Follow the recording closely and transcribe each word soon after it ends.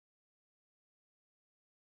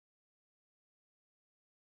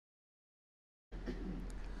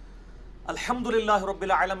الحمدللہ رب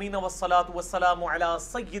العالمین والصلاة والسلام علی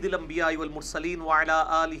سید الانبیاء والمرسلین وعلی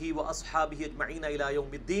آلہ واصحابہ اجمعین الی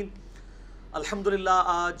یوم الدین۔ الحمدللہ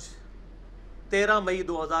آج 13 مئی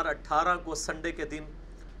 2018 کو سنڈے کے دن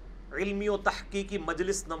علمی و تحقیقی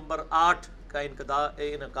مجلس نمبر 8 کا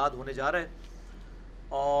انعقاد ہونے جا رہا ہے،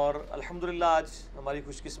 اور الحمدللہ آج ہماری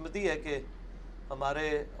خوش قسمتی ہے کہ ہمارے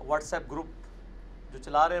واٹس ایپ گروپ جو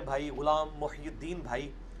چلا رہے ہیں بھائی غلام محی الدین بھائی،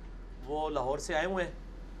 وہ لاہور سے آئے ہوئے ہیں۔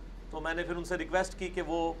 تو میں نے پھر ان سے ریکویسٹ کی کہ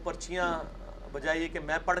وہ پرچیاں بجائے یہ کہ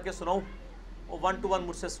میں پڑھ کے سناؤں، وہ 1 to 1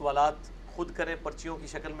 مجھ سے سوالات خود کریں پرچیوں کی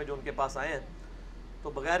شکل میں جو ان کے پاس آئے ہیں۔ تو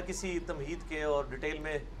بغیر کسی تمہید کے اور ڈیٹیل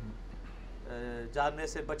میں جاننے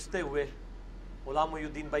سے بچتے ہوئے غلام محی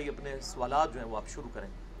الدین بھائی اپنے سوالات جو ہیں وہ آپ شروع کریں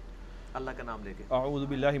اللہ کا نام لے کے۔ اعوذ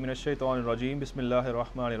باللہ من الشیطان الرجیم، بسم اللہ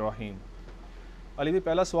الرحمن الرحیم۔ علی بھائی،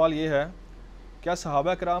 پہلا سوال یہ ہے، کیا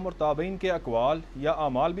صحابہ کرام اور تابعین کے اقوال یا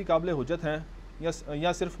اعمال بھی قابل حجت ہیں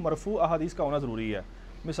یا صرف مرفوع احادیث کا ہونا ضروری ہے؟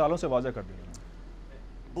 مثالوں سے واضح کر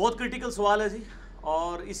دیجیے۔ بہت کرٹیکل سوال ہے جی،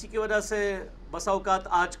 اور اسی کی وجہ سے بسا اوقات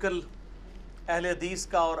آج کل اہل حدیث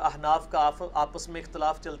کا اور احناف کا آپس میں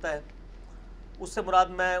اختلاف چلتا ہے۔ اس سے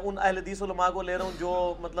مراد میں ان اہل حدیث علماء کو لے رہا ہوں جو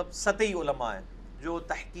مطلب سطحی علماء ہیں، جو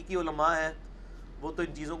تحقیقی علماء ہیں۔ وہ تو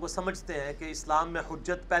ان چیزوں کو سمجھتے ہیں کہ اسلام میں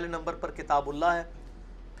حجت پہلے نمبر پر کتاب اللہ ہے،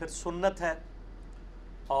 پھر سنت ہے،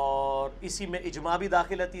 اور اسی میں اجماع بھی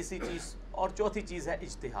داخل ہے تیسری چیز، اور چوتھی چیز ہے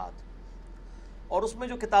اجتہاد۔ اور اس میں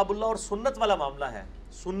جو کتاب اللہ اور سنت والا معاملہ ہے،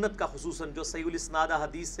 سنت کا خصوصاً جو صحیح الاسناد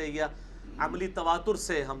حدیث سے یا عملی تواتر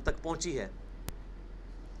سے ہم تک پہنچی ہے،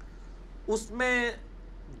 اس میں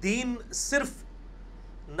دین صرف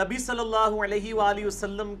نبی صلی اللہ علیہ وآلہ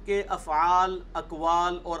وسلم کے افعال،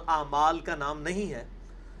 اقوال اور اعمال کا نام نہیں ہے،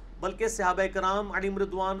 بلکہ صحابہ کرام علیہم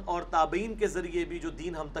رضوان اور تابعین کے ذریعے بھی جو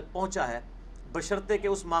دین ہم تک پہنچا ہے، بشرطے کہ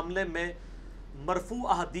اس معاملے میں مرفوع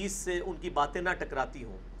احادیث سے ان کی باتیں نہ ٹکراتی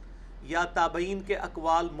ہوں، یا تابعین کے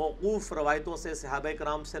اقوال موقوف روایتوں سے صحابہ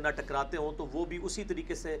کرام سے نہ ٹکراتے ہوں، تو وہ بھی اسی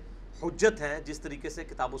طریقے سے حجت ہیں جس طریقے سے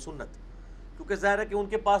کتاب و سنت، کیونکہ ظاہر ہے کہ ان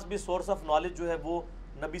کے پاس بھی سورس آف نالج جو ہے وہ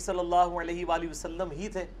نبی صلی اللہ علیہ وآلہ وسلم ہی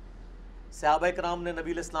تھے۔ صحابہ کرام نے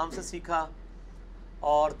نبی علیہ السلام سے سیکھا،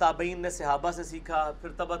 اور تابعین نے صحابہ سے سیکھا،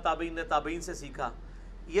 پھر تبع تابعین نے تابعین سے سیکھا۔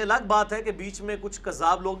 یہ الگ بات ہے کہ بیچ میں کچھ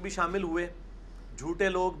کذاب لوگ بھی شامل ہوئے، جھوٹے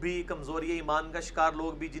لوگ بھی، کمزوری ایمان کا شکار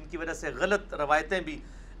لوگ بھی، جن کی وجہ سے غلط روایتیں بھی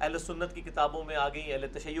اہل سنت کی کتابوں میں آ گئیں، اہل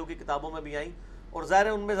تشیع کی کتابوں میں بھی آئیں، اور ظاہر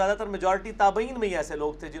ہے ان میں زیادہ تر میجورٹی تابعین میں ہی ایسے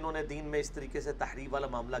لوگ تھے جنہوں نے دین میں اس طریقے سے تحریف والا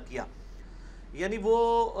معاملہ کیا۔ یعنی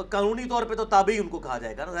وہ قانونی طور پہ تو تابعی ان کو کہا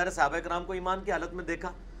جائے گا نا، ظاہر صحابہ کرام کو ایمان کی حالت میں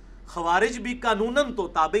دیکھا۔ خوارج بھی قانوناً تو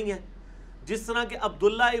تابعی ہیں، جس طرح کہ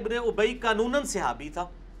عبداللہ ابن ابی قانوناً صحابی تھا،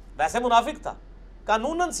 ویسے منافق تھا،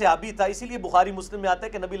 قانوناً صحابی تھا، اسی لیے بخاری مسلم میں آتا ہے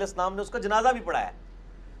کہ نبی علیہ السلام نے اس کا جنازہ بھی پڑھایا،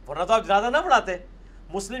 ورنہ تو آپ جنازہ نہ پڑھاتے۔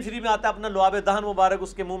 مسلم شریف میں آتا ہے اپنا لعاب دہن مبارک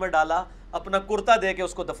اس کے منہ میں ڈالا، اپنا کرتا دے کے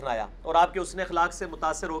اس کو دفنایا، اور آپ کے حسن اخلاق سے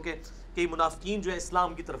متاثر ہو کے کئی منافقین جو ہے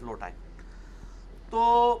اسلام کی طرف لوٹ آئے۔ تو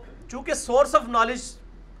چونکہ سورس آف نالج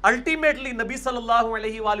الٹیمیٹلی نبی صلی اللہ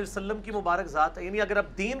علیہ وآلہ وسلم کی مبارک ذات ہے، یعنی اگر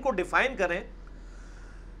آپ دین کو ڈیفائن کریں،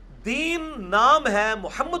 دین نام ہے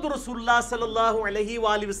محمد رسول اللہ صلی اللہ علیہ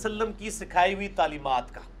وآلہ وسلم کی سکھائی ہوئی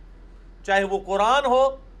تعلیمات کا، چاہے وہ قرآن ہو،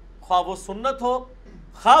 خواہ وہ سنت ہو،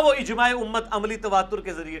 خواہ وہ اجماع امت عملی تواتر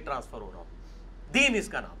کے ذریعے ٹرانسفر ہو رہا ہو، دین اس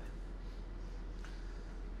کا نام ہے۔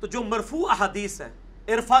 تو جو مرفوع احادیث ہے،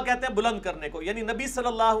 ارفع کہتے ہیں بلند کرنے کو، یعنی نبی صلی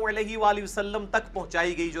اللہ علیہ وآلہ وسلم تک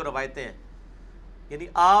پہنچائی گئی جو روایتیں ہیں، یعنی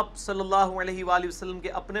آپ صلی اللہ علیہ وآلہ وسلم کے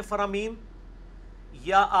اپنے فرامین،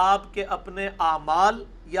 یا آپ کے اپنے اعمال،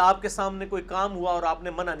 یا آپ کے سامنے کوئی کام ہوا اور آپ نے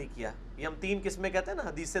منع نہیں کیا۔ یہ ہم 3 قسمیں کہتے ہیں نا،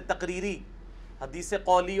 حدیث تقریری، حدیث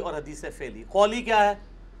قولی اور حدیث فعلی۔ قولی کیا ہے؟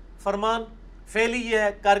 فرمان۔ فعلی یہ ہے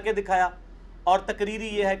کر کے دکھایا، اور تقریری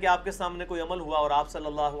یہ ہے کہ آپ کے سامنے کوئی عمل ہوا اور آپ صلی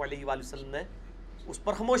اللہ علیہ وآلہ وسلم نے اس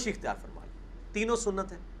پر خاموشی اختیار فرمائی۔ تینوں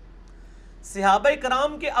سنت ہے۔ صحابہ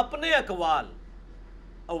کرام کے اپنے اقوال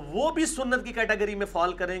وہ بھی سنت کی کیٹیگری میں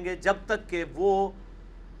فال کریں گے جب تک کہ وہ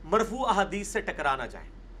مرفوع احادیث سے ٹکرا نہ جائیں،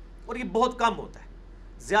 اور یہ بہت کم ہوتا ہے،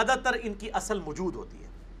 زیادہ تر ان کی اصل موجود ہوتی ہے۔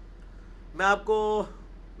 میں آپ کو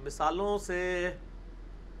مثالوں سے،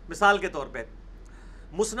 مثال کے طور پہ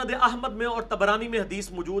مسند احمد میں اور طبرانی میں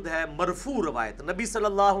حدیث موجود ہے، مرفوع روایت، نبی صلی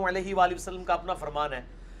اللہ علیہ وآلہ وسلم کا اپنا فرمان ہے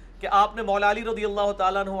کہ آپ نے مولا علی رضی اللہ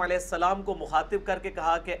تعالیٰ عنہ علیہ السلام کو مخاطب کر کے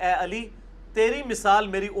کہا کہ اے علی، تیری مثال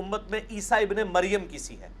میری امت میں عیسیٰ ابن مریم کی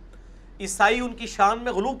سی ہے۔ عیسائی ان کی شان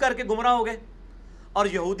میں غلو کر کے گمراہ ہو گئے، اور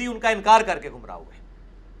یہودی ان کا انکار کر کے گمراہ ہوئے۔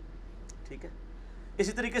 ٹھیک ہے۔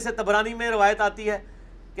 اسی طریقے سے طبرانی میں روایت آتی ہے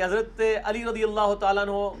کہ حضرت علی رضی اللہ تعالیٰ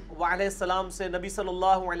عنہ علیہ السلام سے نبی صلی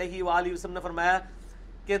اللہ علیہ وآلہ وسلم نے فرمایا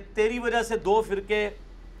کہ تیری وجہ سے 2 فرقے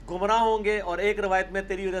گمراہ ہوں گے، اور ایک روایت میں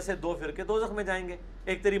تیری وجہ سے 2 فرقے دوزخ میں جائیں گے،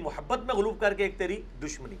 ایک تیری محبت میں غلوب کر کے، ایک تیری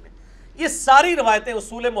دشمنی میں۔ یہ ساری روایتیں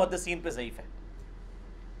اصول محدثین پہ ضعیف ہیں،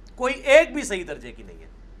 کوئی ایک بھی صحیح درجے کی نہیں ہے۔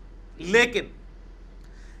 لیکن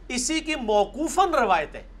اسی کی موقوفاً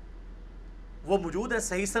روایتیں وہ موجود ہیں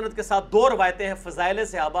صحیح سند کے ساتھ۔ 2 روایتیں ہیں فضائل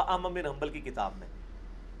صحابہ احمد بن حنبل کی کتاب میں۔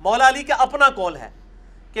 مولا علی کا اپنا قول ہے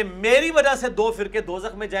کہ میری وجہ سے 2 فرقے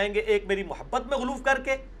دوزخ میں جائیں گے، ایک میری محبت میں غلوب کر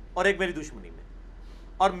کے اور ایک میری دشمنی میں،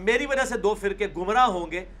 اور میری وجہ سے 2 فرقے گمراہ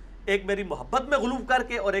ہوں گے، ایک میری محبت میں غلوب کر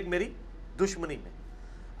کے اور ایک میری دشمنی میں۔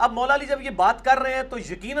 اب مولا علی جب یہ بات کر رہے ہیں تو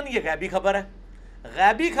یقیناً یہ غیبی خبر ہے،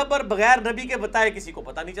 غیبی خبر بغیر نبی کے بتائے کسی کو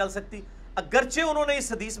پتہ نہیں چل سکتی۔ اگرچہ انہوں نے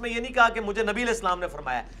اس حدیث میں یہ نہیں کہا کہ مجھے نبی علیہ السلام نے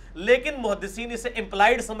فرمایا، لیکن محدثین اسے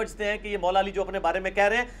امپلائڈ سمجھتے ہیں کہ یہ مولا علی جو اپنے بارے میں کہہ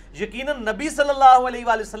رہے ہیں یقیناً نبی صلی اللہ علیہ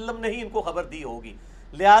وآلہ وسلم نے ہی ان کو خبر دی ہوگی،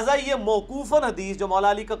 لہٰذا یہ موقوفاً حدیث جو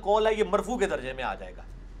مولا علی کا قول ہے یہ مرفوع کے درجے میں آ جائے گا۔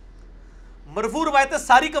 مرفوع روایتیں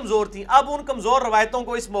ساری کمزور تھیں، اب ان کمزور روایتوں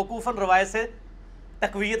کو اس موقوفاً روایت سے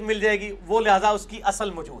تقویت مل جائے گی، وہ لہٰذا اس کی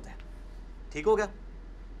اصل موجود ہے۔ ٹھیک ہو گیا؟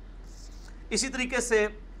 اسی طریقے سے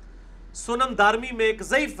سنن دارمی میں ایک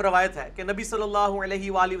ضعیف روایت ہے کہ نبی صلی اللہ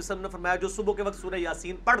علیہ وآلہ وسلم نے فرمایا جو صبح کے وقت سورہ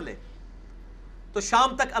یاسین پڑھ لے تو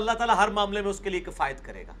شام تک اللہ تعالیٰ ہر معاملے میں اس کے لیے کفایت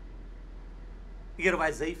کرے گا۔ یہ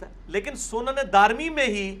روایت ضعیف ہے، لیکن سنن دارمی میں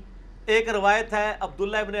ہی ایک روایت ہے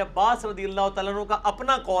عبداللہ ابن عباس رضی اللہ تعالیٰ عنہ کا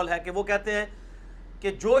اپنا قول ہے کہ وہ کہتے ہیں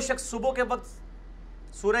کہ جو شخص صبح کے وقت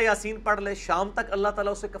سورہ یاسین پڑھ لے شام تک اللہ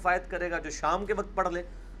تعالیٰ اسے کفایت کرے گا، جو شام کے وقت پڑھ لے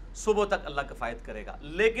صبح تک اللہ کفایت کرے گا۔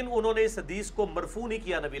 لیکن انہوں نے اس حدیث کو مرفوع نہیں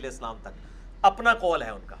کیا نبی علیہ السلام تک، اپنا قول ہے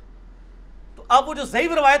ان کا۔ تو اب وہ جو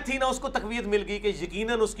ضعیف روایت تھی نا اس کو تقویت مل گئی کہ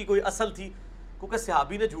یقیناً اس کی کوئی اصل تھی، کیونکہ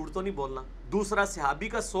صحابی نے جھوٹ تو نہیں بولنا۔ دوسرا، صحابی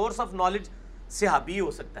کا سورس آف نالج صحابی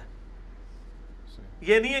ہو سکتا ہے،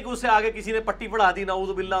 یہ نہیں ہے کہ اسے آگے کسی نے پٹی پڑھا دی نعوذ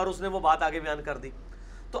باللہ اور اس نے وہ بات آگے بیان کر دی۔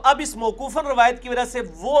 تو اب اس موقوفاً روایت کی وجہ سے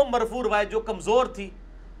وہ مرفوع روایت جو کمزور تھی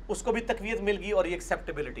اس کو بھی تقویت مل گئی اور یہ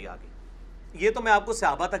ایکسیپٹیبلٹی آ گئی۔ یہ تو میں آپ کو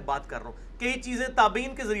صحابہ تک بات کر رہا ہوں، کئی چیزیں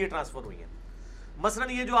تابعین کے ذریعے ٹرانسفر ہوئی ہیں۔ مثلا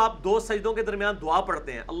یہ جو آپ 2 سجدوں کے درمیان دعا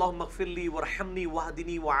پڑھتے ہیں اللہم اغفر لی ورحمنی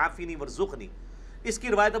واہدنی وعافنی ورزقنی، اس کی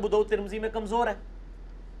روایت ابو داؤد ترمذی میں کمزور ہے،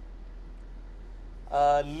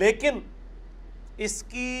 لیکن اس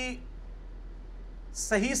کی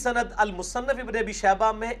صحیح سند المصنف ابن ابی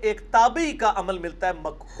شیبہ میں ایک تابعی کا عمل ملتا ہے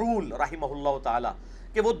مکحول رحمہ اللہ تعالی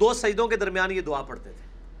کہ وہ 2 سجدوں کے درمیان یہ دعا پڑھتے تھے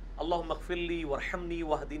اللہم اغفر لی ورحمنی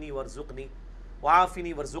واہدنی ورزقنی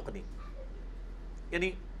وعافنی ورزقنی،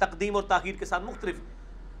 یعنی تقدیم اور تاخیر کے ساتھ مختلف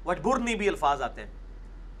وجبرنی بھی الفاظ آتے ہیں۔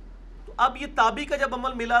 تو اب یہ تابعی کا جب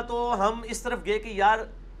عمل ملا تو ہم اس طرف گئے کہ یار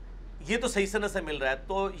یہ تو صحیح سند سے مل رہا ہے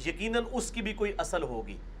تو یقیناً اس کی بھی کوئی اصل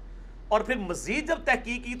ہوگی، اور پھر مزید جب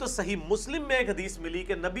تحقیق کی تو صحیح مسلم میں ایک حدیث ملی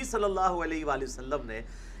کہ نبی صلی اللہ علیہ وآلہ وسلم نے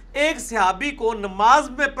ایک صحابی کو نماز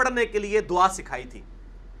میں پڑھنے کے لیے دعا سکھائی تھی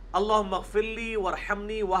اللہم اغفر لی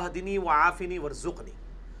ورحمنی واہدنی وعافنی ورزقنی،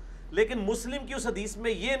 لیکن مسلم کی اس حدیث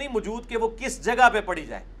میں یہ نہیں موجود کہ وہ کس جگہ پہ پڑھی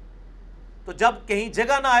جائے۔ تو جب کہیں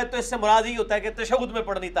جگہ نہ آئے تو اس سے مراد ہی ہوتا ہے کہ تشہد میں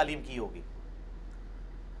پڑھنی تعلیم کی ہوگی۔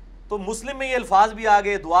 تو مسلم میں یہ الفاظ بھی آ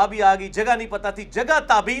گئے، دعا بھی آ گئی، جگہ نہیں پتہ تھی، جگہ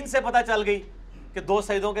تابعین سے پتہ چل گئی کہ 2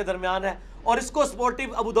 سجدوں کے درمیان ہے، اور اس کو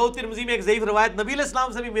سپورٹیو ابو داؤد ترمذی میں ایک ضعیف روایت نبی علیہ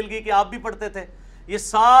السلام سے بھی مل گئی کہ آپ بھی پڑھتے تھے۔ یہ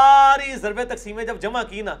ساری ضرب تقسیمیں جب جمع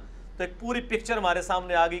کی نا تو ایک پوری پکچر ہمارے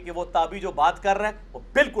سامنے آ گئی کہ وہ تابعی جو بات کر رہا ہے وہ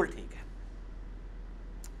بالکل ٹھیک ہے۔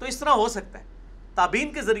 تو اس طرح ہو سکتا ہے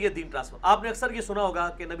تابعین کے ذریعے دین ٹرانسفر۔ آپ نے اکثر یہ سنا ہوگا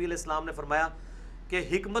کہ نبی علیہ السلام نے فرمایا کہ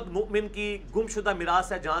حکمت مؤمن کی گم شدہ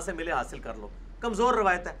میراث ہے، جہاں سے ملے حاصل کر لو، کمزور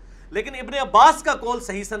روایت ہے، لیکن ابن عباس کا قول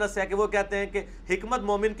صحیح سند سے ہے کہ وہ کہتے ہیں کہ حکمت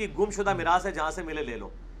مومن کی گم شدہ میراث ہے، جہاں سے ملے لے لو۔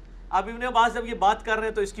 اب ابن عباس جب یہ بات کر رہے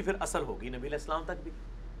ہیں تو اس کی پھر اثر ہوگی نبی علیہ السلام تک بھی۔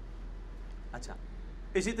 اچھا،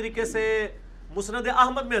 اسی طریقے سے مسند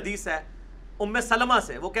احمد میں حدیث ہے ام سلمہ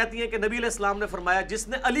سے، وہ کہتی ہیں کہ نبی علیہ السلام نے فرمایا جس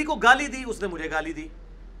نے علی کو گالی دی اس نے مجھے گالی دی۔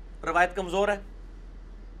 روایت کمزور ہے،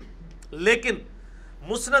 لیکن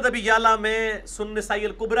مسند ابی یعلا میں سنن نسائی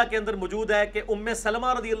الکبریٰ کے اندر موجود ہے کہ ام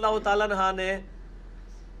سلمہ رضی اللہ تعالیٰ عنہا نے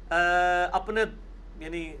اپنے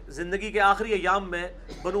یعنی زندگی کے آخری ایام میں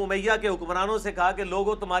بنو امیہ کے حکمرانوں سے کہا کہ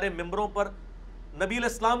لوگوں تمہارے ممبروں پر نبی علیہ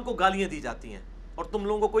السلام کو گالیاں دی جاتی ہیں اور تم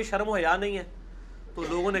لوگوں کو کوئی شرم و حیا نہیں ہے۔ تو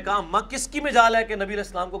لوگوں نے کہا اماں کس کی مجال ہے کہ نبی علیہ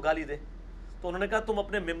السلام کو گالی دے؟ تو انہوں نے کہا تم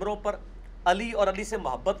اپنے ممبروں پر علی اور علی سے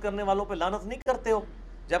محبت کرنے والوں پہ لعنت نہیں کرتے ہو،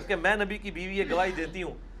 جبکہ میں نبی کی بیوی یہ گواہی دیتی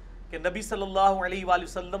ہوں کہ نبی صلی اللہ علیہ وآلہ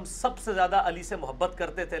وسلم سب سے زیادہ علی سے محبت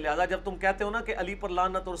کرتے تھے، لہٰذا جب تم کہتے ہو نا کہ علی پر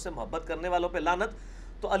لعنت اور اس سے محبت کرنے والوں پہ لعنت،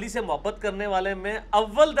 تو علی سے محبت کرنے والے میں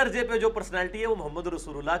اول درجے پہ جو پرسنالٹی ہے وہ محمد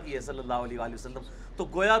رسول اللہ کی ہے صلی اللہ علیہ وآلہ وسلم، تو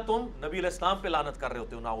گویا تم نبی علیہ السلام پہ لعنت کر رہے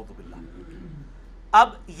ہوتے ہو، نعوذ باللہ۔ اب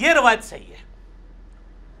یہ روایت صحیح ہے،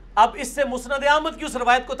 اب اس سے مسند احمد کی اس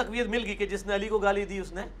روایت کو تقویت مل گئی کہ جس نے علی کو گالی دی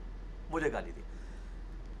اس نے مجھے گالی دی.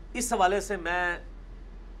 اس حوالے سے میں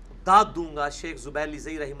داد دوں گا شیخ زبیلی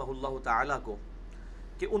زئی رحمہ اللہ تعالیٰ کو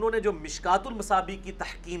کہ انہوں نے جو مشکات المصابیح کی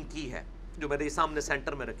تحقیم کی ہے جو میرے سامنے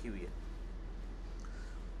سینٹر میں رکھی ہوئی ہے،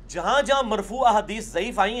 جہاں جہاں مرفوع احادیث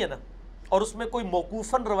ضعیف آئی ہیں نا اور اس میں کوئی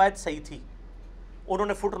موقوفاً روایت صحیح تھی، انہوں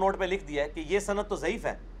نے فٹ نوٹ پہ لکھ دیا ہے کہ یہ سند تو ضعیف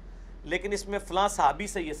ہے لیکن اس میں فلاں صحابی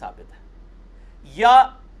سے یہ ثابت ہے، یا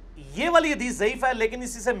یہ والی حدیث ضعیف ہے لیکن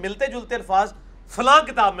اسی سے ملتے جلتے الفاظ فلاں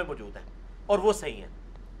کتاب میں موجود ہیں اور وہ صحیح ہیں.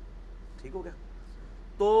 ٹھیک ہو گیا؟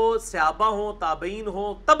 تو صحابہ ہوں، تابعین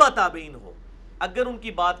ہوں، تبع تابعین ہوں، اگر ان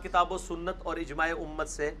کی بات کتاب و سنت اور اجماع امت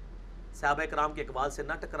سے، صحابہ کرام کے اقوال سے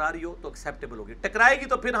نہ ٹکرا رہی ہو تو ایکسیپٹیبل ہوگی. ٹکرائے گی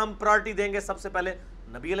تو پھر ہم پرائرٹی دیں گے سب سے پہلے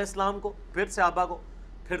نبی علیہ السلام کو، پھر صحابہ کو،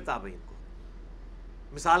 پھر تابعین کو.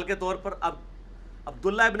 مثال کے طور پر اب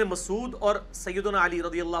عبداللہ ابن مسعود اور سیدنا علی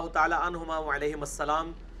رضی اللہ تعالی عنہما وعلیہم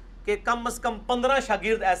السلام کے کم از کم 15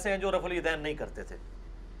 شاگرد ایسے ہیں جو رفع الیدین نہیں کرتے تھے.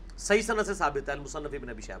 صحیح سند سے ثابت ہے المصنف ابن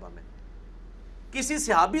ابی شیبہ میں. کسی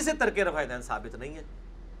صحابی سے ترک رفع الیدین ثابت نہیں ہے.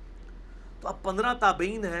 تو اب 15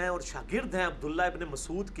 تابعین ہیں اور شاگرد ہیں عبداللہ ابن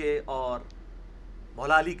مسعود کے اور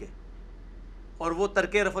مولا علی کے، اور وہ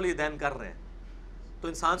ترک رفع الیدین کر رہے ہیں، تو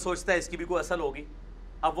انسان سوچتا ہے اس کی بھی کوئی اصل ہوگی.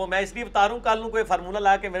 اب وہ میں اس لیے بتا رہا ہوں، کل نوں کوئی فارمولہ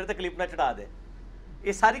لا کے میرے تک کلپ نہ چڑھا دے.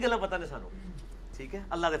 یہ ساری گلیں پتہ نہیں سانو. ٹھیک ہے،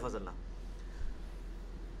 اللہ دے فضل نہ.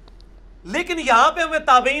 لیکن یہاں پہ ہمیں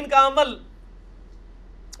تابعین کا عمل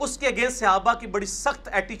اس کے اگینسٹ صحابہ کی بڑی سخت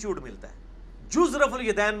ایٹیچیوڈ ملتا ہے. جز رفع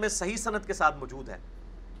الیدین میں صحیح سند کے ساتھ موجود ہے،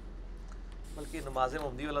 بلکہ نماز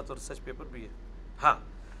محمدی والا تو ریسرچ پیپر بھی ہے. ہاں،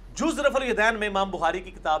 جز رفع الیدین میں امام بخاری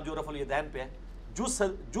کی کتاب جو رفع الیدین پہ ہے،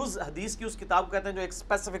 جز حدیث کی اس کتاب کو کہتے ہیں جو ایک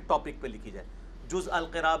اسپیسیفک ٹاپک پہ لکھی جائے. جز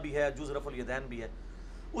القراء بھی ہے، جز رفع الیدین بھی ہے.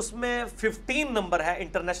 اس میں 15 نمبر ہے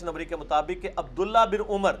انٹرنیشنل نمبر کے مطابق کہ عبداللہ بن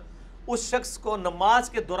عمر اس شخص کو نماز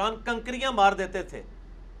کے دوران کنکریاں مار دیتے تھے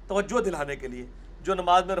توجہ دلانے کے لیے جو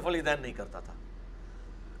نماز میں رفع الیدین نہیں کرتا تھا.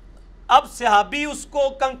 اب صحابی اس کو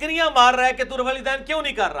کنکریاں مار رہا ہے کہ تو رفع الیدین کیوں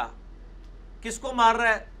نہیں کر رہا. کس کو مار رہا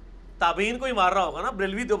ہے؟ تابعین کو ہی مار رہا ہوگا نا،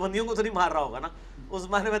 بریلوی دیوبندیوں کو تو نہیں مار رہا ہوگا نا، اس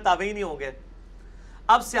زمانے میں تابعین ہی ہوں گے.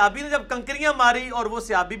 اب صحابی نے جب کنکریاں ماری اور وہ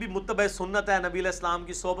صحابی بھی متبع سنت ہے، نبی علیہ السلام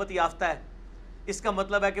کی صحبت یافتہ ہے، اس کا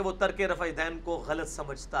مطلب ہے کہ وہ ترک رفع الیدین کو غلط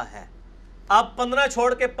سمجھتا ہے. آپ 15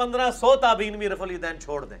 چھوڑ کے 1500 تابعین بھی رفع الیدین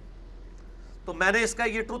چھوڑ دیں. تو میں نے اس کا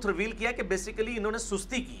یہ ٹروتھ ریویل کیا کہ بیسیکلی انہوں نے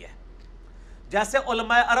سستی کی ہے. جیسے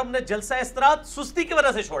علماء عرب نے جلسہ استراحت سستی کی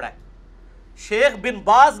وجہ سے چھوڑا ہے. شیخ بن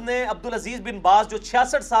باز نے، عبدالعزیز بن باز جو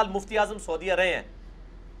 66 سال مفتی اعظم سعودیہ رہے ہیں،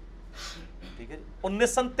 ٹھیک ہے،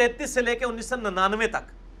 1933 سے لے کے 1999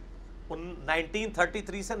 تک،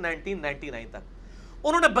 1933 سے 1999 تک،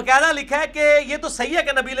 انہوں نے باقاعدہ لکھا ہے کہ یہ تو صحیح ہے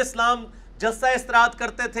کہ نبی علیہ السلام جلسہ استراحت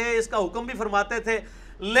کرتے تھے، اس کا حکم بھی فرماتے تھے،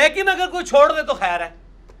 لیکن اگر کوئی چھوڑ دے تو خیر ہے.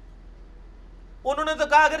 انہوں نے تو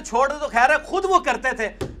کہا اگر چھوڑ دے تو خیر ہے، خود وہ کرتے تھے،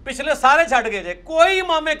 پچھلے سارے چھٹ گئے تھے، کوئی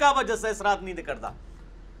امام کعبہ جلسہ استراحت نہیں کرتا.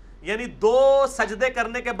 یعنی 2 سجدے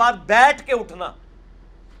کرنے کے بعد بیٹھ کے اٹھنا.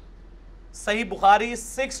 صحیح بخاری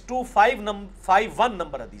 6251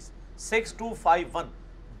 نمبر حدیث، 6251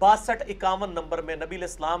 6251 نمبر میں نبی علیہ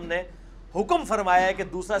السلام نے حکم فرمایا ہے کہ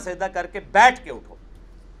دوسرا سجدہ کر کے بیٹھ کے اٹھو.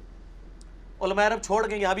 علماء عرب چھوڑ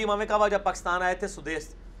گئے. یہاں بھی امام کعبہ جب پاکستان آئے تھے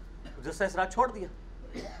سدیس، جلسہ استراحت چھوڑ دیا.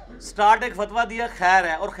 سٹارٹ ایک فتویٰ دیا خیر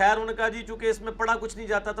ہے، اور خیر انہوں نے کہا جی چونکہ اس میں پڑھا کچھ نہیں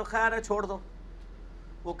جاتا تو خیر ہے چھوڑ دو.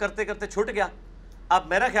 وہ کرتے کرتے چھٹ گیا. اب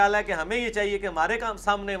میرا خیال ہے کہ ہمیں یہ چاہیے کہ ہمارے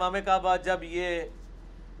سامنے امام کعبہ جب یہ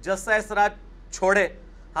جلسہ استراحت چھوڑے،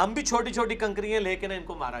 ہم بھی چھوٹی چھوٹی کنکریاں لے کے نہ ان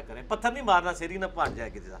کو مارا کریں. پتھر نہیں مارنا، سیری نہ پھاٹ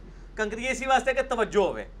جائے گی. کنکریاں اسی واسطے کہ توجہ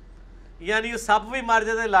ہوئے، یعنی سپ بھی مار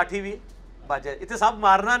جاتے لاٹھی بھی بچ جائے. اتنے سپ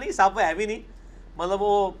مارنا نہیں، سپ ہے بھی نہیں، مطلب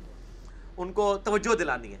وہ ان کو توجہ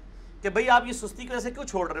دلانی ہے کہ بھئی آپ یہ سستی کی وجہ سے کیوں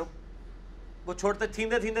چھوڑ رہے ہو. وہ چھوڑتے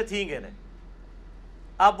تھیندے تھیندے تھیں گے.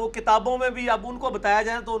 اب وہ کتابوں میں بھی اب ان کو بتایا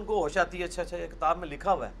جائے تو ان کو ہوش آتی ہے، اچھا اچھا یہ کتاب میں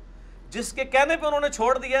لکھا ہوا ہے. جس کے کہنے پہ انہوں نے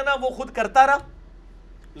چھوڑ دیا نا، وہ خود کرتا رہا،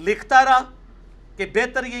 لکھتا رہا کہ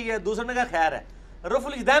بہتر یہی ہے. دوسرے نے کہا خیر ہے. رفع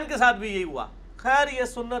الیدین کے ساتھ بھی یہی ہوا، خیر یہ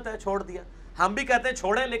سنت ہے چھوڑ دیا. ہم بھی کہتے ہیں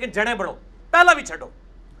چھوڑیں لیکن جڑیں بڑھو، پہلا بھی چھڈو،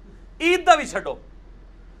 عید دا بھی چھڈو،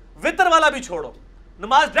 وطر والا بھی چھوڑو،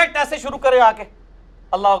 نماز ڈائریکٹ ایسے شروع کرے آ کے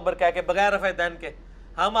اللہ اکبر کہہ کے بغیر رفع الیدین کے.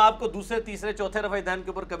 ہم آپ کو دوسرے تیسرے چوتھے رفع الیدین کے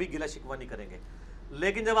اوپر کبھی گلہ شکوہ نہیں کریں گے.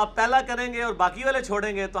 لیکن جب آپ پہلا کریں گے اور باقی والے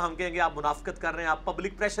چھوڑیں گے تو ہم کہیں گے آپ منافقت کر رہے ہیں، آپ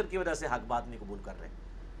پبلک پریشر کی وجہ سے حق بات نہیں قبول کر رہے ہیں.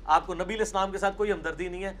 آپ کو نبی علیہ السلام کے ساتھ کوئی ہمدردی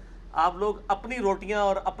نہیں ہے، آپ لوگ اپنی روٹیاں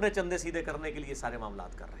اور اپنے چندے سیدھے کرنے کے لیے سارے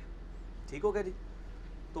معاملات کر رہے ہیں. ٹھیک ہو گیا جی؟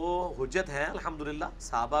 تو حجت ہیں الحمدللہ،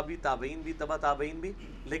 صحابہ بھی، تابعین بھی، تبع تابعین بھی،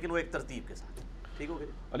 لیکن وہ ایک ترتیب کے ساتھ. ٹھیک ہو گیا.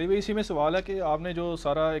 علی بھائی اسی میں سوال ہے کہ آپ نے جو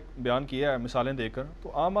سارا ایک بیان کیا ہے مثالیں دے کر،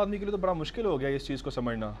 تو عام آدمی کے لیے تو بڑا مشکل ہو گیا اس چیز کو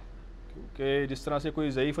سمجھنا، کہ جس طرح سے کوئی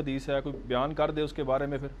ضعیف حدیث ہے کوئی بیان کر دے اس کے بارے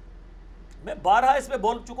میں. پھر میں بارہا اس میں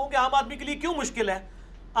بول چکا ہوں کہ عام آدمی کے لیے کیوں مشکل ہے.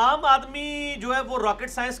 عام آدمی جو ہے وہ راکٹ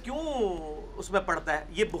سائنس کیوں اس میں پڑھتا ہے.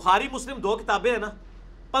 یہ بخاری مسلم 2 کتابیں ہیں نا،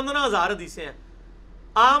 15,000 حدیثیں ہیں.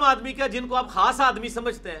 عام آدمی کیا، جن کو آپ خاص آدمی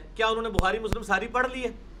سمجھتے ہیں، کیا انہوں نے بخاری مسلم ساری پڑھ لی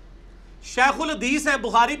ہے؟ شیخ الحدیث ہیں،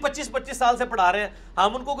 بخاری 25 سال سے پڑھا رہے ہیں.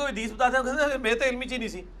 ہم ان کو کوئی حدیث بتاتے ہیں میں تو علمی چیز نہیں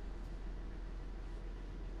سی.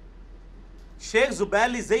 شیخ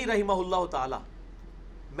زبیر زئی رحمہ اللہ تعالی،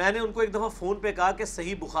 میں نے ان کو ایک دفعہ فون پہ کہا کہ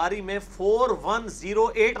صحیح بخاری میں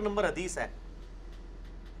 4108 نمبر حدیث ہے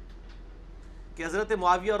کہ حضرت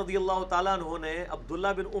معاویہ رضی اللہ تعالیٰ عنہ نے عبداللہ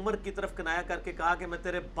بن عمر کی طرف کنایا کر کے کہا کہ میں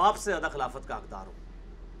تیرے باپ سے زیادہ خلافت کا حقدار ہوں.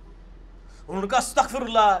 انہوں نے کہا استغفر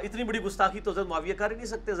اللہ، اتنی بڑی گستاخی تو حضرت معاویہ کر ہی نہیں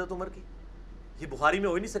سکتے حضرت عمر کی، یہ بخاری میں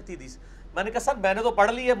ہو ہی نہیں سکتی حدیث. میں نے کہا سر میں نے تو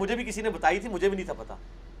پڑھ لی ہے، مجھے بھی کسی نے بتائی تھی، مجھے بھی نہیں تھا پتا.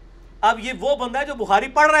 اب یہ وہ بندہ ہے جو بخاری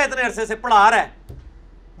پڑھ رہا ہے، اتنے عرصے سے پڑھا رہا ہے،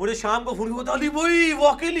 مجھے شام کو فون ہوتا علی بھائی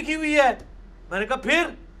واقعی لکھی ہوئی ہے. میں نے کہا پھر؟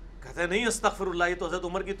 کہتے ہیں نہیں استغفر اللہ، یہ تو حضرت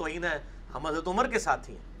عمر کی توہین ہے، ہم حضرت عمر کے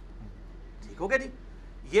ساتھی ہیں. ٹھیک ہو گیا جی.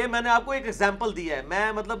 یہ میں نے آپ کو ایک ایگزامپل دیا ہے،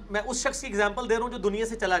 میں اس شخص کی ایگزامپل دے رہا ہوں جو دنیا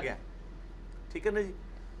سے چلا گیا. ٹھیک ہے نا جی.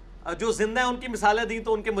 جو زندہ ہیں ان کی مثالیں دیں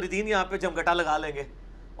تو ان کے مریدین یہاں پہ جمگٹا لگا لیں گے،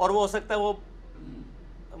 اور وہ ہو سکتا ہے وہ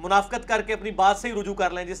منافقت کر کے اپنی بات سے ہی رجوع کر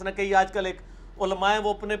لیں. جس نے کئی آج کل ایک علماء ہیں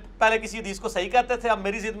وہ اپنے پہلے کسی حدیث کو صحیح کہتے تھے، اب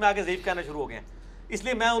میری ضد میں آگے ضعیف کہنا شروع ہو گئے ہیں. اس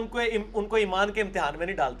لیے میں ان کو ایمان کے امتحان میں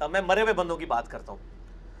نہیں ڈالتا. میں مرے ہوئے بندوں کی بات کرتا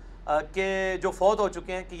ہوں کہ جو فوت ہو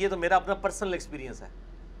چکے ہیں، کہ یہ تو میرا اپنا پرسنل ایکسپیرینس ہے.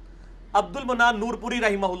 عبد المنان نور پوری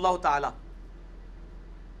رحمہ اللہ تعالی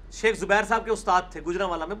شیخ زبیر صاحب کے استاد تھے،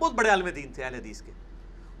 گجرانوالہ میں بہت بڑے عالم دین تھے اہل حدیث کے.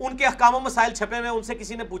 ان کے احکام و مسائل چھپے ہوئے، ان سے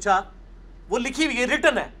کسی نے پوچھا، وہ لکھی ہوئی ہے،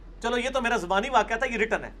 ریٹن ہے، چلو یہ تو میرا زبانی واقعہ تھا، یہ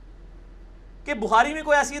ریٹن ہے کہ بخاری میں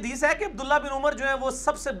کوئی ایسی حدیث ہے کہ عبداللہ بن عمر جو ہے وہ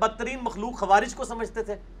سب سے بدترین مخلوق خوارج کو سمجھتے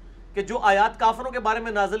تھے، کہ جو آیات کافروں کے بارے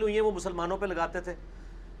میں نازل ہوئی ہیں وہ مسلمانوں پہ لگاتے تھے.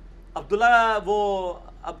 عبد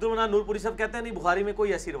المنان نور پوری صاحب کہتے ہیں نہیں بخاری میں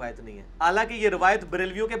کوئی ایسی روایت نہیں ہے. حالانکہ یہ روایت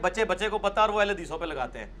بریلویوں کے بچے کو پتہ اور وہ اہل حدیثوں پہ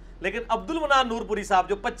لگاتے ہیں، لیکن عبد المنان نور پوری صاحب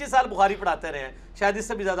جو 25 سال بخاری پڑھاتے رہے ہیں، شاید اس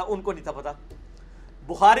سے بھی زیادہ، ان کو نہیں تھا پتہ.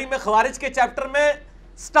 بخاری میں خوارج کے چیپٹر میں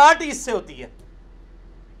سٹارٹ ہی اس سے ہوتی ہے.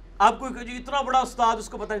 آپ کو اتنا بڑا استاد اس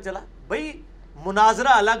کو پتہ نہیں چلا. بھائی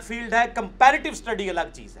مناظرہ الگ فیلڈ ہے، کمپیریٹیو اسٹڈی الگ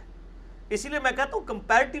چیز ہے. اسی لیے میں کہتا ہوں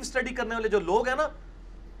کمپیریٹیو اسٹڈی کرنے والے جو لوگ ہیں نا،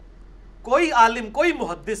 کوئی عالم، کوئی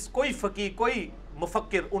محدث، کوئی فقیہ، کوئی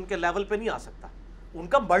مفکر ان کے لیول پہ نہیں آ سکتا. ان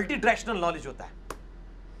کا ملٹی ڈائریکشنل نالج ہوتا ہے.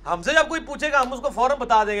 ہم سے جب کوئی پوچھے گا ہم اس کو فوراً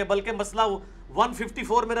بتا دیں گے. بلکہ مسئلہ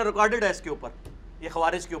 154 میرا ریکارڈڈ ہے اس کے اوپر، یہ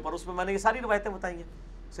خوارج کے اوپر، اس میں نے یہ ساری روایتیں بتائی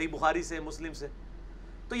ہیں صحیح بخاری سے، مسلم سے.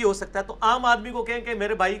 تو یہ ہو سکتا ہے. تو عام آدمی کو کہیں کہ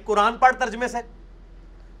میرے بھائی قرآن پڑھ ترجمے سے،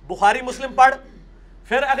 بخاری مسلم پڑھ،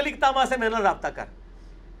 پھر اگلی کتاباں سے میرے نال رابطہ کر.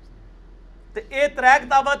 تے اے 3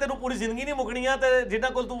 کتاباں تینوں پوری زندگی نہیں مکنیاں، تے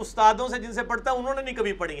جنہاں کول تو استادوں سے جن سے پڑھتا ہے انہوں نے نہیں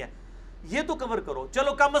کبھی پڑھی ہیں. یہ تو کور کرو.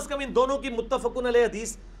 چلو کم از کم ان دونوں کی متفقن علیہ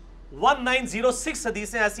حدیث 1906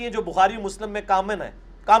 حدیثیں ایسی ہیں جو بخاری و مسلم میں کامن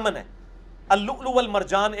ہے. اللؤلؤ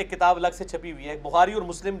والمرجان ایک کتاب الگ سے چھپی ہوئی ہے، بخاری اور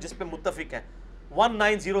مسلم جس پہ متفق ہیں.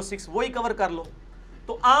 1906 وہی کور کر لو.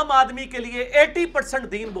 تو عام آدمی کے لیے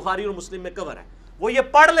 80% دین بخاری اور مسلم میں کور ہے. وہ یہ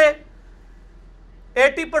پڑھ لے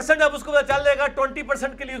 80%، جب اس کو پتہ چل جائے گا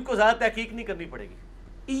 20% کے لیے اس کو زیادہ تحقیق نہیں کرنی پڑے گی.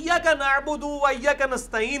 ایاک نعبد و ایاک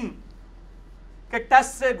نستعین کے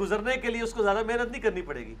ٹیسٹ سے گزرنے کے لیے اس کو زیادہ محنت نہیں کرنی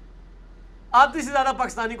پڑے گی. آدھی سے زیادہ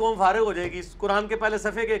پاکستانی قوم فارغ ہو جائے گی اس قرآن کے پہلے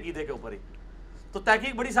صفحے کے عقیدے کے اوپر ہی. تو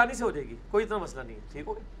تحقیق بڑی آسانی سے ہو جائے گی، کوئی اتنا مسئلہ نہیں ہے. ٹھیک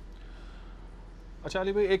ہو گیا. اچھا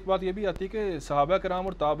علی بھائی ایک بات یہ بھی آتی ہے کہ صحابہ کرام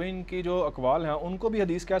اور تابعین کی جو اقوال ہیں ان کو بھی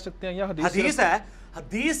حدیث کہہ سکتے ہیں یا حدیث ہے؟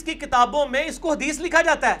 حدیث کی کتابوں میں اس کو حدیث لکھا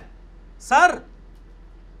جاتا ہے. سر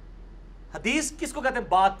حدیث کس کو کہتے ہیں؟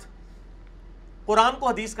 بات. قرآن کو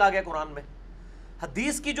حدیث کہا گیا. قرآن میں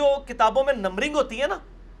حدیث کی جو کتابوں میں نمبرنگ ہوتی ہے نا،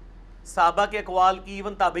 صحابہ کے اقوال کی،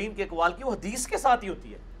 ایون تابعین کے اقوال کی، وہ حدیث کے ساتھ ہی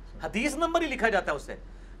ہوتی ہے. حدیث نمبر ہی لکھا جاتا ہے اس سے.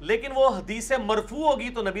 لیکن وہ حدیث مرفوع ہوگی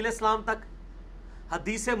تو نبی علیہ السلام تک،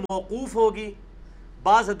 حدیث موقوف ہوگی،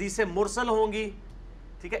 بعض حدیث مرسل ہوں گی.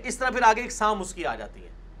 ٹھیک ہے. اس طرح پھر آگے اقسام اس کی آ جاتی ہیں.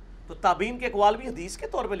 تو تابعین کے اقوال بھی حدیث کے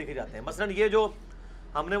طور پہ لکھے جاتے ہیں. مثلا یہ جو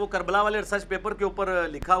ہم نے وہ کربلا والے ریسرچ پیپر کے اوپر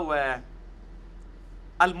لکھا ہوا ہے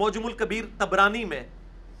المعجم الکبیر طبرانی میں،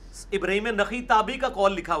 ابراہیم نخعی تابعی کا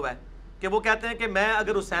قول لکھا ہوا ہے کہ وہ کہتے ہیں کہ میں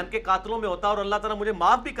اگر حسین کے قاتلوں میں ہوتا اور اللہ تعالیٰ مجھے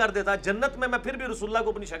معاف بھی کر دیتا جنت میں پھر بھی رسول اللہ کو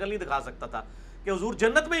اپنی شکل نہیں دکھا سکتا تھا کہ حضور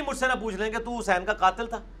جنت میں ہی مجھ سے نہ پوچھ لیں کہ تو حسین کا قاتل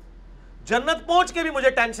تھا. جنت پہنچ کے بھی مجھے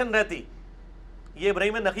ٹینشن رہتی. یہ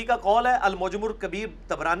ابراہیم نخعی کا قول ہے المعجم الکبیر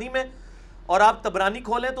طبرانی میں. اور آپ طبرانی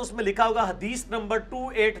کھولیں تو اس میں لکھا ہوگا حدیث نمبر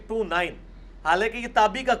 2829. حالانکہ یہ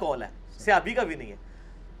تابعی کا قول ہے، صحابی کا بھی نہیں ہے.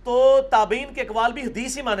 تو تابعین کے اقوال بھی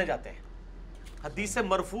حدیث ہی مانے جاتے ہیں. حدیث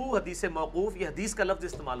مرفوع، حدیث موقوف، یہ حدیث کا لفظ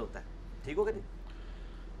استعمال ہوتا ہے. ٹھیک ہوگا جی.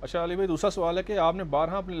 اچھا علی بھائی، دوسرا سوال ہے کہ آپ نے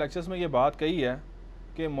بارہا اپنے لیکچرز میں یہ بات کہی ہے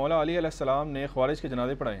کہ مولا علی علیہ السلام نے خوارج کے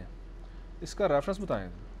جنازے پڑھائے ہیں، اس کا ریفرنس بتائیں.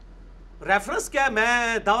 ریفرنس کیا ہے؟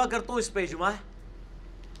 میں دعویٰ کرتا ہوں اس پہ اجماع ہے،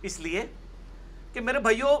 اس لیے کہ میرے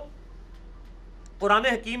بھائیوں قرآن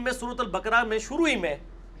حکیم میں سورۃ البقرہ میں شروع ہی میں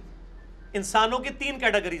انسانوں کی 3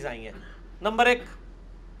 کیٹیگریز آئی ہیں. نمبر 1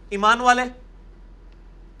 ایمان والے،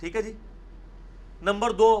 ٹھیک ہے جی.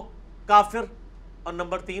 نمبر 2 کافر، اور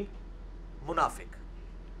نمبر 3 منافق.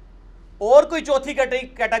 اور کوئی چوتھی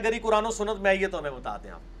کیٹیگری قرآن و سنت میں آئی ہے تو ہمیں بتا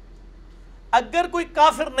دیں آپ. اگر کوئی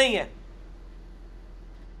کافر نہیں ہے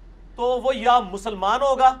تو وہ یا مسلمان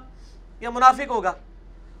ہوگا یا منافق ہوگا،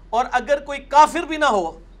 اور اگر کوئی کافر بھی نہ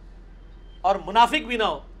ہو اور منافق بھی نہ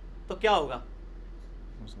ہو تو کیا ہوگا؟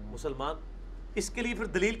 مسلمان. اس کے لیے پھر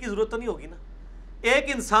دلیل کی ضرورت تو نہیں ہوگی نا. ایک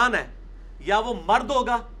انسان ہے، یا وہ مرد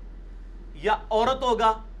ہوگا یا عورت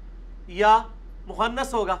ہوگا یا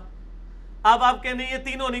مخنث ہوگا. اب آپ کہنے یہ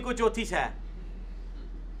تینوں نہیں، کوئی چوتھی شے ہے،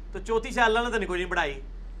 تو چوتھی شے اللہ نے تو کوئی نہیں بڑھائی.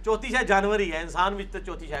 چوتھی شے جانور ہی ہے، انسان بھی تو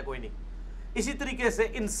چوتھی شے کوئی نہیں. اسی طریقے سے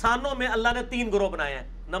انسانوں میں اللہ نے 3 گروہ بنائے ہیں.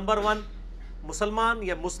 نمبر 1 مسلمان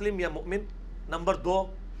یا مسلم یا مؤمن، نمبر 2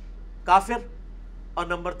 کافر، اور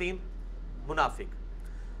نمبر 3 منافق.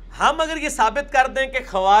 ہم اگر یہ ثابت کر دیں کہ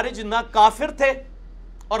خوارج نہ کافر تھے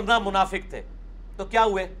اور نہ منافق تھے تو کیا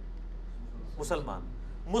ہوئے؟ مسلمان.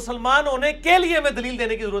 مسلمان ہونے کے لیے ہمیں دلیل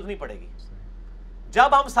دینے کی ضرورت نہیں پڑے گی.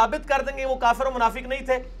 جب ہم ثابت کر دیں گے وہ کافر اور منافق نہیں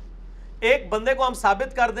تھے، ایک بندے کو ہم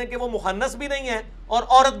ثابت کر دیں کہ وہ مخنث بھی نہیں ہے اور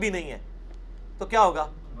عورت بھی نہیں ہے تو کیا ہوگا؟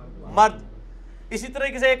 مرد. اسی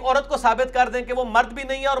طریقے سے ایک عورت کو ثابت کر دیں کہ وہ مرد بھی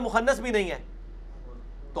نہیں ہے اور مخنث بھی نہیں ہے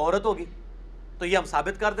تو عورت ہوگی. تو یہ ہم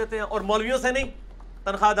ثابت کر دیتے ہیں، اور مولویوں سے نہیں،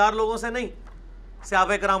 تنخواہ دار لوگوں سے نہیں،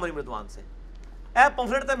 صحابہ کرام علیہم رضوان سے. اے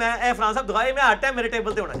پمفلٹ تے میں اے فرانس صاحب دکھائے میں آٹا میرے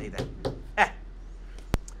ٹیبل تے ہونا چاہیے.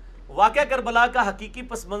 واقعہ کربلا کا حقیقی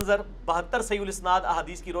پس منظر 72 صحیح الاسناد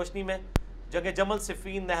احادیث کی روشنی میں جنگ جمل،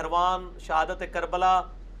 صفین، نہروان، شہادت کربلا،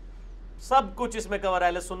 سب کچھ اس میں کور ہے.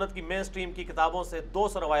 اہل سنت کی مین سٹریم کی کتابوں سے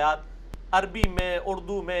 200 روایات، عربی میں،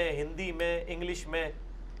 اردو میں، ہندی میں، انگلش میں.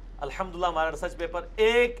 الحمدللہ ہمارا ریسرچ پیپر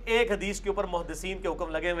ایک حدیث کے اوپر محدثین کے حکم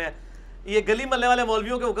لگے ہوئے ہیں. یہ گلی محلے والے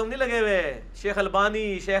مولویوں کے حکم نہیں لگے ہوئے. شیخ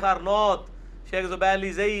البانی، شیخ ارنوت، شیخ زبیر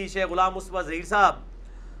علی زئی، شیخ غلام مصطفیٰ ظہیر صاحب،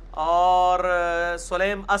 اور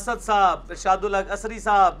سلیم اسد صاحب، ارشاد الحق عصری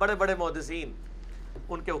صاحب، بڑے بڑے محدثین،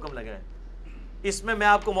 ان کے حکم لگے ہیں. اس میں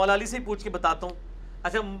آپ کو مولا علی سے ہی پوچھ کے بتاتا ہوں.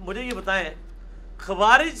 اچھا مجھے یہ بتائیں،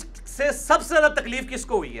 خوارج سے سب سے زیادہ تکلیف کس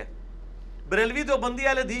کو ہوئی ہے؟ بریلوی دیوبندی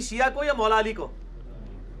اہل حدیث شیعہ کو یا مولا علی کو؟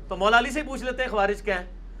 تو مولا علی سے ہی پوچھ لیتے ہیں خوارج کیا ہیں.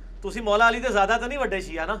 تو اسی مولا علی سے زیادہ تو نہیں وڈے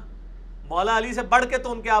شیعہ نا، مولا علی سے بڑھ کے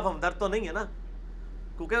تو ان کے آپ ہمدرد تو نہیں ہے نا،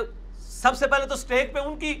 کیونکہ سب سے پہلے تو سٹیک پہ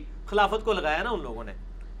ان کی خلافت کو لگایا نا ان لوگوں نے.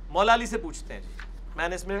 مولا علی سے پوچھتے ہیں. میں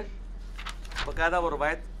نے اس میں باقاعدہ وہ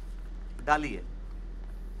روایت ڈالی ہے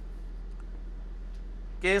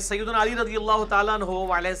کہ سیدنا علی رضی اللہ تعالیٰ عنہ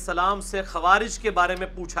علیہ السلام سے خوارج کے بارے میں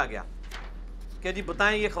پوچھا گیا کہ جی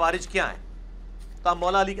بتائیں یہ خوارج کیا ہیں. تو آپ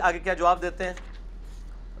مولا علی آگے کیا جواب دیتے ہیں؟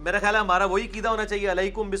 میرا خیال ہے ہمارا وہی عقیدہ ہونا چاہیے،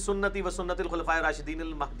 علیکم بسنتی و سنت الخلفاء الراشدین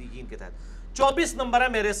المہدیین کے تحت. 24 نمبر ہے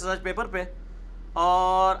میرے ریسرچ پیپر پہ،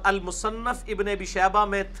 اور المصنف ابن ابی شیبہ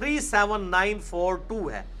میں 37942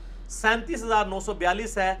 ہے،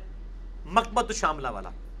 37942 ہے، مکتبۃ الشاملہ والا.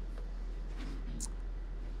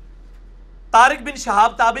 طارق بن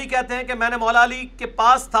شہاب تابعی کہتے ہیں کہ میں نے مولا علی کے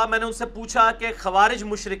پاس تھا، میں نے ان سے پوچھا کہ خوارج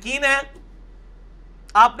مشرکین ہیں؟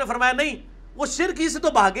 آپ نے فرمایا نہیں، وہ شرک ہی سے تو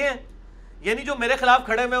بھاگے ہیں. یعنی جو میرے خلاف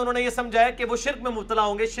کھڑے ہوئے انہوں نے یہ سمجھا ہے کہ وہ شرک میں مبتلا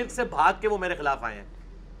ہوں گے، شرک سے بھاگ کے وہ میرے خلاف آئے ہیں،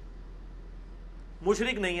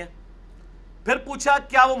 مشرک نہیں ہے. پھر پوچھا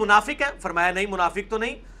کیا وہ منافق ہیں؟ فرمایا نہیں، منافق تو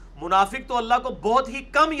نہیں، منافق تو اللہ کو بہت ہی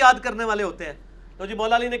کم یاد کرنے والے ہوتے ہیں. تو جی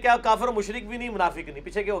مولا علی نے کیا کافر و مشرک بھی نہیں، منافق نہیں،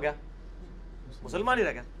 پیچھے کیا ہو گیا؟ مسلمان ہی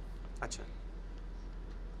رہ گیا. اچھا،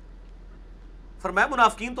 فرمایا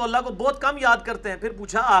منافقین تو اللہ کو بہت کم یاد کرتے ہیں. پھر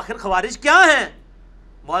پوچھا آخر خوارج کیا ہیں؟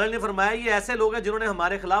 مولا علی نے فرمایا یہ ایسے لوگ ہیں جنہوں نے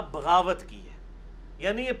ہمارے خلاف بغاوت کی ہے،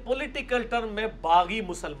 یعنی یہ پولیٹیکل ٹرم میں باغی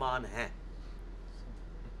مسلمان ہیں،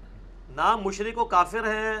 نہ مشرک و کافر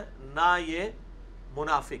ہیں نہ یہ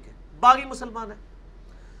منافق ہیں، باغی مسلمان ہیں.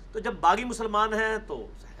 تو جب باغی مسلمان ہیں تو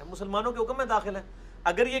مسلمانوں کے حکم میں داخل ہیں.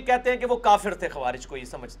 اگر یہ کہتے ہیں کہ وہ کافر تھے، خوارج کو یہ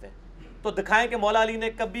سمجھتے ہیں، تو دکھائیں کہ مولا علی نے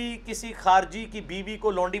کبھی کسی خارجی کی بیوی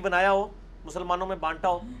کو لونڈی بنایا ہو، مسلمانوں میں بانٹا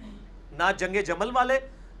ہو؟ نہ جنگ جمل والے،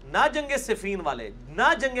 نہ جنگ صفین والے،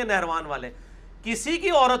 نہ جنگ نہروان والے، کسی کی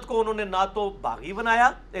عورت کو انہوں نے نہ تو باغی بنایا،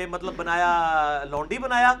 مطلب بنایا لونڈی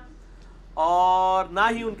بنایا، اور نہ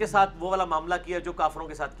ہی ان کے ساتھ وہ والا معاملہ کیا جو کافروں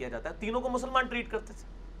کے ساتھ کیا جاتا ہے. تینوں کو مسلمان ٹریٹ کرتے تھے.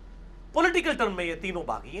 پولیٹیکل ٹرم میں یہ تینوں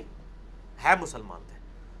باغی ہیں، ہے مسلمان تھے.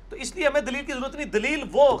 تو اس لیے ہمیں دلیل کی ضرورت نہیں،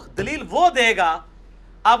 دلیل وہ دے گا.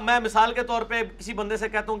 اب میں مثال کے طور پہ کسی بندے سے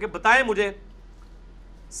کہتا ہوں کہ بتائیں مجھے،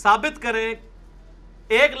 ثابت کریں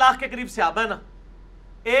 1,00,000 کے قریب صحابہ نا،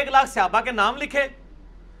 1,00,000 صحابہ کے نام لکھیں،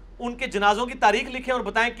 ان کے جنازوں کی تاریخ لکھیں اور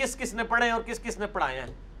بتائیں کس کس نے پڑھے اور کس کس نے پڑھائے ہیں.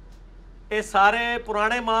 یہ سارے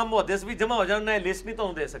پرانے امام محدث بھی جمع ہو جانا ہے، لسٹ نہیں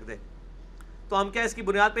تو دے سکتے. تو ہم کیا اس کی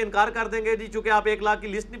بنیاد پہ انکار کر دیں گے جی چونکہ آپ 1,00,000 کی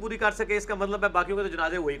لسٹ نہیں پوری کر سکے اس کا مطلب ہے باقیوں کے تو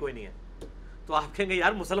جنازے ہوئے کوئی نہیں ہے. تو آپ کہیں گے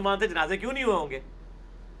یار مسلمان تھے جنازے کیوں نہیں ہوئے ہوں گے؟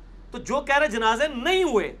 تو جو کہہ رہے جنازے نہیں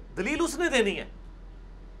ہوئے دلیل اس نے دینی ہے،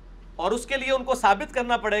 اور اس کے لیے ان کو ثابت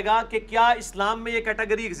کرنا پڑے گا کہ کیا اسلام میں یہ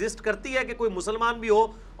کیٹیگری ایگزسٹ کرتی ہے کہ کوئی مسلمان بھی ہو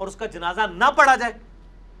اور اس کا جنازہ نہ پڑھا جائے.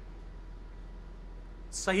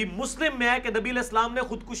 صحیح مسلم میں ہے کہ نبی علیہ السلام نے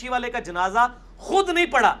خودکشی والے کا جنازہ خود نہیں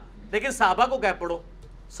پڑھا لیکن صحابہ کو کہہ پڑھو.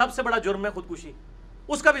 سب سے بڑا جرم ہے خودکشی،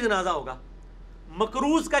 اس کا بھی جنازہ ہوگا.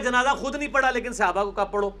 مکروز کا جنازہ خود نہیں پڑھا لیکن صحابہ کو کہا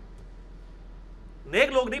پڑھو.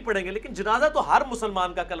 نیک لوگ نہیں پڑھیں گے لیکن جنازہ تو ہر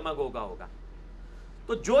مسلمان کا کلمہ گو کا ہوگا.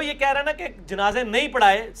 تو جو یہ کہہ رہا ہے نا کہ جنازے نہیں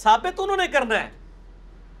پڑھائے، ثابت انہوں نے کرنا ہے.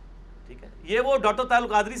 ٹھیک ہے، یہ وہ ڈاکٹر طاہر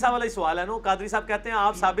القادری صاحب والا سوال ہے نا. قادری صاحب کہتے ہیں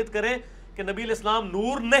آپ ثابت کریں کہ نبی علیہ السلام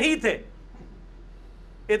نور نہیں تھے.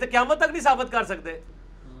 یہ تو قیامت تک نہیں ثابت کر سکتے.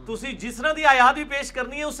 تسی جس طرح دی آیات بھی پیش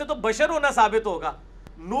کرنی ہے اس سے تو بشر ہونا ثابت ہوگا،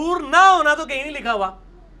 نور نہ ہونا تو کہیں نہیں لکھا ہوا.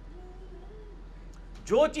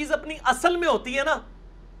 جو چیز اپنی اصل میں ہوتی ہے نا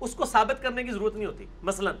اس کو ثابت کرنے کی ضرورت نہیں ہوتی.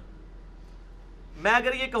 مثلا میں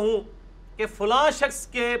اگر یہ کہوں کہ فلاں شخص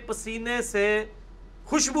کے پسینے سے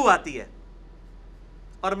خوشبو آتی ہے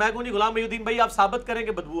اور میں کہوں جی غلام محی الدین بھائی آپ ثابت کریں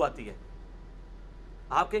کہ بدبو آتی ہے،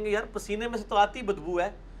 آپ کہیں گے یار پسینے میں سے تو آتی بدبو ہے.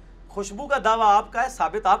 خوشبو کا دعویٰ آپ کا ہے،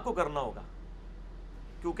 ثابت آپ کو کرنا ہوگا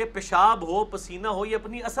کیونکہ پیشاب ہو پسینہ ہو یہ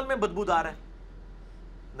اپنی اصل میں بدبودار ہے.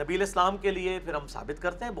 نبی علیہ السلام کے لیے پھر ہم ثابت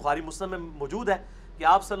کرتے ہیں، بخاری مسلم میں موجود ہے کہ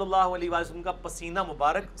آپ صلی اللہ علیہ وسلم کا پسینہ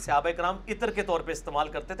مبارک صحابہ کرام عطر کے طور پہ استعمال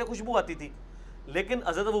کرتے تھے، خوشبو آتی تھی. لیکن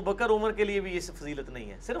حضرت ابوبکر عمر کے لیے بھی یہ فضیلت نہیں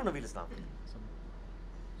ہے، صرف نبی علیہ السلام کے لیے.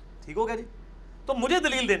 ٹھیک ہو گیا جی؟ تو مجھے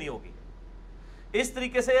دلیل دینی ہوگی. اس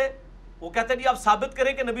طریقے سے وہ کہتے ہیں جی آپ ثابت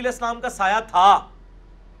کریں کہ نبی علیہ السلام کا سایہ تھا.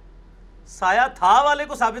 سایہ تھا والے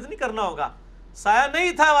کو ثابت نہیں کرنا ہوگا، سایہ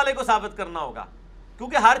نہیں تھا والے کو ثابت کرنا ہوگا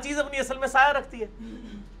کیونکہ ہر چیز اپنی اصل میں سایہ رکھتی ہے.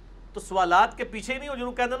 تو سوالات کے پیچھے نہیں ہو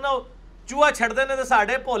جنہوں کہتے ہیں نا چوہا چھڑ دینے تھے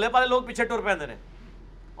ساڑھے بھولے والے لوگ پیچھے ٹور پہ دینے.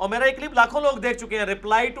 اور میرا ایک کلپ لاکھوں لوگ دیکھ چکے ہیں،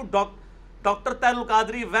 reply to doctor Tahir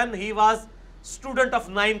al-Qadri when he was student of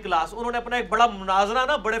 9 class. انہوں نے اپنا ایک بڑا مناظرہ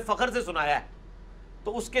نا بڑے فخر سے سنایا ہے.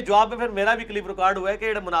 تو اس کے جواب میں پھر میرا بھی کلپ ریکارڈ ہوا ہے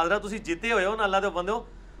کہ مناظرہ تسی جیتے ہوئے ہو نا، اللہ دے بندے ہو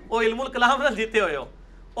وہ علم الکلام نال جیتے ہوئے ہو.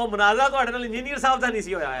 وہ مناظرہ تو ہمارے نال انجینئر صاحب کا نہیں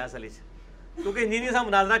سی ہویا ہے اصل کیونکہ انجینئر صاحب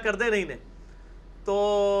مناظرہ کرتے نہیں نے،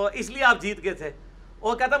 تو اس لیے آپ جیت گئے تھے.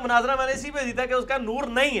 وہ کہتا مناظرہ میں نے اسی پہ جیتا کہ اس کا نور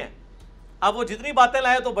نہیں ہے. اب وہ جتنی باتیں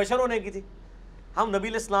لائے تو بشر ہونے کی تھی. ہم نبی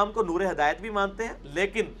علیہ السلام کو نور ہدایت بھی مانتے ہیں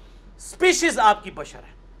لیکن سپیشیز آپ کی بشر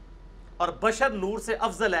ہے اور بشر نور سے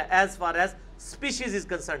افضل ہے as far as species is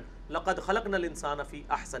concerned. لقد خلقنا الانسان فی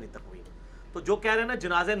احسن تقویم. تو جو کہہ رہے ہیں نا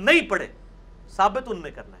جنازے نہیں پڑھے، ثابت انہوں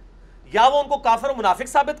نے کرنا ہے. یا وہ ان کو کافر و منافق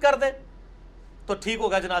ثابت کر دیں تو ٹھیک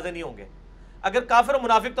ہوگا، جنازے نہیں ہوں گے. اگر کافر و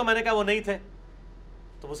منافق تو میں نے کہا وہ نہیں تھے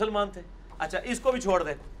تو مسلمان تھے. اچھا اس کو بھی چھوڑ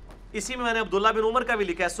دیں. اسی میں نے عبداللہ بن عمر کا بھی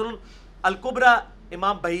لکھا ہے، سنن الکبریٰ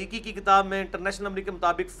امام بہیقی کی کتاب میں انٹرنیشنل نمبر کے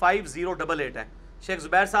مطابق 5088 ہے. شیخ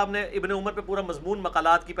زبیر صاحب نے ابن عمر پہ پورا مضمون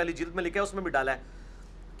مقالات کی پہلی جلد میں لکھا ہے، اس میں بھی ڈالا ہے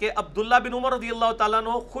کہ عبداللہ بن عمر رضی اللہ تعالیٰ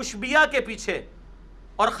عنہ خوشبیہ کے پیچھے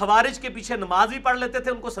اور خوارج کے پیچھے نماز بھی پڑھ لیتے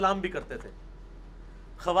تھے، ان کو سلام بھی کرتے تھے.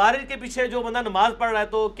 خوارج کے پیچھے جو بندہ نماز پڑھ رہا ہے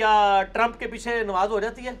تو کیا ٹرمپ کے پیچھے نماز ہو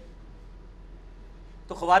جاتی ہے؟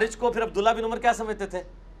 تو خوارج کو پھر عبداللہ بن عمر کیا سمجھتے تھے؟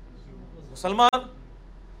 مسلمان.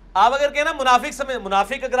 آپ اگر کہنا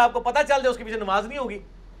منافق اگر آپ کو پتہ چل جائے اس کے پیچھے نماز نہیں ہوگی.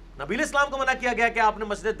 نبی علیہ السلام کو منع کیا گیا کہ آپ نے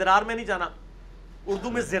مسجد درار میں نہیں جانا. اردو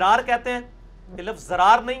میں زرار کہتے ہیں، یہ لفظ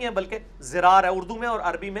زرار نہیں ہے بلکہ زرار ہے اردو میں اور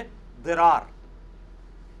عربی میں درار.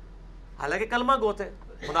 حالانکہ کلمہ گو تھے،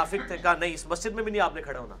 منافق تھے، کہا نہیں اس مسجد میں بھی نہیں آپ نے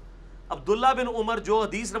کھڑا ہونا. عبداللہ بن عمر جو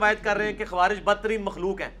حدیث روایت کر رہے ہیں کہ خوارج بدترین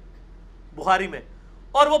مخلوق ہیں بخاری میں،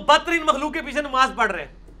 اور وہ بدترین مخلوق کے پیچھے نماز پڑھ رہے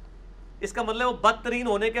ہیں، اس کا مطلب وہ بدترین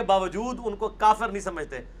ہونے کے باوجود ان کو کافر نہیں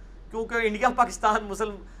سمجھتے کیونکہ انڈیا پاکستان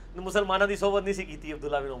مسلمانوں کی صحبت نہیں سی کی تھی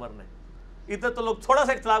عبداللہ بن عمر نے. ادھر تو لوگ تھوڑا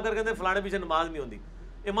سا اختلاف کر کے کہتے ہیں فلانے پیچھے نماز نہیں ہوتی،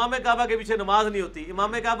 امام کعبہ کے پیچھے نماز نہیں ہوتی،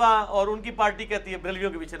 امام کعبہ اور ان کی پارٹی کہتی ہے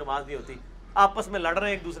بریلویوں کے پیچھے نماز نہیں ہوتی. آپس میں لڑ رہے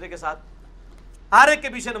ہیں ایک دوسرے کے ساتھ، ہر ایک کے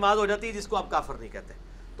پیچھے نماز ہو جاتی ہے جس کو آپ کافر نہیں کہتے.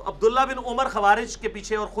 تو عبداللہ بن عمر خوارج کے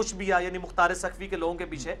پیچھے اور خوشبیہ یعنی مختار سقفی کے لوگوں کے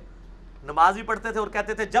پیچھے نماز بھی پڑھتے تھے اور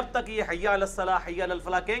کہتے تھے جب تک یہ حی علی الصلاح حی علی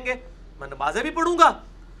الفلاح کہیں گے میں نمازیں بھی پڑھوں گا،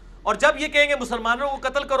 اور جب یہ کہیں گے مسلمانوں کو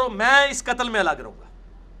قتل کرو میں اس قتل میں الگ رہوں گا.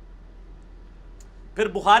 پھر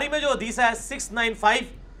بخاری میں جو حدیث ہے 695،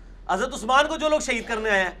 حضرت عثمان کو جو لوگ شہید کرنے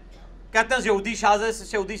آئے ہیں کہتے ہیں یہودی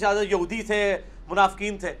شاذ یہودی تھے،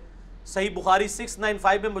 منافقین تھے. صحیح بخاری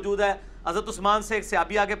 695 میں موجود ہے. حضرت عثمان سے ایک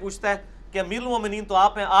صحابی آگے پوچھتا ہے کہ امیر المومنین تو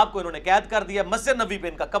آپ ہیں، آپ کو انہوں نے قید کر دیا، مسجد نبی پہ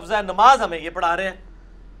ان کا قبضہ ہے، نماز ہمیں یہ پڑھا رہے ہیں.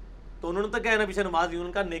 تو انہوں نے تو کہا نبی سے نماز نہیں،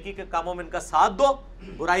 ان کا نیکی کے کاموں میں ان کا ساتھ دو،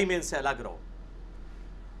 برائی میں ان سے الگ رہو.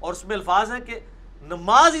 اور اس میں الفاظ ہیں کہ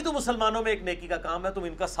نماز ہی تو مسلمانوں میں ایک نیکی کا کام ہے، تم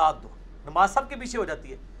ان کا ساتھ دو. نماز سب کے پیچھے ہو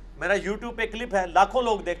جاتی ہے. میرا یوٹیوب پہ کلپ ہے، لاکھوں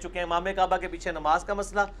لوگ دیکھ چکے ہیں، امام کعبہ کے پیچھے نماز کا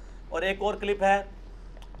مسئلہ. اور ایک اور کلپ ہے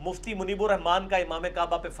مفتی منیب الرحمان کا امام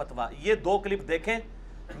کعبہ پہ فتویٰ. یہ 2 کلپ دیکھیں.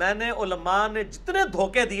 میں نے علماء نے جتنے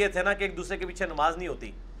دھوکے دیے تھے نا کہ ایک دوسرے کے پیچھے نماز نہیں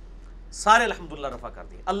ہوتی، سارے الحمدللہ رفع کر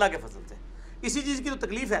دیے اللہ کے فضل سے. اسی چیز کی تو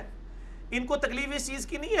تکلیف ہے. ان کو تکلیف اس چیز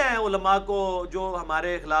کی نہیں ہے علماء کو جو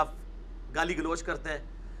ہمارے خلاف گالی گلوچ کرتے ہیں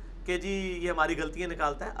کہ جی یہ ہماری غلطیاں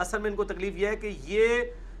نکالتا ہے. اصل میں ان کو تکلیف یہ ہے کہ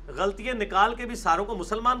یہ غلطیاں نکال کے بھی ساروں کو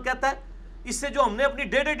مسلمان کہتا ہے. اس سے جو ہم نے اپنی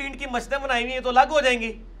ڈیڑھ ڈینٹ کی مسجدیں بنائی ہوئی ہیں تو الگ ہو جائیں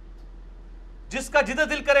گی. جس کا جدھر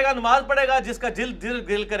دل کرے گا نماز پڑھے گا، جس کا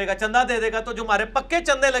دل کرے گا چندہ دے دے گا. تو جو ہمارے پکے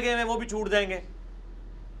چندے لگے ہوئے ہیں وہ بھی چھوٹ جائیں گے.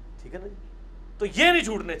 ٹھیک ہے نا جی؟ تو یہ نہیں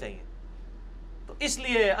چھوٹنے چاہیے. تو اس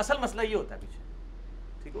لیے اصل مسئلہ یہ ہوتا ہے پیچھے.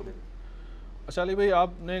 ٹھیک ہو گیا. اچھا علی بھائی، آپ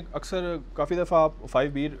نے اکثر کافی دفعہ آپ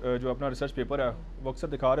 5B جو اپنا ریسرچ پیپر ہے وہ اکثر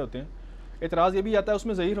دکھا رہے ہوتے ہیں. اعتراض یہ بھی آتا ہے اس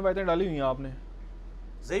میں ضعیف روایتیں ڈالی ہوئی ہیں آپ نے.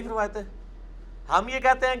 ضعیف روایتیں؟ ہم یہ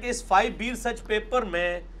کہتے ہیں کہ اس 5B ریسرچ پیپر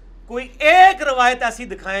میں کوئی ایک روایت ایسی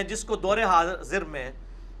دکھائیں جس کو دور حاضر میں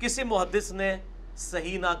کسی محدث نے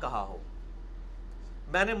صحیح نہ کہا ہو.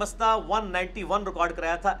 میں نے مسئلہ 191 ریکارڈ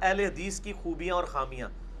کرایا تھا، اہل حدیث کی خوبیاں اور خامیاں.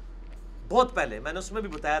 بہت پہلے میں نے اس میں بھی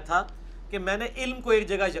بتایا تھا کہ میں نے علم کو ایک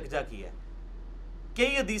جگہ یکجا کیا ہے.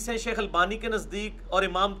 کئی حدیثیں شیخ البانی کے نزدیک اور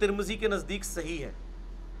امام ترمذی کے نزدیک صحیح ہیں.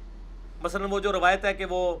 مثلا وہ جو روایت ہے کہ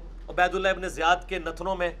وہ عبید اللہ ابن زیاد کے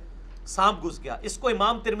نتنوں میں سانپ گھس گیا، اس کو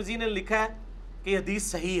امام ترمذی نے لکھا ہے کہ یہ حدیث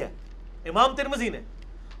صحیح ہے، امام ترمذی نے،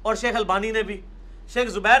 اور شیخ البانی نے بھی. شیخ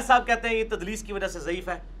زبیر صاحب کہتے ہیں یہ تدلیس کی وجہ سے ضعیف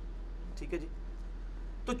ہے. ٹھیک ہے جی.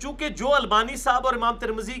 تو چونکہ جو البانی صاحب اور امام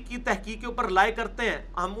ترمذی کی تحقیق کے اوپر لائے کرتے ہیں،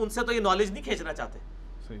 ہم ان سے تو یہ نالج نہیں کھینچنا چاہتے.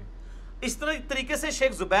 اس طریقے سے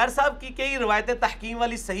شیخ زبیر صاحب کی کئی روایتیں تحکیم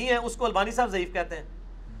والی صحیح ہیں، اس کو البانی صاحب ضعیف کہتے ہیں.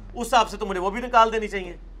 اس حساب سے تو مجھے وہ بھی نکال دینی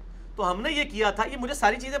چاہیے. تو ہم نے یہ کیا تھا، یہ مجھے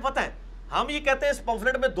ساری چیزیں پتہ ہیں. ہم یہ کہتے ہیں اس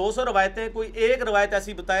پمفلٹ میں 200 روایتیں، کوئی ایک روایت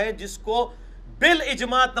ایسی بتائیں جس کو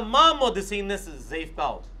بالاجماع تمام محدثین نے ضعیف کہا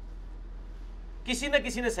ہو. کسی نہ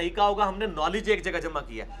کسی نے صحیح کہا ہوگا. ہم نے نالج ایک جگہ جمع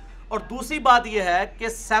کیا. اور دوسری بات یہ ہے کہ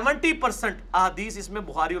 70% احادیث اس میں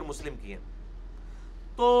بخاری اور مسلم کی ہیں.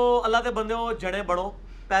 تو اللہ دے بندیوں جڑیں بڑھو،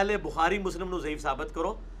 پہلے بخاری مسلم نو ضعیف ثابت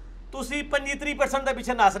کرو. تسی 25% دے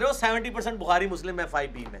پیچھے نس رہے ہو، 70% بخاری مسلم ہے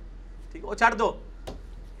 5B میں. ٹھیک ہے، وہ چھڑ دو.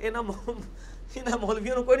 انہاں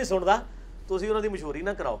مولویوں کو کوئی نہیں سنتا. تسی انہاں دی مشہوری نہ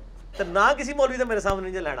کراؤ تے نہ کسی مولوی تے میرے سامنے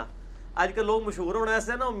نہیں لینا. آج کل لوگ مشہور ہونا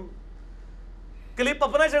ایسے نا کلپ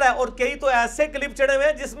اپنا چڑھا ہے، اور کئی تو ایسے کلپ چڑھے ہوئے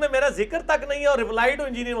ہیں جس میں میرا ذکر تک نہیں ہے اور ریپلائی ٹو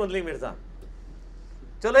انجینئر مودلی مرزا.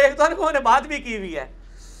 چلو ایک تو انہوں نے بات بھی کی ہوئی ہے.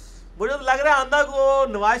 مجھے تو لگ رہا ہے آندہ کو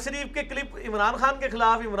نواز شریف کے کلپ عمران خان کے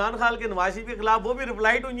خلاف، عمران خان کے نواز شریف کے خلاف، وہ بھی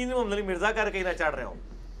ریپلائی ٹو انجینئر مودلی مرزا کر کے ہی نہ چڑھ رہے ہوں.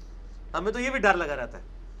 ہمیں تو یہ بھی ڈر لگا رہتا ہے.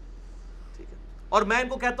 ٹھیک ہے. اور میں ان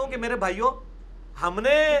کو کہتا ہوں کہ میرے بھائیوں، ہم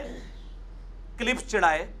نے کلپس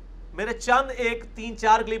چڑھائے، میرے چند ایک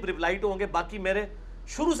 3-4 کلپ ریپلائی ٹو ہوں گے، باقی میرے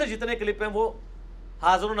شروع سے جتنے کلپ ہیں وہ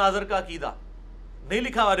حاضر و ناظر کا عقیدہ. نہیں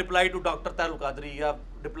لکھا ہوا reply to doctor Tahir ul-Qadri یا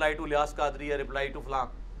ریپلائی ٹو الیاس قادری یا ریپلائی ٹو فلاں.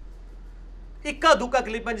 اکا دکا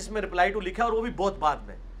کلپ ہے جس میں ریپلائی ٹو لکھا ہے، اور وہ بھی بہت بعد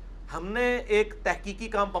میں. ہم نے ایک تحقیقی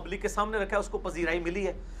کام پبلک کے سامنے رکھا ہے، اس کو پذیرائی ملی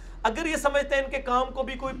ہے. اگر یہ سمجھتے ہیں ان کے کام کو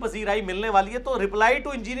بھی کوئی پذیرائی ملنے والی ہے تو reply to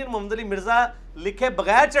engineer Muhammad Ali Mirza لکھے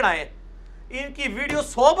بغیر چڑھائیں. ان کی ویڈیو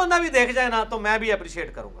 100 بندہ بھی دیکھ جائے نا تو میں بھی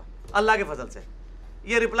اپریشیٹ کروں گا اللہ کے فضل سے.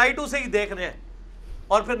 یہ ریپلائی ٹو سے ہی دیکھ رہے ہیں،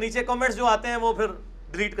 اور پھر نیچے کمنٹس جو آتے ہیں وہ پھر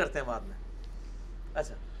ڈیلیٹ کرتے ہیں بعد میں.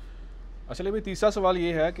 اچھا بھائی، تیسرا سوال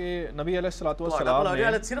یہ ہے کہ نبی علیہ الصلوۃ والسلام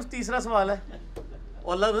نے صرف تیسرا سوال ہے،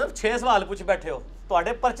 اور اللہ 6 سوال پوچھ بیٹھے ہو.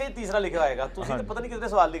 تواڈے پرچے تیسرا لکھا ہوئے گا. تسی تو پتہ نہیں کتنے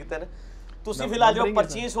سوال لکھتے ہیں. تسی فی الحال جو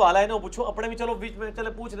پرچی سوال ہے نا وہ پوچھو اپنے بھی. چلو بیچ میں چلے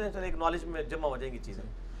پوچھ لیں، چلے ایک نالج میں جمع ہو جائیں گی چیزیں.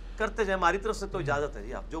 کرتے جائیں، ہماری طرف سے تو اجازت ہے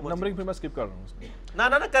جی. آپ جو نمبرنگ پھر میں اسکپ کر رہا ہوں.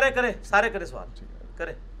 نہ کرے سارے کرے سوال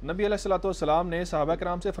کرے. نبی علیہ الصلوۃ والسلام نے صحابہ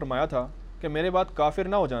کرام سے فرمایا تھا کہ میرے بعد کافر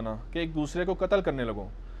نہ ہو جانا کہ ایک دوسرے کو قتل کرنے لگوں.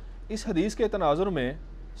 اس حدیث کے تناظر میں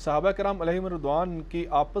صحابہ کرام علیہم رضوان کی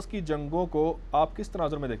آپس کی جنگوں کو آپ کس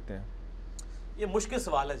تناظر میں دیکھتے ہیں؟ یہ مشکل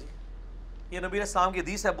سوال ہے جی. یہ نبی علیہ السلام کی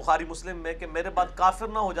حدیث ہے بخاری مسلم میں کہ میرے بعد کافر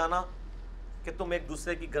نہ ہو جانا کہ تم ایک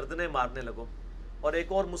دوسرے کی گردنیں مارنے لگو. اور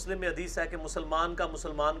ایک اور مسلم میں حدیث ہے کہ مسلمان کا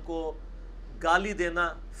مسلمان کو گالی دینا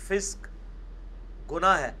فسق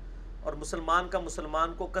گناہ ہے، اور مسلمان کا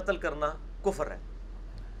مسلمان کو قتل کرنا کفر ہے.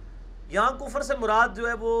 یہاں کفر سے مراد جو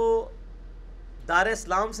ہے وہ دار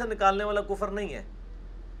اسلام سے نکالنے والا کفر نہیں ہے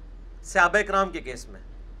صحابہ کرام کے کیس میں.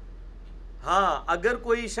 ہاں اگر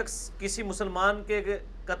کوئی شخص کسی مسلمان کے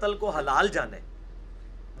قتل کو حلال جانے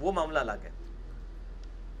وہ معاملہ الگ ہے.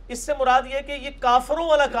 اس سے مراد یہ کہ یہ کافروں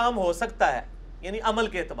والا کام ہو سکتا ہے, یعنی عمل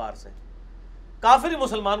کے اعتبار سے کافر ہی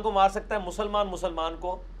مسلمان کو مار سکتا ہے, مسلمان مسلمان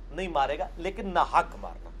کو نہیں مارے گا, لیکن ناحق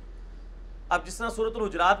مارنا. اب جس طرح سورۃ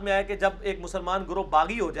الحجرات میں آیا کہ جب ایک مسلمان گروہ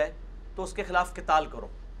باغی ہو جائے تو اس کے خلاف قتال کرو.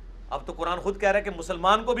 اب تو قرآن خود کہہ رہا ہے کہ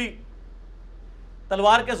مسلمان کو بھی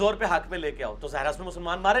تلوار کے زور پہ حق پہ لے کے آؤ, تو ظاہر اس میں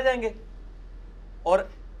مسلمان مارے جائیں گے. اور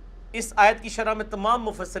اس آیت کی شرح میں تمام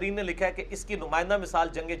مفسرین نے لکھا ہے کہ اس کی نمائندہ مثال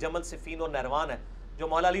جنگ جمل صفین اور نہروان ہے, جو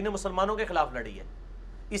مولا علی نے مسلمانوں کے خلاف لڑی ہے,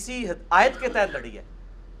 اسی آیت کے تحت لڑی ہے.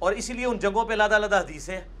 اور اسی لیے ان جنگوں پہ علیحدہ علیحدہ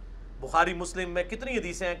حدیثیں ہیں. بخاری مسلم میں کتنی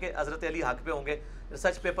حدیثیں ہیں کہ حضرت علی حق پہ ہوں گے.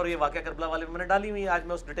 ریسرچ پیپر یہ واقعہ کربلا والے میں نے ڈالی ہوئی ہے, آج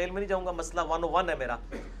میں اس ڈیٹیل میں نہیں جاؤں گا. مسئلہ 101 ہے میرا,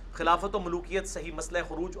 خلافت و ملوکیت صحیح مسئلہ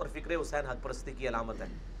خروج اور فکر حسین حق پرستی کی علامت ہے,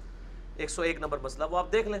 101 نمبر مسئلہ, وہ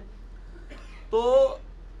آپ دیکھ لیں. تو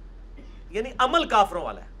یعنی عمل کافروں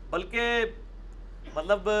والا ہے, بلکہ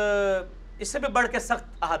مطلب اس سے بھی بڑھ کے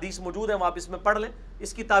سخت احادیث موجود ہیں, وہ آپ اس میں پڑھ لیں.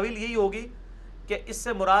 اس کی تعویل یہی ہوگی کہ اس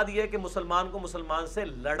سے مراد یہ ہے کہ مسلمان کو مسلمان سے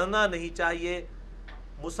لڑنا نہیں چاہیے.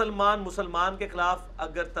 مسلمان کے خلاف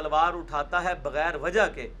اگر تلوار اٹھاتا ہے بغیر وجہ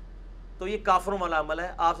کے تو یہ کافروں والا عمل ہے.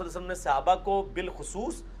 آپ صلی اللہ علیہ وسلم نے صحابہ کو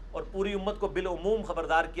بالخصوص اور پوری امت کو بالعموم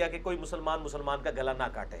خبردار کیا کہ کوئی مسلمان کا گلا نہ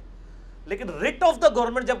کاٹے. لیکن ریٹ آف دا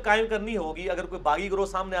گورنمنٹ جب قائم کرنی ہوگی, اگر کوئی باغی گروہ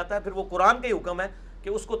سامنے آتا ہے, پھر وہ قرآن کا ہی حکم ہے کہ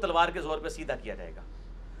اس کو تلوار کے زور پہ سیدھا کیا جائے گا.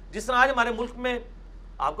 جس طرح آج ہمارے ملک میں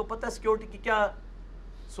آپ کو پتہ ہے سیکیورٹی کی کیا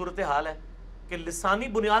صورتحال ہے کہ لسانی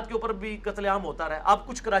بنیاد کے اوپر بھی قتل عام ہوتا رہا ہے. اب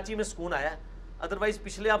کچھ کراچی میں سکون آیا ہے, ادروائز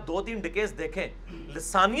پچھلے آپ 2-3 ڈکیز دیکھیں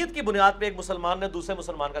لسانیت کی بنیاد پہ ایک مسلمان نے دوسرے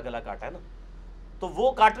مسلمان کا گلا کاٹا ہے نا, تو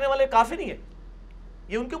وہ کاٹنے والے کافی نہیں ہیں,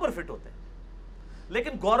 یہ ان کے اوپر فٹ ہوتے ہیں.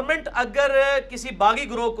 لیکن گورنمنٹ اگر کسی باغی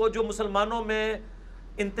گروہ کو جو مسلمانوں میں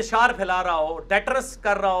انتشار پھیلا رہا ہو, ڈیٹرس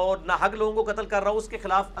کر رہا ہو, ناحق لوگوں کو قتل کر رہا ہو, اس کے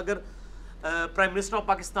خلاف اگر پرائم منسٹر آف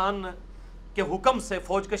پاکستان کے حکم سے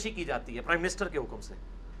فوج کشی کی جاتی ہے, پرائم منسٹر کے حکم سے,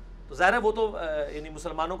 تو ظاہر ہے وہ تو یعنی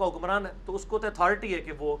مسلمانوں کا حکمران ہے, تو اس کو تو اتھارٹی ہے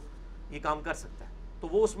کہ وہ یہ کام کر سکتا ہے, تو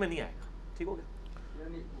وہ اس میں نہیں آئے گا. ٹھیک ہو گیا؟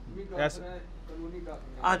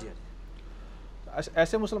 ہاں جی.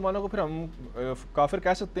 ایسے مسلمانوں کو پھر ہم کافر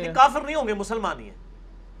کہہ سکتے ہیں؟ کافر نہیں ہوں گے, مسلمان ہی ہیں.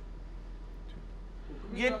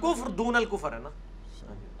 یہ کفر دون الکفر ہے نا.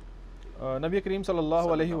 نبی کریم صلی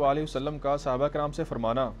اللہ علیہ وآلہ وسلم کا صحابہ کرام سے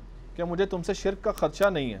فرمانا کہ مجھے تم سے شرک کا خدشہ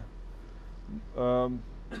نہیں ہے,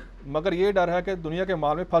 مگر یہ ڈر ہے کہ دنیا کے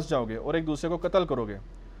مال میں پھنس جاؤ گے اور ایک دوسرے کو قتل کرو گے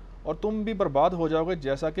اور تم بھی برباد ہو جاؤ گے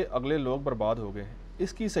جیسا کہ اگلے لوگ برباد ہو گئے.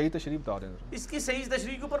 اس کی صحیح تشریح بتا دیں. اس کی صحیح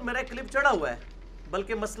تشریح کے اوپر میرا ایک کلپ چڑھا ہوا ہے,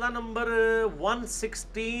 بلکہ مسئلہ نمبر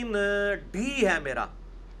 116D ہے میرا.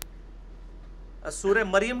 سورہ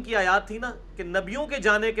مریم کی آیات تھی نا کہ نبیوں کے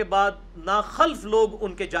جانے کے بعد ناخلف لوگ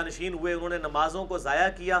ان کے جانشین ہوئے, انہوں نے نمازوں کو ضائع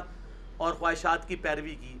کیا اور خواہشات کی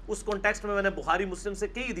پیروی کی. اس کانٹیکسٹ میں نے بخاری مسلم سے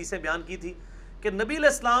کئی حدیثیں بیان کی تھی کہ نبی علیہ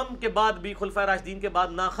السلام کے بعد بھی خلفائے راشدین کے بعد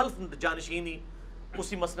ناخلف جانشین ہی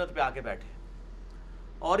اسی مسند پہ آ کے بیٹھے,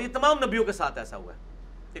 اور یہ تمام نبیوں کے ساتھ ایسا ہوا ہے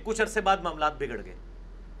کہ کچھ عرصے بعد معاملات بگڑ گئے.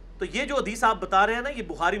 تو یہ جو حدیث آپ بتا رہے ہیں نا, یہ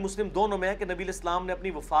بخاری مسلم دونوں میں ہے کہ نبی علیہ السلام نے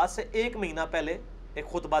اپنی وفات سے 1 مہینہ پہلے ایک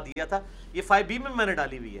خطبہ دیا تھا. یہ 5B میں نے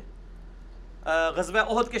ڈالی ہوئی ہے. غزوہ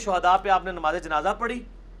احد کے شہداء پہ آپ نے نماز جنازہ پڑھی,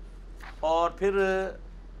 اور پھر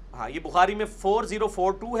ہاں یہ بخاری میں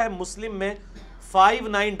 4042 ہے, مسلم میں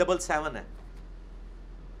 5977 ہے.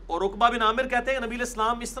 اور عقبہ بن عامر کہتے ہیں کہ نبی علیہ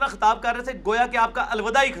السلام اس طرح خطاب کر رہے تھے گویا کہ آپ کا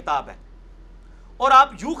الوداعی خطاب ہے, اور آپ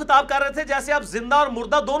یوں خطاب کر رہے تھے جیسے آپ زندہ اور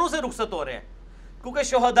مردہ دونوں سے رخصت ہو رہے ہیں, کیونکہ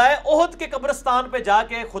شہدائے احد کے قبرستان پہ جا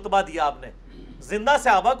کے خطبہ دیا آپ نے, زندہ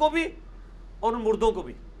صحابہ کو بھی اور ان مردوں کو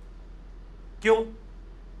بھی. کیوں؟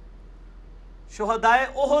 شہدائے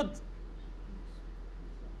احد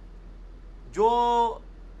جو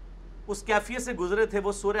اس کیفیت سے گزرے تھے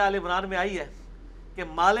وہ سورہ آل عمران میں آئی ہے کہ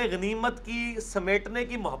مال غنیمت کی سمیٹنے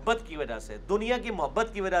کی محبت کی وجہ سے, دنیا کی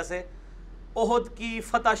محبت کی وجہ سے احد کی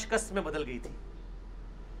فتح شکست میں بدل گئی تھی.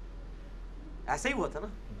 ایسا ہی ہوا تھا نا.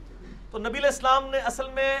 تو نبی علیہ السلام نے اصل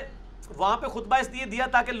میں وہاں پہ خطبہ اس لیے دیا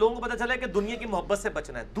تاکہ لوگوں کو پتہ چلے کہ دنیا کی محبت سے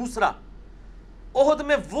بچنا ہے. دوسرا, احد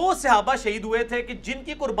میں وہ صحابہ شہید ہوئے تھے کہ جن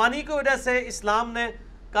کی قربانی کی وجہ سے اسلام نے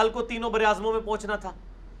کل کو تینوں بر اعظموں میں پہنچنا تھا.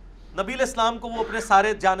 نبی علیہ السلام کو وہ اپنے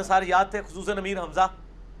سارے جانثار یاد تھے, خصوصاً امیر حمزہ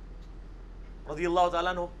رضی اللہ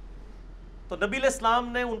تعالیٰ عنہ. تو نبی علیہ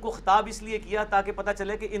السلام نے ان کو خطاب اس لیے کیا تاکہ پتہ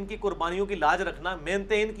چلے کہ ان کی قربانیوں کی لاج رکھنا,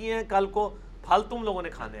 محنتیں ان کی ہیں, کل کو پھل تم لوگوں نے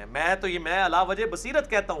کھانے ہیں. میں علا وجہ بصیرت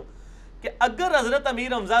کہتا ہوں کہ اگر حضرت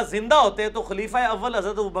امیر حمزہ زندہ ہوتے تو خلیفہ اول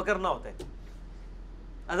حضرت ابوبکر نہ ہوتے,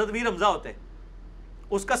 حضرت امیر حمزہ ہوتے.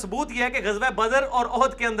 اس کا ثبوت یہ ہے کہ غزوہ بدر اور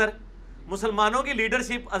احد کے اندر مسلمانوں کی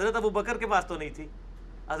لیڈرشپ حضرت ابو بکر کے پاس تو نہیں تھی،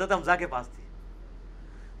 حضرت حمزہ کے پاس تھی،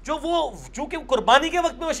 جو وہ چونکہ قربانی کے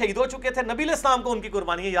وقت میں وہ شہید ہو چکے تھے، نبی علیہ السلام کو ان کی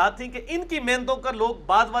قربانیاں یاد تھیں کہ ان کی محنتوں کا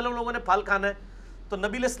بعد والوں لوگوں نے پھل کھانا ہے، تو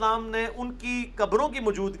نبی علیہ السلام نے ان کی قبروں کی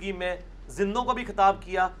موجودگی میں زندوں کو بھی خطاب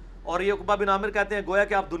کیا، اور یہ عقبہ بن عامر کہتے ہیں گویا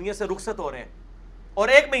کہ آپ دنیا سے رخصت ہو رہے ہیں، اور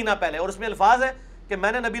 1 مہینہ پہلے، اور اس میں الفاظ ہے کہ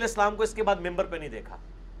میں نے نبی علیہ السلام کو اس کے بعد ممبر پہ نہیں دیکھا،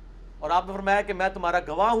 اور آپ نے فرمایا کہ میں تمہارا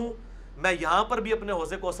گواہ ہوں، میں یہاں پر بھی اپنے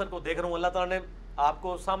حوض کوثر کو دیکھ رہا ہوں، اللہ تعالیٰ نے آپ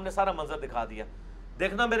کو سامنے سارا منظر دکھا دیا،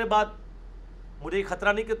 دیکھنا میرے بعد مجھے یہ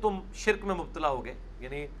خطرہ نہیں کہ تم شرک میں مبتلا ہوگے،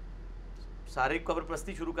 یعنی سارے قبر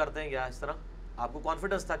پرستی شروع کر دیں یا اس طرح، آپ کو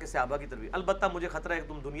کانفیڈنس تھا کہ صحابہ کی تربیت، البتہ مجھے خطرہ ہے کہ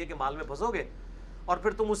تم دنیا کے مال میں پھنسو گے اور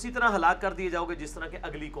پھر تم اسی طرح ہلاک کر دیے جاؤ گے جس طرح کہ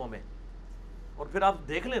اگلی قوم ہے، اور پھر آپ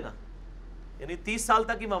دیکھ لینا، یعنی 30 سال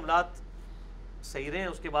تک ہی معاملات صحیح رہے ہیں،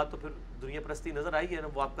 اس کے بعد تو پھر دنیا پرستی نظر آئی ہے نا،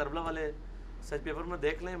 وہ آپ کربلا والے سچ پیپر میں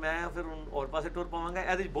دیکھ لیں، میں پھر ان اور پاسے ٹور پاؤں گا،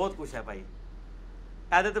 ایسے بہت کچھ ہے بھائی،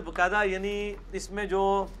 ایسے تو باقاعدہ، یعنی اس میں جو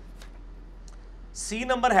سی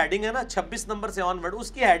نمبر ہیڈنگ ہے نا 26 نمبر سے آن ورڈ،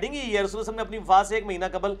 اس کی ہیڈنگ ہی ہے، رسول اللہ صلی اللہ علیہ وسلم نے اپنی وفات سے 1 مہینہ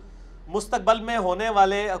قبل مستقبل میں ہونے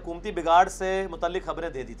والے حکومتی بگاڑ سے متعلق خبریں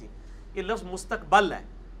دے دی تھی، یہ لفظ مستقبل ہے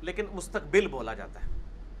لیکن مستقبل بولا جاتا ہے۔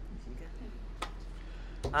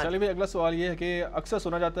 چلیے بھائی، اگلا سوال یہ ہے کہ اکثر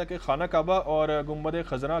سنا جاتا ہے کہ خانہ کعبہ اور گنبد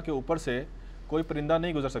خزرہ کے اوپر سے کوئی پرندہ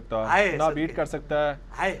نہیں گزر سکتا، نہ بیٹ کر سکتا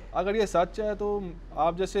ہے، اگر یہ سچ ہے تو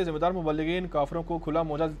آپ جیسے ذمہ دار مبلغین کافروں کو کھلا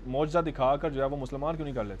معجزہ دکھا کر جو ہے وہ مسلمان کیوں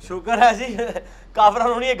نہیں کر لیتے؟ شکر ہے جی،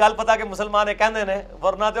 کافروں نے یہ گل پتا کہ مسلمان ہے کہندے نے،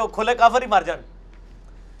 ورنہ تو کھلے کافر ہی مر جان،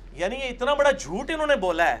 یعنی یہ اتنا بڑا جھوٹ انہوں نے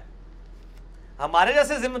بولا ہے، ہمارے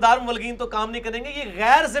جیسے ذمہ دار مبلغین تو کام نہیں کریں گے، یہ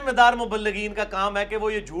غیر ذمہ دار مبلغین کا کام ہے کہ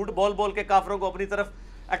وہ یہ جھوٹ بول بول کے کافروں کو اپنی طرف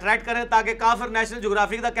اٹریکٹ کریں، تاکہ کافر نیشنل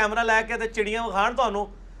جغرافک دا کیمرہ لے کے چڑیاں وکھان تانوں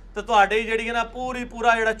تو تہاڈی جڑی ہے نا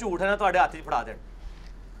پورا جڑا جھوٹ ہے نا تہاڈے ہاتھ 'چ پھڑا دین۔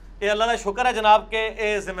 یہ اللہ کا شکر ہے جناب کہ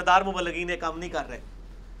یہ ذمہ دار مبلغین یہ کام نہیں کر رہے،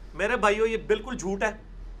 میرے بھائیو یہ بالکل جھوٹ ہے،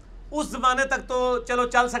 اس زمانے تک تو چلو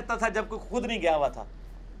چل سکتا تھا جب کوئی خود نہیں گیا ہوا تھا،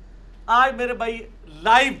 آج میرے بھائی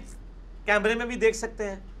لائیو کیمرے میں بھی دیکھ سکتے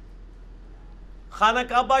ہیں، خانہ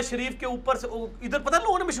کعبہ شریف کے اوپر سے ادھر پتہ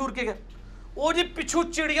لوگوں نے مشہور کیا گیا، وہ جی پچھو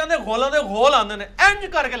چڑیاں دے غول آندے نے، انج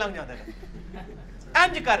کر کے لنگ جاندے نے،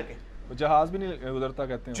 انج کر کے، جہاز بھی نہیں گزرتا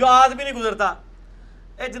کہتے ہیں، جہاز بھی نہیں گزرتا،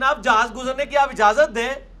 اے جناب جہاز گزرنے کی آپ اجازت دیں،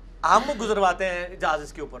 ہم گزرواتے ہیں جہاز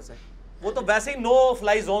اس کے اوپر سے، وہ تو ویسے ہی نو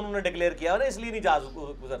فلائی زون انہوں نے ڈکلیئر کیا ہے، اس لیے نہیں جہاز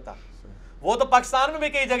گزرتا، وہ تو پاکستان میں بھی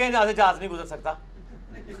کئی جگہ جہاں سے جہاز نہیں گزر سکتا،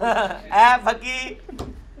 اے پھکی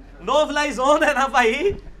نو فلائی زون ہے نا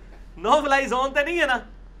بھائی، نو فلائی زون تے نہیں ہے نا،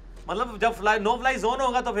 مطلب جب نو فلائی زون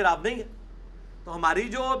ہوگا تو پھر آپ نہیں ہے، تو ہماری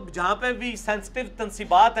جو جہاں پہ بھی سینسٹیو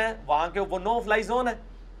تنصیبات ہیں وہاں کے وہ نو فلائی زون ہے،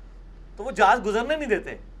 تو وہ جہاز گزرنے نہیں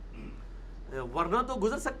دیتے، ورنہ تو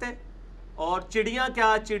گزر سکتے ہیں۔ اور چڑیاں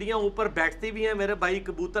کیا، چڑیاں اوپر بیٹھتی بھی ہیں میرے بھائی،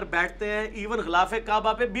 کبوتر بیٹھتے ہیں، ایون غلاف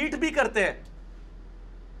کعبہ پہ بیٹ بھی کرتے ہیں،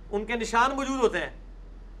 ان کے نشان موجود ہوتے ہیں،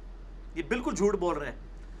 یہ بالکل جھوٹ بول رہے ہیں۔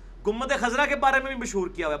 گنبد خضرا کے بارے میں بھی مشہور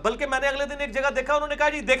کیا ہوا ہے، بلکہ میں نے اگلے دن ایک جگہ دیکھا، انہوں نے کہا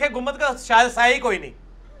جی دیکھیں گنبد کا شاید سایہ ہی کوئی نہیں،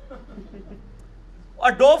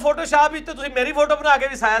 اور دو فوٹو شاپ ہی تو تسی میری فوٹو بنا کے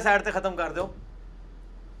بھی سایہ سائڈ تے ختم کر دو،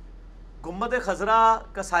 گنبد خضرا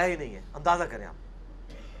کا سایہ ہی نہیں ہے، اندازہ کریں آپ۔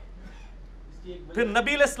 پھر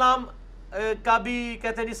نبی علیہ السلام کا بھی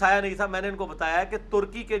کہتے ہیں جی سایہ نہیں تھا، میں نے ان کو بتایا کہ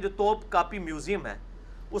ترکی کے جو توپ کاپی میوزیم ہے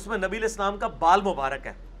اس میں نبی علیہ السلام کا بال مبارک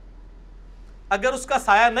ہے، اگر اس کا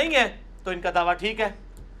سایہ نہیں ہے تو ان کا دعویٰ ٹھیک ہے،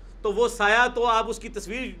 تو وہ سایہ تو آپ اس کی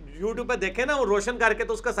تصویر یوٹیوب پہ دیکھیں نا، وہ روشن کر کے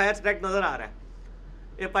تو اس کا سایہ ڈائریکٹ نظر آ رہا ہے۔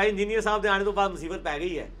 یہ پائی انجینئر صاحب دے آنے تو بعد مصیبت پہ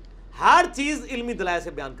گئی ہے، ہر چیز علمی دلائل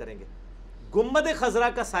سے بیان کریں گے۔ گنبد خضرا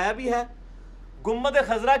کا سایہ بھی ہے، گنبد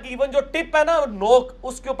خضرا کی ایون جو ٹپ ہے نا نوک،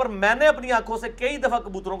 اس کے اوپر میں نے اپنی آنکھوں سے کئی دفعہ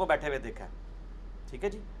کبوتروں کو بیٹھے ہوئے دیکھا ہے، ٹھیک ہے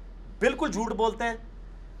جی، بالکل جھوٹ بولتے ہیں،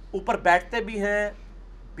 اوپر بیٹھتے بھی ہیں،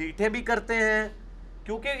 بیٹھے بھی کرتے ہیں،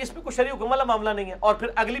 کیونکہ اس میں کوئی شرعی حکم والا معاملہ نہیں ہے۔ اور پھر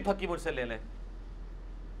اگلی پھکی مجھ سے لے لیں،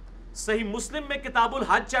 صحیح مسلم میں کتاب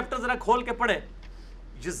الحج چیپٹر ذرا کھول کے پڑھیں،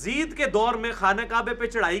 یزید کے دور میں خانہ کعبے پہ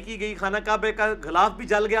چڑھائی کی گئی، خانہ کعبے کا غلاف بھی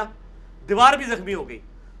جل گیا، دیوار بھی زخمی ہو گئی،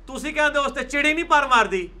 تو اسی کہندے اس تے چڑی نہیں پار مار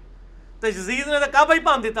دی، تو یزید نے تو کعبہ ہی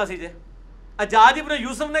پان دیتا سی جے، اجاج ابن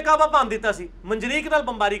یوسف نے کعبہ پان دیتا سی منجریک نال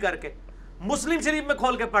بمباری کر کے، مسلم شریف میں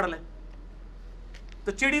کھول کے پڑھ لیں،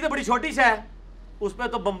 تو چڑی تو بڑی چھوٹی شے ہے، اس پہ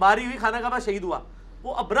تو بمباری ہوئی، خانہ کعبہ شہید ہوا۔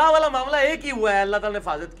 وہ ابرا والا معاملہ ایک ہی ہوا ہے، اللہ تعالیٰ نے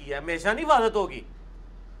حفاظت کی ہے، ہمیشہ نہیں حفاظت ہوگی۔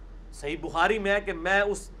 صحیح بخاری میں ہے کہ میں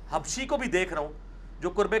اس حبشی کو بھی دیکھ رہا ہوں جو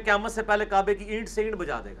قرب قیامت سے پہلے کعبے کی اینٹ سے اینٹ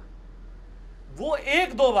بجا دے گا۔ وہ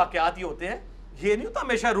ایک دو واقعات ہی ہوتے ہیں، یہ نہیں ہوتا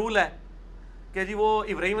ہمیشہ رول ہے کہ جی وہ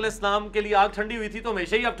ابراہیم علیہ السلام کے لیے آگ ٹھنڈی ہوئی تھی تو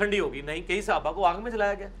ہمیشہ ہی اب ٹھنڈی ہوگی، نہیں، کئی صحابہ کو آگ میں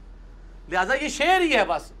جلایا گیا، لہٰذا یہ شعر ہی ہے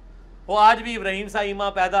بس، وہ آج بھی ابراہیم سا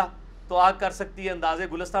ایمان پیدا تو آگ کر سکتی ہے انداز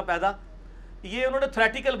گلستہ پیدا. یہ انہوں نے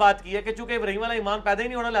تھریٹیکل بات کی ہے کہ چونکہ ابراہیم والا ایمان پیدا ہی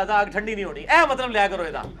نہیں ہونا لہذا آگ ٹھنڈی نہیں ہونی. اے مطلب لیا کرو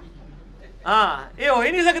یہ ہاں یہ ہو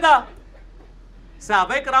ہی نہیں سکتا.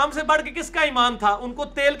 صحابہ کرام سے بڑھ کے کس کا ایمان تھا؟ ان کو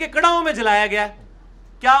تیل کے کڑاؤں میں جلایا گیا.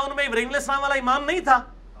 کیا ان میں ابراہیم علیہ السلام والا ایمان نہیں تھا؟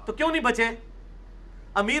 تو کیوں نہیں بچے؟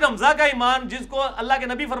 امیر حمزہ کا ایمان جس کو اللہ کے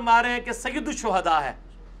نبی فرما رہے ہیں کہ سید الشہداء ہے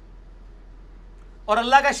اور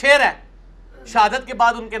اللہ کا شعر ہے, شہادت کے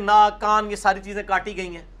بعد ان کے ناک کان یہ ساری چیزیں کاٹی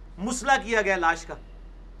گئی ہیں, مسئلہ کیا گیا لاش کا,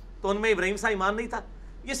 تو ان میں ابراہیم سا ایمان نہیں تھا.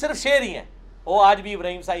 یہ صرف شعر ہی ہیں. وہ آج بھی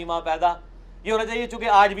ابراہیم سا ایمان پیدا, یہ ہونا چاہیے چونکہ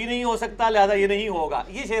آج بھی نہیں ہو سکتا لہذا یہ نہیں ہوگا,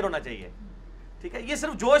 یہ شعر ہونا چاہیے. ٹھیک ہے, یہ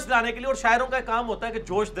صرف جوش دلانے کے لیے, اور شاعروں کا کام ہوتا ہے کہ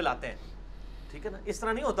جوش دلاتے ہیں. ٹھیک ہے نا, اس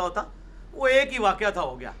طرح نہیں ہوتا. وہ ایک ہی واقعہ تھا,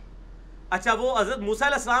 ہو گیا. اچھا, وہ حضرت موسیٰ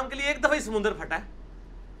علیہ السلام کے لیے ایک دفعہ ہی سمندر پھٹا ہے.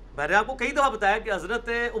 میں نے آپ کو کئی دفعہ بتایا کہ حضرت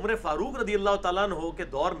عمر فاروق رضی اللہ تعالیٰ عنہ کے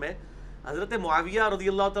دور میں حضرت معاویہ رضی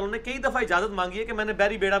اللہ تعالیٰ عنہ نے کئی دفعہ اجازت مانگی ہے کہ میں نے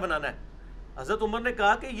بحری بیڑا بنانا ہے. حضرت عمر نے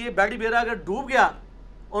کہا کہ یہ بحری بیڑا اگر ڈوب گیا,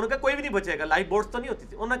 انہوں نے کہا کوئی بھی نہیں بچے گا, لائف بوٹس تو نہیں ہوتی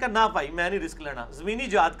تھی. انہوں نے کہا نہ بھائی میں نہیں رسک لینا, زمینی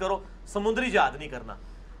جہاد کرو, سمندری جہاد نہیں کرنا.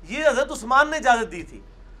 یہ حضرت عثمان نے اجازت دی تھی.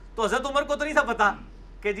 تو حضرت عمر کو تو نہیں تھا پتا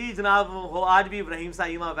کہ جی جناب ہو آج بھی ابراہیم سا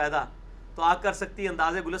ایمان پیدا تو آگ کر سکتی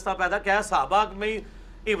انداز گلستہ پیدا. کیا صحابہ میں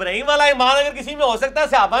ابراہیم والا ایمان اگر کسی میں ہو سکتا ہے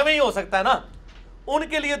صحابہ میں ہی ہو سکتا ہے نا. ان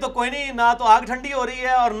کے لیے تو کوئی نہیں, نہ تو آگ ٹھنڈی ہو رہی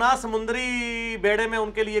ہے اور نہ سمندری بیڑے میں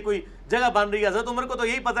ان کے لیے کوئی جگہ بن رہی ہے. حضرت عمر کو تو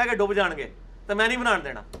یہی پتا ہے کہ ڈوب جان گے تو میں نہیں بنان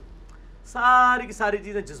دینا. ساری کی ساری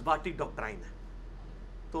چیزیں جذباتی ڈاکٹرائن ہے.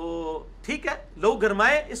 تو ٹھیک ہے, لوگ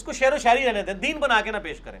گرمائے, اس کو شعر و شاعری رہنے دیں, دین بنا کے نہ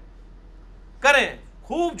پیش کریں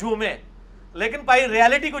خوب جھومیں, لیکن بھائی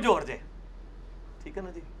ریالٹی کو جوڑ دیں. ٹھیک ہے نا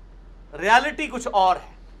جی, ریالٹی کچھ اور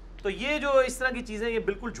ہے. تو یہ جو اس طرح کی چیزیں یہ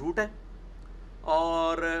بالکل جھوٹ ہے.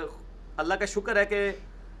 اور اللہ کا شکر ہے کہ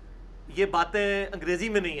یہ باتیں انگریزی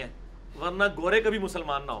میں نہیں ہیں, ورنہ گورے کبھی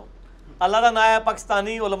مسلمان نہ ہو. اللہ کا نا ہے,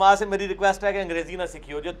 پاکستانی علماء سے میری ریکویسٹ ہے کہ انگریزی نہ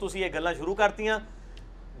سیکھیو. جو تسی یہ گلاں شروع کرتی ہیں,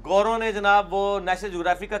 گوروں نے جناب وہ نیشنل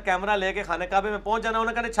جیوگرافی کا کیمرہ لے کے خانہ کعبے میں پہنچ جانا,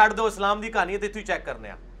 انہوں نے کہا چھڑ دو اسلام دی کہانی ہے تے تو چیک کرنے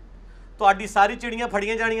آ. تو آڈی ساری چڑیاں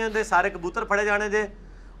پھڑیاں جانیاں دے, سارے کبوتر پھڑے جانے دے,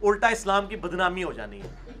 الٹا اسلام کی بدنامی ہو جانی ہے.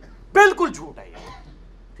 بالکل جھوٹ ہے یہ.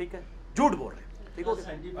 ٹھیک ہے, جھوٹ بول رہے ہیں. ٹھیک ہو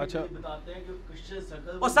گیا. اچھا,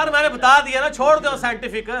 اور سر میں نے بتا دیا نا, چھوڑ دو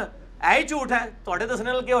سائنٹیفک, ہی جھوٹ ہے. تھوڑے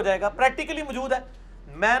دسنے نال کیا ہو جائے گا, پریکٹیکلی موجود ہے.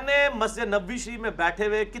 میں نے مسجد نبوی شریف میں بیٹھے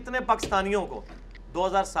ہوئے کتنے پاکستانیوں کو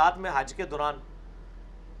 2007 میں حج کے دوران,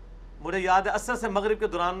 مجھے یاد ہے عصر سے مغرب کے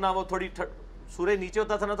دوران نا وہ تھوڑی سورج نیچے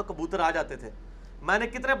ہوتا تھا نا تو کبوتر آ جاتے تھے. میں نے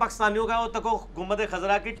کتنے پاکستانیوں کا وہ تکو گنبد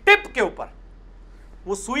خضرا کی ٹپ کے اوپر,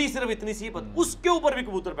 وہ سوئی صرف اتنی سی اس کے اوپر بھی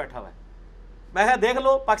کبوتر بیٹھا ہوا ہے. میں کہا دیکھ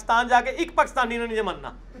لو پاکستان جا کے ایک پاکستانی نے نہیں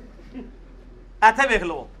مننا, ایتھے دیکھ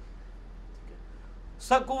لو.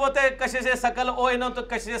 قوت کشش سکل او انہوں تو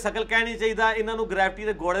کشش سکل کہنی چاہیے. انہوں نے گریوٹی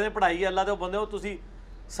کے گھوڑے نے پڑھائی ہے, اللہ دے بندے ہو تسی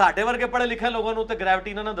ساڈے ورگے پڑھے لکھے لوگوں نے تے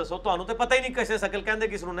گریوٹی نہ دسو, تانوں تے پتہ ہی نہیں کشش سکل کہندے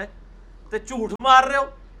کس نوں نے, تے جھوٹ مار رہے ہو.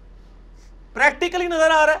 پریکٹیکلی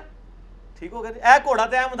نظر آ رہا ہے. ٹھیک ہو گیا جی, اے گھوڑا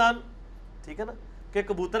تے اے میدان. ٹھیک ہے نا, کہ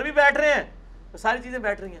کبوتر بھی بیٹھ رہے ہیں, ساری چیزیں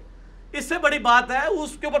بیٹھ رہی ہیں. اس سے بڑی بات ہے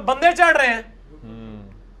اس کے اوپر بندے چڑھ رہے ہیں.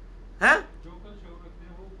 ہاں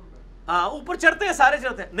اوپر چڑھتے ہیں, سارے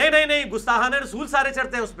چڑھتے ہیں. نہیں گستاخان رسول سارے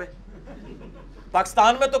چڑھتے ہیں اس پہ.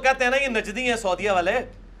 پاکستان میں تو کہتے ہیں نا یہ نجدی ہیں سعودیہ والے,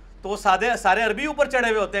 تو وہ سارے عربی اوپر چڑھے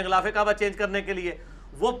ہوئے ہوتے ہیں غلاف کعبہ چینج کرنے کے لیے.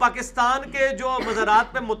 وہ پاکستان کے جو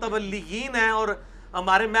مزارات پہ متولیین ہیں اور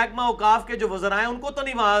ہمارے محکمہ اوقاف کے جو وزراء ہیں ان کو تو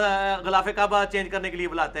نہیں وہاں غلاف کعبہ چینج کرنے کے لیے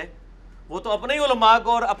بلاتے. وہ تو اپنے ہی علماء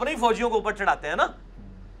کو اور اپنے ہی فوجیوں کو اوپر چڑھاتے ہیں نا.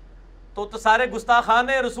 تو سارے گستاخان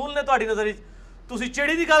رسول نے تہاڈی نظر تسی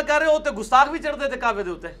چڑی دی گل کر رہے ہو تے گستاخ بھی چڑھتے تھے کعبے دے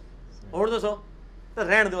اوتے. اور دسو تے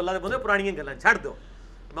رہن دو, اللہ دے بندے پرانیاں گلاں چھڑ دو.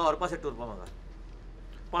 میں اور پاسے ٹر پاواں گا.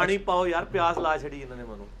 پانی پاؤ یار, پیاس لا چھڑی انہوں نے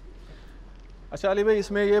منو. اچھا علی بھائی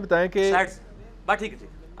اس میں یہ بتائیں کہ بات ٹھیک ہے.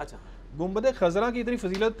 اچھا, گنبد خضرا کی اتنی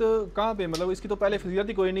فضیلت کہاں پہ, مطلب اس کی تو پہلے فضیلت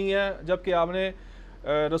ہی کوئی نہیں ہے, جبکہ آپ نے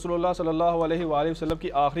رسول اللہ صلی اللہ علیہ وآلہ وسلم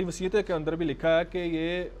کی آخری وصیت کے اندر بھی لکھا ہے کہ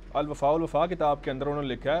یہ الوفاء کتاب کے اندر انہوں نے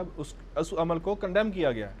لکھا ہے, اس عمل کو کنڈیم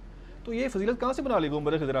کیا گیا ہے. تو یہ فضیلت کہاں سے بنا لی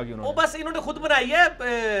گنبد خضرا کی؟ وہ بس انہوں نے خود بنائی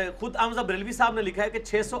ہے. خود حمزہ بریلوی صاحب نے لکھا ہے کہ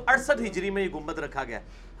 668 ہجری میں یہ گنبد رکھا گیا.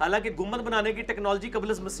 حالانکہ گنبد بنانے کی ٹیکنالوجی قبل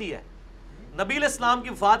از مسیح ہے. نبی علیہ السلام کی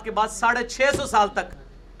وفات کے بعد 650 سال تک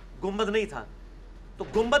گنبد نہیں تھا. تو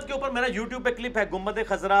گنبد کے اوپر میرا یوٹیوب پہ کلپ ہے, گنبد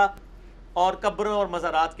خضرا اور قبروں اور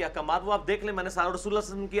مزارات کے احکامات, وہ آپ دیکھ لیں. میں نے سارا رسول اللہ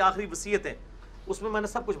صلی اللہ علیہ وسلم کی آخری وصیتیں, اس میں نے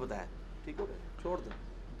سب کچھ بتایا. ٹھیک ہو گیا, چھوڑ دیں.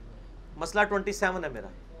 مسئلہ 27 ہے میرا.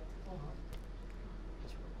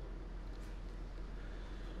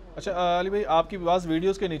 اچھا علی بھائی, آپ کی بعض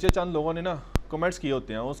ویڈیوز کے نیچے چند لوگوں نے نا کمنٹس کیے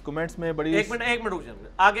ہوتے ہیں, اس کمنٹس میں بڑی ایک منٹ رک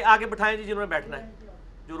جائیں, آگے بٹھائیں جی جنہوں نے بیٹھنا ہے.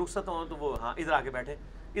 جو رخصت ہوں تو وہ ہاں ادھر آگے بیٹھے.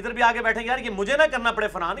 ادھر بھی آگے بیٹھے یار یہ مجھے نہ کرنا پڑے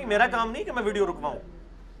فلاں نہیں، میرا کام نہیں کہ میں ویڈیو رکواؤں،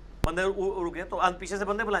 بندے رکے تو پیچھے سے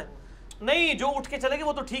بندے بلائیں، نہیں جو اٹھ کے چلے گئے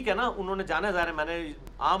وہ تو ٹھیک ہے نا، انہوں نے جانا ہے، ظاہر ہے میں نے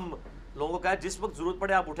عام لوگوں کو کہا جس وقت ضرورت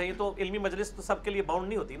پڑے آپ اٹھیں، یہ تو علمی مجلس تو سب کے لیے باؤنڈ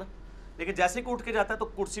نہیں ہوتی نا، لیکن جیسے کہ اٹھ کے جاتا ہے تو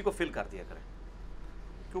کرسی کو فل کر دیا کریں،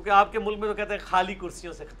 کیونکہ آپ کے ملک میں تو کہتے ہیں خالی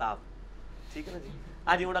کرسیوں سے خطاب، ٹھیک ہے نا جی۔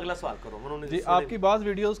 آج اگلا سوال کرو۔ جی آپ کی بعض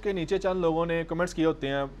ویڈیوز کے نیچے چند لوگوں نے کمنٹس کیے ہوتے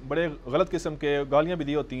ہیں، بڑے غلط قسم کے گالیاں بھی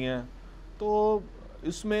دی ہوتی ہیں، تو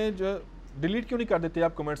اس میں جو ڈیلیٹ کیوں نہیں کر دیتے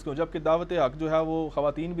آپ کمنٹس کو، جبکہ دعوت حق جو ہے وہ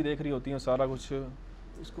خواتین بھی دیکھ رہی ہوتی ہیں سارا کچھ،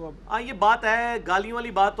 اس کو یہ بات ہے، گالیوں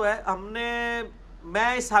والی بات تو ہے،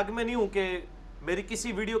 میں اس حق میں نہیں ہوں کہ میری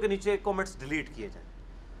کسی ویڈیو کے نیچے کمنٹس ڈیلیٹ کیے جائیں،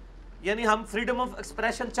 یعنی ہم فریڈم آف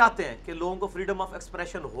ایکسپریشن چاہتے ہیں کہ لوگوں کو فریڈم آف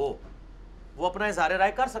ایکسپریشن ہو، وہ اپنا اظہار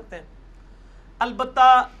رائے کر سکتے ہیں،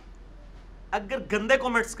 البتہ اگر گندے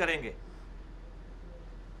کمنٹس کریں گے،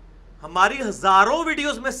 ہماری ہزاروں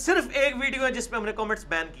ویڈیوز میں صرف ایک ویڈیو ہے جس پہ ہم نے کمنٹس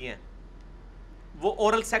بین کیے ہیں، وہ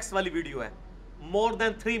اورل سیکس والی ویڈیو ہے، مور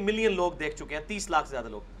دین 3 ملین لوگ دیکھ چکے ہیں، 30 لاکھ سے زیادہ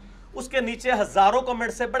لوگ، اس کے نیچے ہزاروں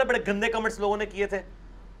کمنٹس سے بڑے بڑے گندے کمنٹس لوگوں نے کیے تھے،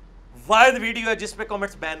 واحد ویڈیو ہے جس پہ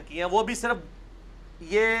کمنٹس بین کیے ہیں، وہ بھی صرف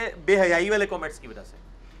یہ بے حیائی والے کمنٹس کی وجہ سے۔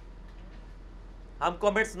 ہم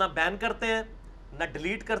کمنٹس نہ بین کرتے ہیں نہ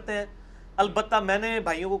ڈیلیٹ کرتے ہیں، البتہ میں نے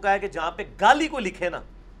بھائیوں کو کہا ہے کہ جہاں پہ گالی کو لکھے نا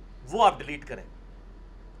وہ آپ ڈیلیٹ کریں،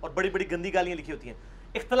 اور بڑی بڑی گندی گالیاں لکھی ہوتی ہیں،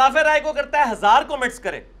 اختلاف رائے کو کرتا ہے 1000 کمنٹس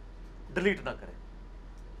کرے، ڈیلیٹ نہ کریں،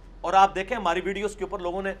 اور آپ دیکھیں ہماری ویڈیوز کے اوپر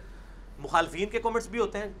لوگوں نے مخالفین کے کمنٹس بھی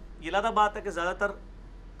ہوتے ہیں، یہ علیحدہ بات ہے کہ زیادہ تر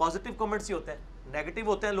پازیٹیو کمنٹس ہی ہوتے ہیں، نیگیٹو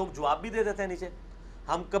ہوتے ہیں لوگ جواب بھی دے دیتے ہیں نیچے،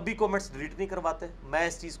 ہم کبھی کمنٹس ڈیلیٹ نہیں کرواتے، میں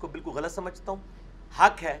اس چیز کو بالکل غلط سمجھتا ہوں،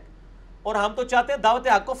 حق ہے، اور ہم تو چاہتے ہیں دعوت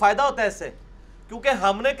حق کو فائدہ ہوتا ہے اس سے، کیونکہ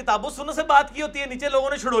ہم نے کتاب و سنت سے بات کی ہوتی ہے، نیچے لوگوں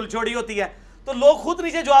نے شڈول چھوڑی ہوتی ہے، تو لوگ خود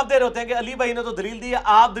نیچے جواب دے رہے ہوتے ہیں کہ علی بھائی نے تو دلیل دی ہے،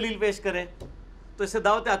 آپ دلیل پیش کریں، تو اس سے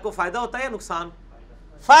دعوت حق کو فائدہ ہوتا ہے یا نقصان؟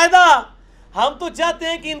 فائدہ۔ ہم تو چاہتے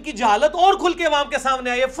ہیں کہ ان کی جہالت اور کھل کے عوام کے سامنے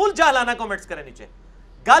آئے، فل جاہلانہ کمنٹس کریں، نیچے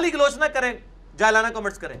گالی گلوچ نہ کریں، جاہلانہ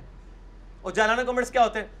کمنٹس کریں، اور جاہلانہ کمنٹس کیا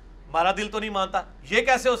ہوتے ہیں؟ ہمارا دل تو نہیں مانتا، یہ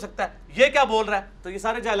کیسے ہو سکتا ہے، یہ کیا بول رہا ہے، تو یہ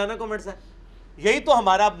سارے جاہلانہ کمنٹس ہیں، یہی تو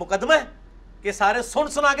ہمارا مقدمہ ہے کہ سارے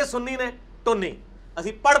سنا کے سننی نے تو نہیں،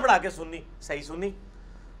 اسی پڑھ پڑھا کے سننی، صحیح سننی،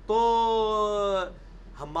 تو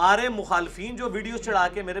ہمارے مخالفین جو ویڈیوز چڑھا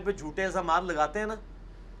کے میرے پہ جھوٹے الزامات لگاتے ہیں نا،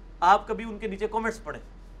 آپ کبھی ان کے نیچے کمنٹس پڑھیں،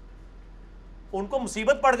 ان کو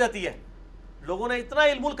مصیبت پڑ جاتی ہے، لوگوں نے اتنا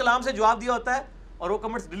علم الکلام سے جواب دیا ہوتا ہے اور وہ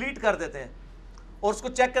کمنٹس ڈیلیٹ کر دیتے ہیں، اور اس کو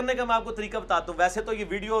چیک کرنے کا میں آپ کو طریقہ بتاتا ہوں، ویسے تو یہ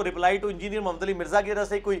video reply to engineer Muhammad Ali Mirza کی وجہ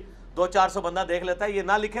سے کوئی 200-400 بندہ دیکھ لیتا ہے، یہ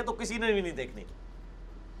نہ لکھے تو کسی نے بھی نہیں دیکھنی،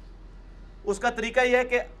 اس کا طریقہ یہ ہے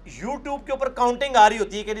کہ یوٹیوب کے اوپر کاؤنٹنگ آ رہی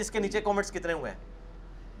ہوتی ہے کہ اس کے نیچے کمنٹس کتنے ہوئے ہیں،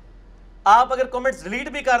 آپ اگر کمنٹس ڈیلیٹ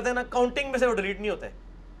بھی کر دینا کاؤنٹنگ میں سے وہ ڈیلیٹ نہیں ہوتے،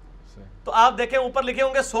 تو آپ دیکھیں اوپر لکھے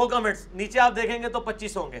ہوں گے 100 کمنٹس، نیچے آپ دیکھیں گے تو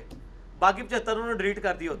 25 ہوں گے، باقی 75 انہوں نے ڈیلیٹ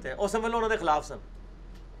کر دیے ہوتے ہیں، اور سمجھ لو انہوں نے خلاف سن،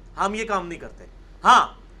 ہم یہ کام نہیں کرتے۔ ہاں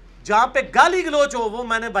جہاں پہ گالی گلوچ ہو، وہ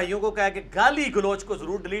میں نے بھائیوں کو کہا کہ گالی گلوچ کو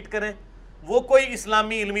ضرور ڈیلیٹ کریں، وہ کوئی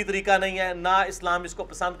اسلامی علمی طریقہ نہیں ہے، نہ اسلام اس کو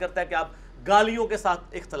پسند کرتا ہے کہ آپ گالیوں کے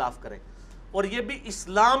ساتھ اختلاف کریں، اور یہ بھی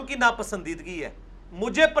اسلام کی ناپسندیدگی ہے،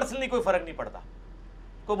 مجھے پرسنلی کوئی فرق نہیں پڑتا،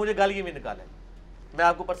 کوئی مجھے گالی میں نکالے، میں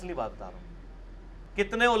آپ کو پرسنلی بات بتا رہا ہوں،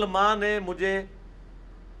 کتنے علماء نے مجھے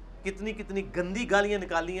کتنی گندی گالیاں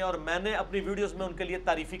نکالی ہیں، اور میں نے اپنی ویڈیوز میں ان کے لیے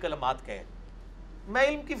تعریفی کلمات کہے، میں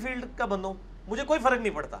علم کی فیلڈ کا بندہ ہوں، مجھے کوئی فرق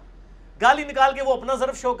نہیں پڑتا، گالی نکال کے وہ اپنا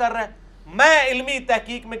ظرف شو کر رہا ہے، میں علمی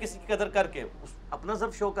تحقیق میں کسی کی قدر کر کے اپنا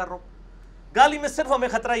ظرف شو کر رہا ہوں۔ گالی میں صرف ہمیں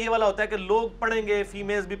خطرہ یہ والا ہوتا ہے کہ لوگ پڑھیں گے،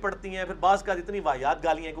 فیمیلز بھی پڑھتی ہیں، پھر بعض کا اتنی واحد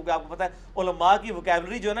گالیاں ہیں، کیونکہ آپ کو پتہ ہے علماء کی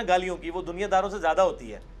وکیبلری جو ہے نا گالیوں کی، وہ دنیا داروں سے زیادہ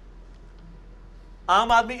ہوتی ہے،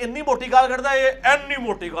 عام آدمی اتنی موٹی گال کرتا ہے، یہ اتنی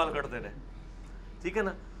موٹی گال کرتے ہیں، ٹھیک ہے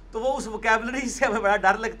نا، تو وہ اس وکیبلری سے ہمیں بڑا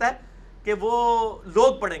ڈر لگتا ہے کہ وہ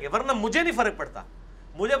لوگ پڑھیں گے، ورنہ مجھے نہیں فرق پڑتا،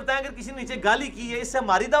 مجھے بتائیں اگر کسی نے نیچے گالی کی ہے، اس سے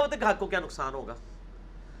ہماری دعوت حق کو کیا نقصان ہوگا؟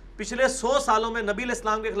 پچھلے 100 سالوں میں نبی علیہ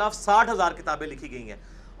السلام کے خلاف 60,000 کتابیں لکھی گئی ہیں،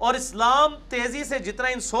 اور اسلام تیزی سے جتنا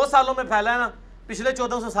ان 100 سالوں میں پھیلا ہے نا، پچھلے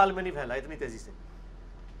 1400 سال میں نہیں پھیلا اتنی تیزی سے۔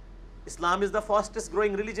 Islam is the fastest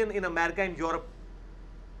growing religion in America and Europe,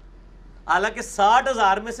 حالانکہ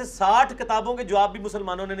 60,000 میں سے 60 کتابوں کے جواب بھی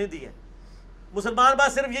مسلمانوں نے نہیں دیے۔ مسلمان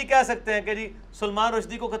بات صرف یہی کہہ سکتے ہیں کہ جی سلمان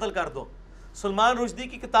رشدی کو قتل کر دو، سلمان رشدی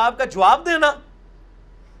کی کتاب کا جواب دینا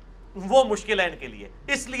وہ مشکل ہے ان کے لیے،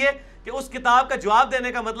 اس لیے کہ اس کتاب کا جواب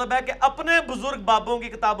دینے کا مطلب ہے کہ اپنے بزرگ بابوں کی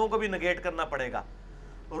کتابوں کو بھی نگیٹ کرنا پڑے گا۔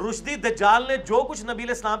 رشدی دجال نے جو کچھ نبی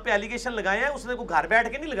علیہ السلام پہ ایلیگیشن لگائے ہیں، اس نے کوئی گھر بیٹھ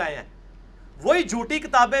کے نہیں لگائے ہیں، وہی جھوٹی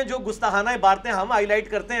کتابیں جو گستاخانہ عبارتیں ہم ہائی لائٹ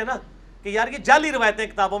کرتے ہیں نا کہ یار یہ جعلی روایتیں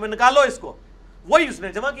کتابوں میں نکالو اس کو، وہی اس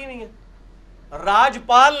نے جمع کی ہوئی ہیں۔ راج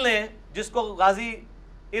پال نے، جس کو غازی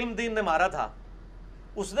علم دین نے مارا تھا،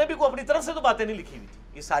 اس نے بھی کوئی اپنی طرف سے تو باتیں نہیں لکھی ہوئی تھی،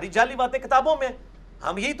 یہ ساری جعلی باتیں کتابوں میں.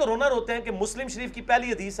 ہم یہی تو رونا روتے ہیں کہ مسلم شریف کی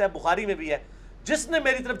پہلی حدیث ہے، بخاری میں بھی ہے، جس نے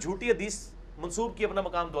میری طرف جھوٹی حدیث منسوب کی اپنا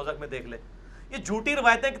مقام دوزخ میں دیکھ لے. یہ جھوٹی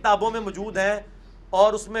روایتیں کتابوں میں موجود ہیں،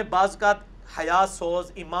 اور اس میں بعض اوقات حیا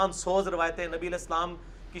سوز، ایمان سوز روایتیں، نبی علیہ السلام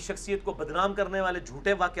کی شخصیت کو بدنام کرنے والے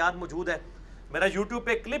جھوٹے واقعات موجود ہیں. میرا یوٹیوب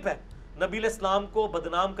پہ ایک کلپ ہے، نبی علیہ السلام کو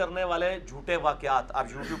بدنام کرنے والے جھوٹے واقعات. آپ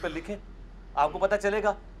یوٹیوب پہ لکھیں، آپ کو پتہ چلے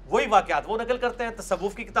گا. وہی واقعات وہ نقل کرتے ہیں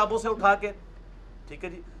تصوف کی کتابوں سے اٹھا کے، ٹھیک ہے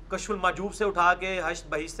جی، کشف المحجوب سے اٹھا کے، حشر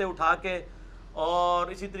بہشت سے اٹھا کے، اور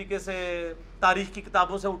اسی طریقے سے تاریخ کی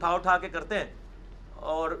کتابوں سے اٹھا کے کرتے ہیں.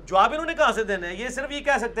 اور جواب انہوں نے کہاں سے دینے ہیں؟ یہ صرف یہ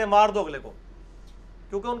کہہ سکتے ہیں مار دو اگلے کو،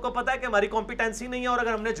 کیونکہ ان کو پتہ ہے کہ ہماری کمپیٹنسی نہیں ہے، اور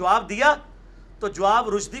اگر ہم نے جواب دیا تو جواب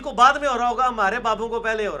رشدی کو بعد میں ہو رہا ہوگا، ہمارے بابوں کو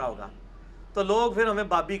پہلے ہو رہا ہوگا، تو لوگ پھر ہمیں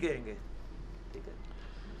بابی کہیں گے. ٹھیک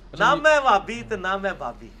ہے، نہ میں بابی تو نہ میں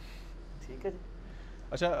بابی. ٹھیک ہے جی.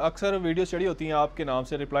 اچھا، اکثر ویڈیوز چڑھی ہوتی ہیں آپ کے نام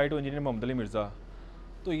سے، reply to engineer Muhammad Ali Mirza,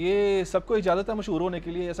 تو یہ سب کو اجازت ہے مشہور ہونے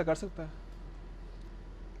کے لیے، ایسا کر سکتا ہے؟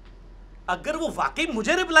 اگر وہ واقعی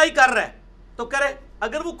مجھے رپلائی کر رہا ہے تو کرے،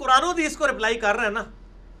 اگر وہ قرآن و حدیث کو رپلائی کر رہا ہے نا،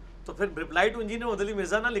 تو پھر reply to engineer Muhammad Ali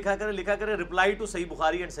Mirza نہ لکھا کرے رپلائی ٹو صحیح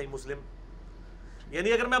بخاری اینڈ صحیح مسلم.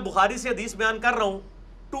 یعنی اگر میں بخاری سے حدیث بیان کر رہا ہوں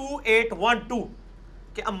 2812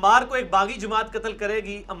 کہ عمار کو ایک باغی جماعت قتل کرے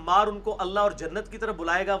گی، عمار ان کو اللہ اور جنت کی طرف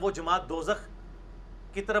بلائے گا، وہ جماعت دوزخ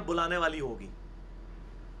کی طرف بلانے والی ہوگی،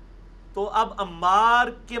 تو اب عمار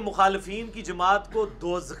کے مخالفین کی جماعت کو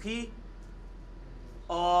دوزخی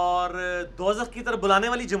اور دوزخ کی طرف بلانے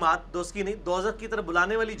والی جماعت، دوزخی نہیں، دوزخ کی طرف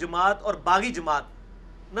بلانے والی جماعت اور باغی جماعت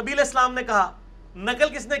نبی علیہ السلام نے کہا، نقل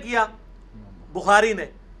کس نے کیا؟ بخاری نے.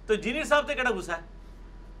 تو انجینئر صاحب تے کہڑا غصہ ہے؟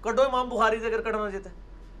 کٹو امام بخاری سے اگر کٹنا چاہتے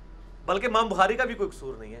ہیں، بلکہ امام بخاری کا بھی کوئی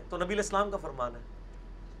قصور نہیں ہے، تو نبی علیہ السلام کا فرمان ہے.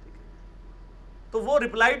 تو وہ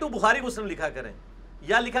رپلائی ٹو بخاری مسلم لکھا کریں،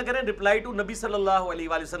 یا لکھا کریں رپلائی ٹو نبی صلی اللہ علیہ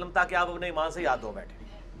وآلہ وسلم، تاکہ آپ اپنے ایمان سے یاد ہو بیٹھیں.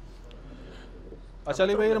 اچھا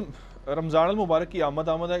علی بھائی، رمضان المبارک کی آمد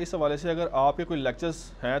ہے، اس حوالے سے اگر آپ کے کوئی لیکچرز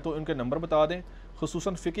ہیں تو ان کے نمبر بتا دیں،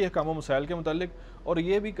 خصوصاً فقہی احکام و مسائل کے متعلق، اور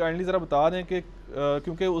یہ بھی کائنڈلی ذرا بتا دیں کہ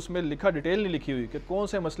کیونکہ اس میں لکھا ڈیٹیل نہیں لکھی ہوئی کہ کون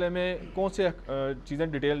سے مسئلے میں کون سے چیزیں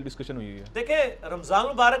ڈیٹیل ڈسکشن ہوئی ہے. دیکھیں، رمضان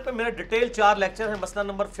المبارک پہ میرا ڈیٹیل 4 لیکچر ہیں، مسئلہ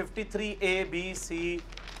number 53A B C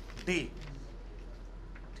D.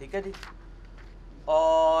 ٹھیک ہے جی.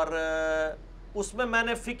 اور اس میں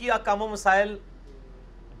نے فقہی احکام و مسائل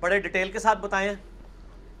بڑے ڈیٹیل کے ساتھ بتائے ہیں،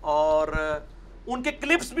 اور ان کے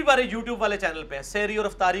کلپس بھی ہمارے یوٹیوب والے چینل پہ ہیں، سحری اور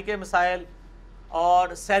افطاری کے مسائل،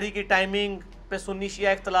 اور سحری کی ٹائمنگ پہ سنی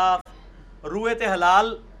شیعہ اختلاف، رویت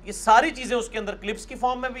حلال، یہ ساری چیزیں اس کے اندر کلپس کی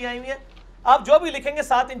فارم میں بھی آئی ہوئی ہیں. آپ جو بھی لکھیں گے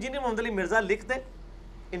ساتھ انجینئر محمد علی مرزا لکھ دیں،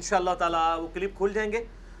 انشاءاللہ تعالیٰ وہ کلپ کھل جائیں گے.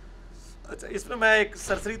 اچھا، اس میں میں ایک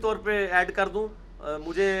سرسری طور پہ ایڈ کر دوں،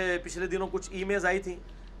 مجھے پچھلے دنوں کچھ ای میلز آئی تھیں،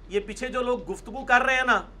 یہ پیچھے جو لوگ گفتگو کر رہے ہیں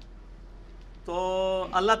نا، تو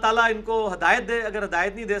اللہ تعالیٰ ان کو ہدایت دے، اگر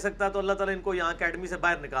ہدایت نہیں دے سکتا تو اللہ تعالیٰ ان کو یہاں اکیڈمی سے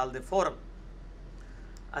باہر نکال دے فوراً.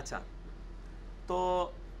 اچھا، تو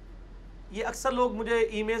یہ اکثر لوگ مجھے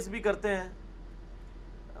ای میلز بھی کرتے ہیں،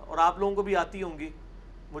 اور آپ لوگوں کو بھی آتی ہوں گی.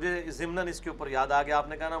 مجھے ضمناً اس کے اوپر یاد آ گیا، آپ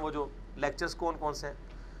نے کہا نا وہ جو لیکچرز کون کون سے ہیں،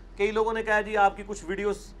 کئی لوگوں نے کہا جی آپ کی کچھ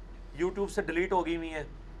ویڈیوز یوٹیوب سے ڈیلیٹ ہو گئی ہوئی ہیں،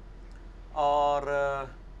 اور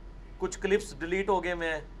کچھ کلپس ڈیلیٹ ہو گئے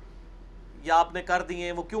ہوئے ہیں، یا آپ نے کر دیے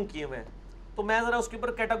ہیں، وہ کیوں کیے ہوئے ہیں. تو میں ذرا اس کے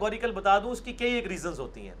اوپر کیٹاگوریکل بتا دوں، اس کی کئی ایک ریزنز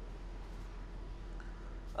ہوتی ہیں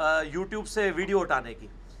یوٹیوب سے ویڈیو ہٹانے کی.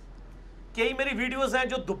 کئی میری ویڈیوز ہیں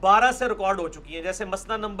جو دوبارہ سے ریکارڈ ہو چکی ہیں، جیسے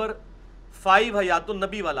مسئلہ نمبر 5 حیات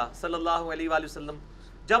النبی والا صلی اللہ علیہ وآلہ وسلم،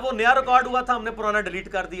 جب وہ نیا ریکارڈ ہوا تھا ہم نے پرانا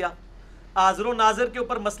ڈیلیٹ کر دیا. حاضر و ناظر کے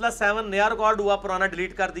اوپر مسئلہ 7 نیا ریکارڈ ہوا، پرانا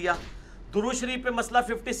ڈیلیٹ کر دیا. درود شریف پہ مسئلہ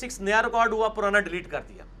 56 نیا ریکارڈ ہوا، پرانا ڈیلیٹ کر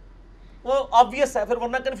دیا. وہ آبویس ہے، پھر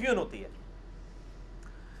ورنہ کنفیوژن ہوتی ہے.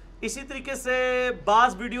 اسی طریقے سے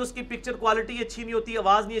بعض ویڈیوز کی پکچر کوالٹی اچھی نہیں ہوتی،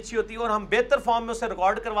 آواز نہیں اچھی ہوتی، اور ہم بہتر فارم میں اسے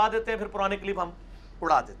ریکارڈ کروا دیتے ہیں، پھر پرانے کلپ ہم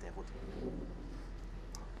اڑا دیتے ہیں.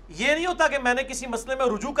 یہ نہیں ہوتا کہ میں نے کسی مسئلے میں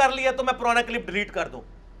رجوع کر لیا تو میں پرانا کلپ ڈیلیٹ کر دوں،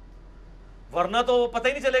 ورنہ تو پتہ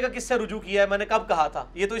ہی نہیں چلے گا کس سے رجوع کیا ہے، میں نے کب کہا تھا.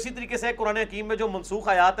 یہ تو اسی طریقے سے قرآن حکیم میں جو منسوخ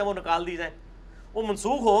آیات ہیں وہ نکال دی جائیں، وہ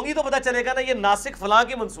منسوخ ہوں گی تو پتہ چلے گا نا یہ ناسخ فلاں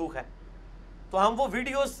کی منسوخ ہے. تو ہم وہ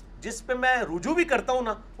ویڈیوز جس پہ میں رجوع بھی کرتا ہوں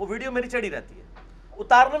نا، وہ ویڈیو میری چڑھی رہتی ہے.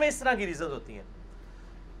 اتارنے میں اس طرح کی ریزنز ہوتی ہیں.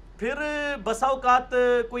 پھر بسا اوقات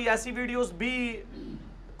کوئی ایسی ویڈیوز بھی،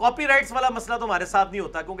 کاپی رائٹس والا مسئلہ تو ہمارے ساتھ نہیں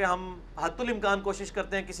ہوتا، کیونکہ ہم حد الامکان کوشش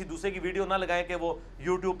کرتے ہیں کسی دوسرے کی ویڈیو نہ لگائیں کہ وہ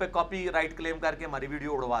یوٹیوب پہ کاپی رائٹ کلیم کر کے ہماری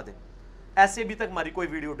ویڈیو اڑوا دیں. ایسے بھی تک ہماری کوئی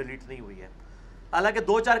ویڈیو ڈیلیٹ نہیں ہوئی ہے. حالانکہ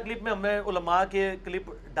 2-4 کلپ میں ہم نے علماء کے کلپ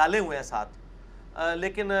ڈالے ہوئے ہیں ساتھ،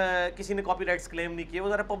 لیکن کسی نے کاپی رائٹس کلیم نہیں کیے، وہ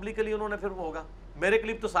ذرا پبلکلی انہوں نے پھر وہ ہوگا. میرے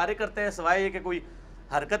کلپ تو سارے کرتے ہیں، سوائے یہ کہ کوئی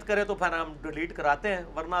حرکت کرے تو پھر ہم ڈیلیٹ کراتے ہیں،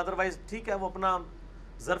 ورنہ ادروائز ٹھیک ہے وہ اپنا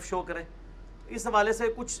ظرف شو کریں. اس حوالے سے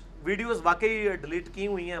کچھ ویڈیوز واقعی ڈیلیٹ کی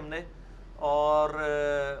ہوئی ہیں ہم نے، اور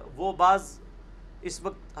وہ بعض اس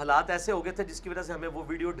وقت حالات ایسے ہو گئے تھے جس کی وجہ سے ہمیں وہ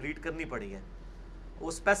ویڈیو ڈیلیٹ کرنی پڑی ہے. وہ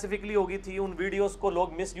اسپیسیفکلی ہو گئی تھی، ان ویڈیوز کو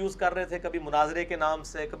لوگ مس یوز کر رہے تھے، کبھی مناظرے کے نام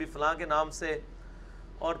سے، کبھی فلاں کے نام سے.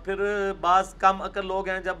 اور پھر بعض کم عقل لوگ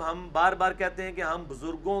ہیں، جب ہم بار بار کہتے ہیں کہ ہم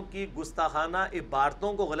بزرگوں کی گستاخانہ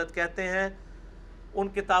عبارتوں کو غلط کہتے ہیں، ان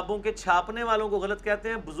کتابوں کے چھاپنے والوں کو غلط کہتے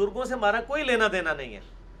ہیں، بزرگوں سے ہمارا کوئی لینا دینا نہیں ہے.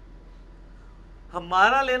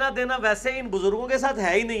 ہمارا لینا دینا ویسے ان بزرگوں کے ساتھ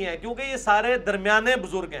ہے ہی نہیں ہے، کیونکہ یہ سارے درمیانے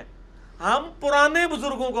بزرگ ہیں. ہم پرانے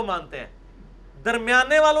بزرگوں کو مانتے ہیں،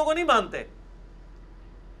 درمیانے والوں کو نہیں مانتے.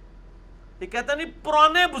 یہ کہتا نہیں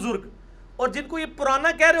پرانے بزرگ، اور جن کو یہ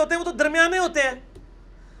پرانا کہہ رہے ہوتے ہیں وہ تو درمیانے ہوتے ہیں.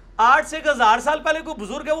 8 سے 1000 سال پہلے کوئی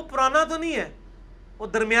بزرگ ہے، وہ پرانا تو نہیں ہے، وہ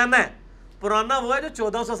درمیانہ ہے. پرانا وہ ہے جو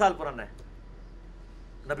 1400 سال پرانا ہے،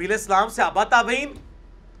 نبی علیہ السلام، صحابہ، تابعین.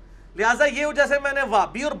 لہٰذا یہ جیسے میں نے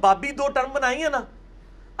وابی اور بابی 2 ٹرم بنائی ہیں نا،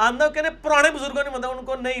 آندہ کہنے پرانے بزرگوں نہیں مانتے، ان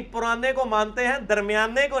کو نہیں، پرانے کو مانتے ہیں،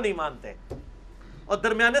 درمیانے کو نہیں مانتے. اور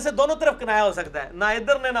درمیانے سے دونوں طرف کنایا ہو سکتا ہے، نہ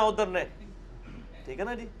ادھر نے نہ ادھر نے. ٹھیک ہے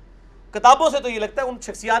نا جی. کتابوں سے تو یہ لگتا ہے ان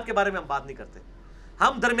شخصیات کے بارے میں ہم بات نہیں کرتے.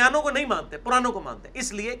 ہم درمیانوں کو نہیں مانتے، پرانوں کو مانتے ہیں.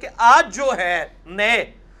 اس لیے کہ آج جو ہے نئے،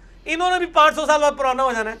 انہوں نے بھی 500 سال بعد پرانا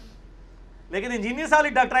ہو جانا ہے، لیکن انجینئر سالی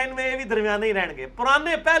ڈاکٹرائن میں یہ بھی درمیانے ہی رہیں گے.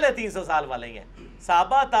 پرانے پہلے 300 سال والے ہی ہیں،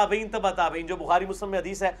 صحابہ، تابعین، تبع تابعین. جو بخاری مسلم میں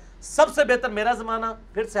حدیث ہے، سب سے بہتر میرا زمانہ،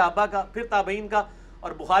 پھر صحابہ کا، پھر تابعین کا،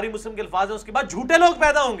 اور بخاری مسلم کے الفاظ ہیں اس کے بعد جھوٹے لوگ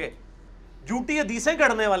پیدا ہوں گے، جھوٹی حدیثیں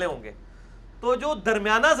گڑھنے والے ہوں گے. تو جو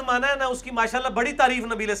درمیانہ زمانہ ہے نا، اس کی ماشاءاللہ بڑی تعریف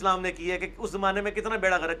نبی علیہ السلام نے کی ہے کہ اس زمانے میں کتنا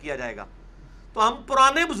بیڑا غرق کیا جائے گا. تو ہم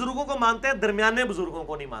پرانے بزرگوں کو مانتے ہیں، درمیانے بزرگوں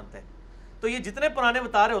کو نہیں مانتے. تو یہ جتنے پرانے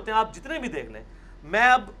بتا رہے ہوتے ہیں، آپ جتنے بھی دیکھ لیں، میں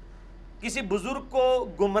اب کسی بزرگ کو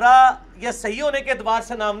گمراہ یا صحیح ہونے کے اعتبار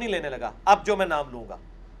سے نام نہیں لینے لگا. اب جو میں نام لوں گا،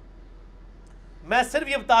 میں صرف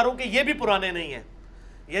یہ بتا رہا ہوں کہ یہ بھی پرانے نہیں ہیں.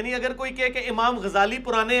 یعنی اگر کوئی کہے کہ امام غزالی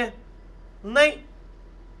پرانے ہیں، نہیں،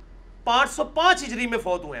 505 ہجری میں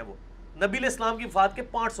فوت ہوئے ہیں وہ، نبی علیہ السلام کی وفات کے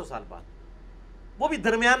 500 سال بعد. وہ بھی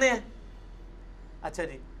درمیانے ہیں. اچھا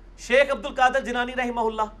جی، شیخ عبد القادر جنانی رحمہ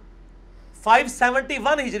اللہ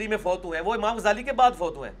 571 ہجری میں فوت ہوئے ہیں، وہ امام غزالی کے بعد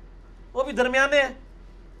فوت ہوئے ہیں، وہ بھی درمیانے ہیں.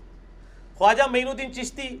 خواجہ معین الدین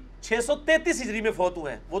چشتی 633 ہجری میں فوت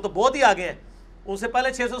ہوئے ہیں، وہ تو بہت ہی آگے ہیں، ان سے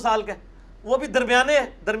پہلے 600 سال کے، وہ بھی درمیانے ہیں،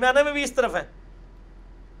 درمیانے میں بھی اس طرف ہیں.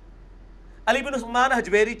 علی بن عثمان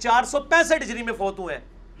حجویری 465 ہجری میں فوت ہوئے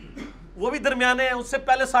ہیں، وہ بھی درمیانے ہیں، اس سے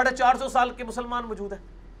پہلے 450 سال کے مسلمان موجود ہیں.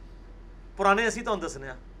 پرانے ایسی تو دسنے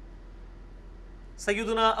ہیں.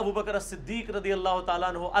 سیدنا ابو بکر الصدیق رضی اللہ تعالیٰ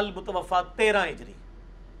عنہ المتوفا 13 ہجری.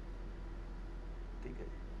 ٹھیک ہے.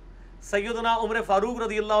 سیدنا عمر فاروق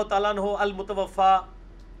رضی اللہ تعالیٰ عنہ المتوفا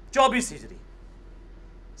 24 ہجری.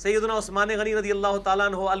 سیدنا عثمان غنی رضی اللہ تعالیٰ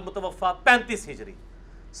عنہ المتوفا 35 ہجری.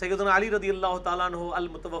 سیدنا علی رضی اللہ تعالیٰ عنہ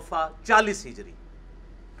المتوفا 40 ہجری.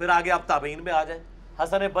 پھر آگے آپ تابعین میں آ جائیں،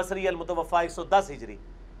 حسن بصری المتوفا 110 ہجری.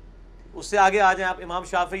 اس سے آگے آ جائیں آپ، امام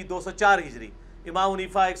شافعی 204 ہجری، امام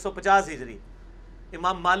حنیفہ 150 ہجری،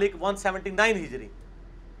 امام مالک 179 ہجری،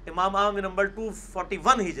 امام اعظم نمبر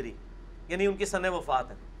 241 ہجری، یعنی ان کی سن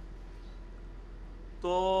وفات ہے.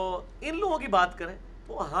 تو ان لوگوں کی بات کریں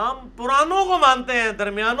تو ہم پرانوں کو مانتے ہیں،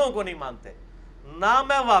 درمیانوں کو نہیں مانتے. نہ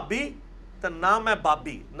میں وابی تو نہ میں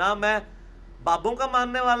بابی، نہ میں بابوں کا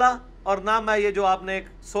ماننے والا، اور نہ میں یہ جو آپ نے ایک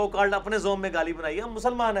سو کالڈ اپنے زوم میں گالی بنائی ہے، ہم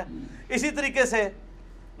مسلمان ہیں. اسی طریقے سے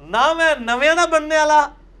نہ میں نویں دا بننے والا،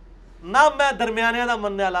 نہ میں درمیانے دا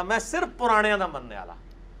مننے والا، میں صرف پرانے دا مننے والا.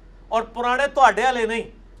 اور پرانے تو اڈے والے نہیں،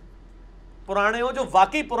 پرانے وہ جو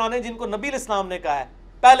واقعی پرانے، جن کو نبی علیہ السلام نے کہا ہے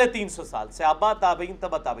پہلے 300 سال، صحابہ، تابعین،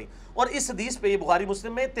 تبع تابعین. اور اس حدیث پہ یہ بخاری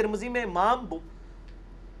مسلم میں، ترمذی میں، امام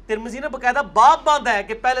ترمذی نے باقاعدہ باب باندھا ہے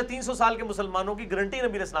کہ پہلے 300 سال کے مسلمانوں کی گارنٹی نبی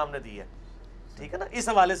علیہ السلام نے دی ہے. ٹھیک ہے نا. اس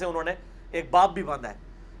حوالے سے انہوں نے ایک باب بھی باندھا ہے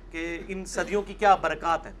کہ ان صدیوں کی کیا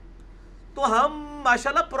برکات ہیں. تو ہم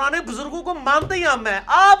ماشاءاللہ پرانے بزرگوں کو مانتے ہی ہم ہیں.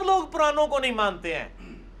 آپ لوگ پرانوں کو نہیں مانتے ہیں،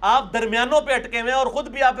 آپ درمیانوں پہ اٹکے ہوئے ہیں، اور خود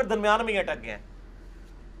بھی آپ پھر درمیان میں ہی اٹک گئے ہیں.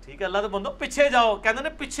 ٹھیک ہے. اللہ تو بندو پیچھے جاؤ، کہتے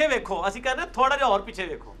ہیں پیچھے ویکھو، اسی کہتے ہیں تھوڑا جا اور پیچھے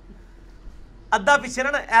ویکھو، ادھا پیچھے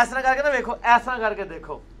نا، ایسا کر کے نا ویکھو، ایسا کر کے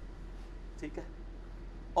دیکھو. ٹھیک ہے.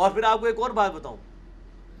 اور پھر آپ کو ایک اور بات بتاؤں،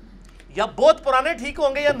 یا بہت پرانے ٹھیک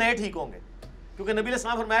ہوں گے یا نئے ٹھیک ہوں گے، کیونکہ نبی علیہ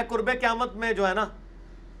السلام فرمایا قرب قیامت میں جو ہے نا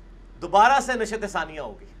دوبارہ سے نشت ثانیہ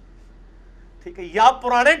ہوگی. ٹھیک ہے. یا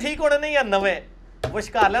پرانے ٹھیک ہونے نہیں یا نوے، وہ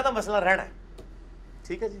شکار کا مسئلہ رہنا ہے.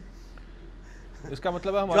 ٹھیک ہے جی. اس کا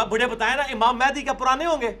مطلب ہے جو آپ بڑے بتائیں نا امام مہدی کیا پرانے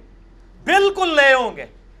ہوں گے؟ بالکل نئے ہوں گے،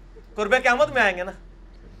 قرب قیامت میں آئیں گے نا.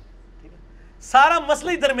 ٹھیک ہے. سارا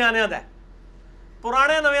مسئلہ ہی درمیانے ہے.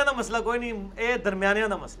 پرانے نویاں دا مسئلہ کوئی نہیں، اے درمیانیاں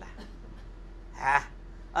دا مسئلہ ہے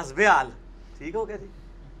حسب حال، ٹھیک ہو گیا جی،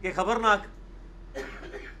 کہ خبرناک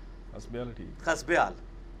حسب حال ٹھیک، حسب حال.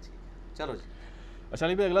 چلو جی. اچھا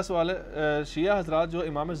علی بھائی اگلا سوال ہے، شیعہ حضرات جو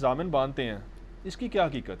امام ضامن باندھتے ہیں اس کی کیا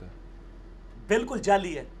حقیقت ہے؟ بالکل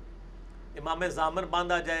جعلی ہے. امام ضامن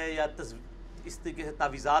باندھا جائے یا اس طریقے سے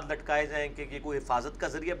تعویذات لٹکائے جائیں کہ یہ کوئی حفاظت کا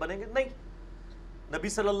ذریعہ بنیں گے، نہیں. نبی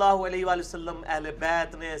صلی اللہ علیہ وآلہ وسلم، اہل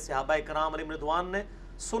بیت نے، صحابہ کرام علیہم رضوان نے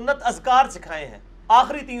سنت اذکار سکھائے ہیں.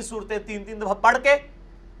 آخری 3 صورتیں 3 دفعہ پڑھ کے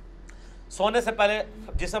سونے سے پہلے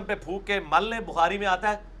جسم پہ پھونک کے مل لیں. بخاری میں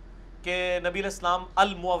آتا ہے کہ نبی علیہ السلام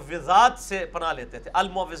المعوذات سے پناہ لیتے تھے.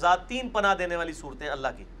 المعوذات 3 پناہ دینے والی صورتیں اللہ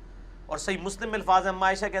کی. اور صحیح مسلم میں الفاظ ہیں،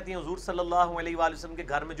 عائشہ کہتی ہیں حضور صلی اللہ علیہ وآلہ وسلم کے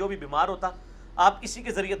گھر میں جو بھی بیمار ہوتا آپ اسی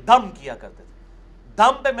کے ذریعے دم کیا کرتے تھے.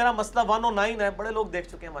 دم پہ میرا مسئلہ 109 ہے، بڑے لوگ دیکھ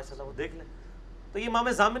چکے ہیں ماشاء اللہ، وہ دیکھ لیں. تو یہ امام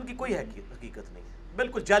ضامن کی کوئی حقیقت نہیں ہے،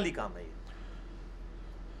 بالکل جعلی کام ہے یہ.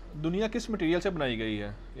 دنیا کس مٹیریل سے بنائی گئی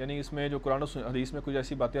ہے؟ یعنی اس میں جو قرآن و حدیث میں کچھ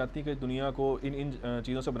ایسی باتیں آتی ہیں کہ دنیا کو ان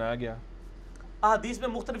چیزوں سے بنایا گیا؟ حدیث میں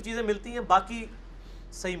مختلف چیزیں ملتی ہیں. باقی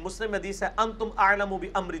صحیح مسلم حدیث ہے انتم اعلم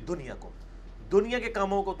بامر دنیاکم، دنیا کے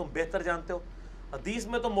کاموں کو تم بہتر جانتے ہو. حدیث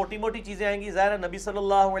میں تو موٹی موٹی چیزیں آئیں گی. ظاہر ہے نبی صلی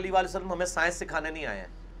اللہ علیہ وآلہ وسلم ہمیں سائنس سکھانے نہیں آئے ہیں،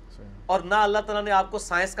 اور نہ اللہ تعالیٰ نے آپ کو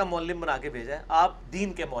سائنس کا معلم بنا کے بھیجا ہے. آپ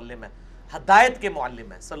دین کے معلم ہیں، ہدایت کے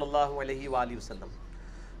معلم ہیں صلی اللہ علیہ وآلہ وسلم.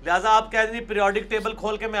 لہٰذا آپ کہہ دیں پیریوڈک ٹیبل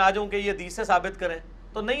کھول کے میں آ جاؤں کہ یہ حدیث سے ثابت کریں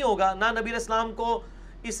تو نہیں ہوگا. نہ نبی علیہ السلام کو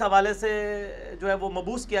اس حوالے سے جو ہے وہ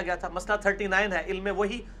مبعوث کیا گیا تھا. مسئلہ 39 ہے، علم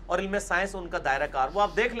وحی اور علم سائنس ان کا دائرہ کار، وہ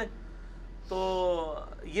آپ دیکھ لیں. تو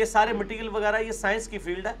یہ سارے مٹیریل وغیرہ یہ سائنس کی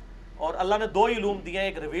فیلڈ ہے، اور اللہ نے 2 علوم دیے ہیں،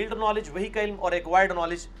 ایک ریویلڈ نالج وحی کا علم اور ایک وائرڈ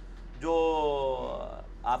نالج جو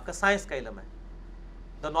آپ کا سائنس کا علم ہے،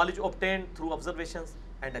 the knowledge obtained through observations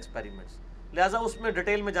and experiments. لہٰذا اس میں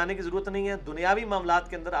ڈیٹیل میں جانے کی ضرورت نہیں ہے. دنیاوی معاملات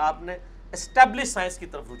کے اندر آپ نے اسٹیبلش سائنس کی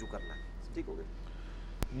طرف رجوع کرنا ہے. ٹھیک ہو گیا.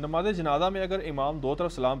 نماز جنازہ میں اگر امام 2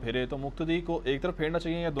 طرف سلام پھیرے تو مقتدی کو ایک طرف پھیرنا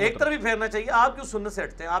چاہیے یا دونوں ایک طرف ہی پھیرنا چاہیے. آپ کیوں سنت سے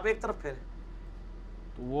ہٹتے ہیں؟ آپ ایک طرف پھیریں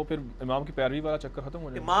تو وہ پھر امام کی پیروی والا چکر ختم ہو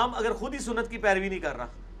جائے. امام اگر خود ہی سنت کی پیروی نہیں کر رہا،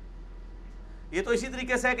 یہ تو اسی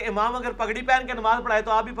طریقے سے ہے کہ امام اگر پگڑی پہن کے نماز پڑھائے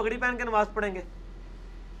تو آپ بھی پگڑی پہن کے نماز پڑھیں گے.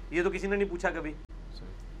 یہ تو کسی نے نہیں پوچھا کبھی.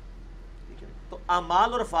 تو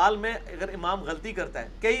اعمال اور افعال میں اگر امام غلطی کرتا ہے،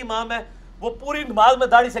 کئی امام ہیں وہ پوری نماز میں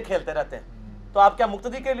داڑھی سے کھیلتے رہتے ہیں، تو آپ کیا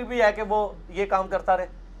مقتدی کے لیے بھی ہے کہ وہ یہ کام کرتا رہے؟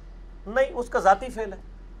 نہیں، اس کا ذاتی فعل ہے.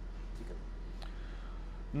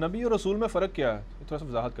 نبی اور رسول میں فرق کیا ہے؟ تھوڑا سا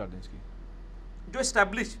وضاحت کر دیں اس کی. جو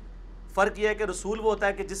اسٹیبلش فرق یہ ہے کہ رسول وہ ہوتا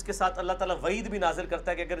ہے کہ جس کے ساتھ اللہ تعالیٰ وعید بھی نازل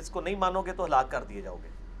کرتا ہے کہ اگر اس کو نہیں مانو گے تو ہلاک کر دیے جاؤ گے،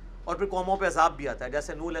 اور پھر قوموں پہ عذاب بھی آتا ہے.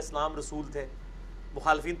 جیسے نوح علیہ السلام رسول تھے،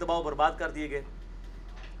 مخالفین تباہ و برباد کر دیے گئے.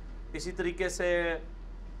 اسی طریقے سے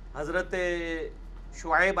حضرت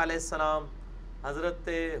شعیب علیہ السلام، حضرت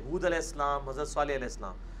ہود علیہ السلام، حضرت صالح علیہ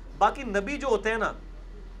السلام. باقی نبی جو ہوتے ہیں نا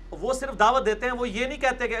وہ صرف دعوت دیتے ہیں، وہ یہ نہیں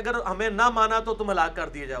کہتے کہ اگر ہمیں نہ مانا تو تم ہلاک کر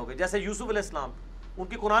دیے جاؤ گے. جیسے یوسف علیہ السلام، ان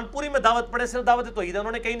کی قرآن پوری میں دعوت پڑھے، صرف دعوت توحید ہے.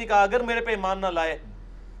 انہوں نے کہیں نہیں کہا اگر میرے پہ ایمان نہ لائے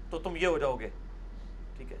تو تم یہ ہو جاؤ گے.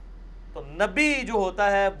 ٹھیک ہے. تو نبی جو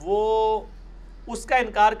ہوتا ہے وہ اس کا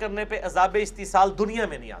انکار کرنے پہ عذاب استیصال دنیا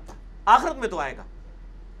میں نہیں آتا، آخرت میں تو آئے گا.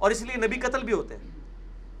 اور اس لیے نبی قتل بھی ہوتے ہیں،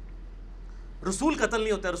 رسول قتل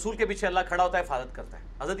نہیں ہوتے. رسول کے پیچھے اللہ کھڑا ہوتا ہے، حفاظت کرتا ہے.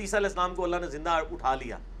 حضرت عیسیٰ علیہ السلام کو اللہ نے زندہ اٹھا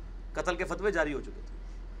لیا، قتل کے فتوے جاری ہو چکے تھے.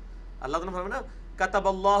 اللہ تعالیٰ نے فرمایا نا کتب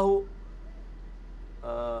اللہ،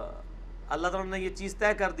 اللہ تعالیٰ نے یہ چیز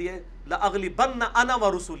طے کر دی ہے لأغلبن انا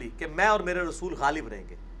ورسولی، کہ میں اور میرے رسول غالب رہیں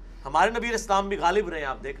گے. ہمارے نبی علیہ السلام بھی غالب رہے ہیں.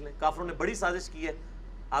 آپ دیکھ لیں کافروں نے بڑی سازش کی ہے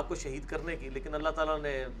آپ کو شہید کرنے کی، لیکن اللہ تعالیٰ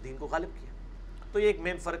نے دین کو غالب کیا. تو یہ ایک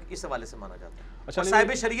مین فرق اس حوالے سے مانا جاتا ہے. اور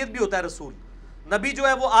صاحب شریعت بھی ہوتا ہے رسول. نبی جو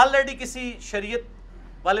ہے وہ آلریڈی کسی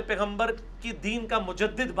شریعت والے پیغمبر کی دین کا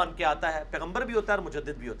مجدد بن کے آتا ہے. پیغمبر بھی ہوتا ہے اور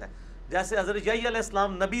مجدد بھی ہوتا ہے. جیسے حضرت یحییٰ علیہ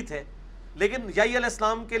السلام نبی تھے، لیکن یحییٰ علیہ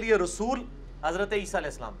السلام کے لیے رسول حضرت عیسیٰ علیہ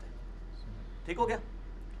السلام تھے. ٹھیک ہو گیا.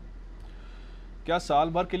 کیا سال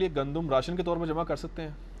بھر کے لیے گندم راشن کے طور پر جمع کر سکتے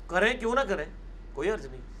ہیں؟ کریں، کیوں نہ کریں، کوئی حرج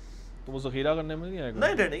نہیں. تو وہ ذخیرہ کرنے میں نہیں آئے گا؟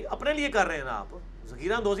 نہیں نہیں، اپنے لیے کر رہے ہیں نا آپ.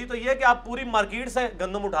 ذخیرہ اندوزی تو یہ ہے کہ آپ پوری مارکیٹ سے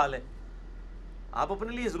گندم اٹھا لیں، آپ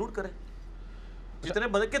اپنے لیے ضرور کریں. جتنے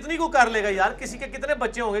بندے، کتنی کو کر لے گا یار، کسی کے کتنے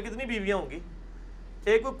بچے ہوں گے، کتنی بیویاں ہوں گی.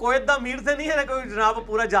 ایک کوئی کویت دا امیر سے نہیں ہے نا کوئی جناب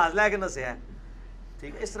پورا جہاز لے کے نسے ہے.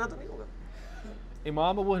 ٹھیک ہے، اس طرح تو نہیں ہوگا.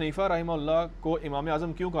 امام ابو حنیفہ رحمہ اللہ کو امام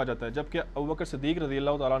اعظم کیوں کہا جاتا ہے، جبکہ ابوبکر صدیق رضی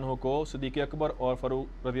اللہ تعالیٰ عنہ کو صدیق اکبر اور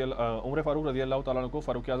عمر فاروق رضی اللہ تعالیٰ عنہ کو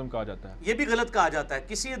فاروق اعظم کہا جاتا ہے؟ یہ بھی غلط کہا جاتا ہے.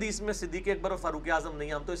 کسی حدیث میں صدیق اکبر اور فاروق اعظم نہیں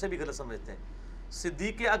ہے، ہم تو اسے بھی غلط سمجھتے ہیں.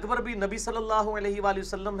 صدیق اکبر بھی نبی صلی اللہ علیہ وآلہ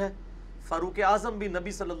وسلم ہے، فاروق اعظم بھی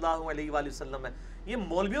نبی صلی اللہ علیہ وآلہ وسلم ہے. یہ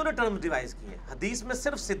مولویوں نے ٹرم ڈیوائز کی ہے. حدیث میں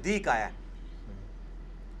صرف صدیق آیا ہے.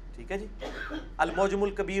 ٹھیک ہے جی. المعجم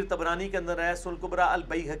الکبیر طبرانی کے اندر ہے، سنن کبریٰ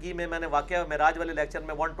البیہقی میں نے واقعہ معراج والے لیکچر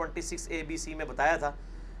میں 126 ABC میں بتایا تھا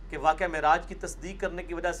کہ واقعہ معراج کی تصدیق کرنے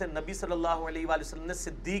کی وجہ سے نبی صلی اللہ علیہ وآلہ وسلم نے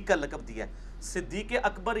صدیق کا لقب دیا ہے. صدیق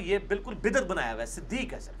اکبر یہ بالکل بدعت بنایا ہوا ہے،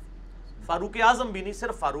 صدیق ہے صرف، فاروق اعظم بھی نہیں،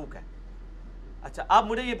 صرف فاروق ہے. اچھا آپ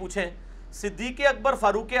مجھے یہ پوچھیں، صدیق اکبر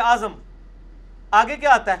فاروق اعظم آگے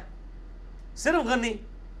کیا آتا ہے؟ صرف غنی.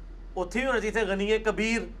 اتھی ہونا چاہیے تھے غنی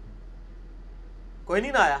کبیر، کوئی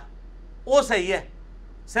نہیں نہ آیا، وہ صحیح ہے،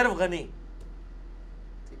 صرف غنی.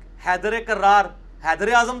 حیدر کرار،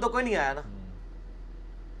 حیدر اعظم تو کوئی نہیں آیا نا.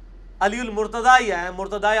 علی المرتضیٰ ہی آیا،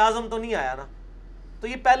 مرتضیٰ اعظم تو نہیں آیا نا. تو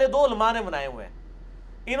یہ پہلے دو علماء نے بنائے ہوئے ہیں.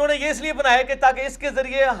 انہوں نے یہ اس لیے بنایا کہ تاکہ اس کے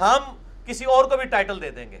ذریعے ہم کسی اور کو بھی ٹائٹل دے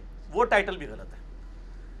دیں گے. وہ ٹائٹل بھی غلط ہے.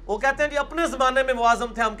 وہ کہتے ہیں جی اپنے زمانے میں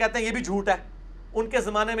معظم تھے، ہم کہتے ہیں یہ بھی جھوٹ ہے. ان کے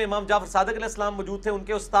زمانے میں امام جعفر صادق علیہ السلام موجود تھے، ان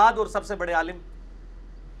کے استاد اور سب سے بڑے عالم.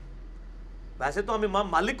 ویسے تو ہم امام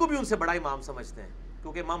مالک کو بھی ان سے بڑا امام سمجھتے ہیں،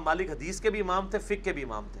 کیونکہ امام مالک حدیث کے بھی امام تھے، فقہ کے بھی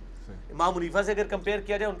امام تھے. امام حنیفہ سے اگر کمپیئر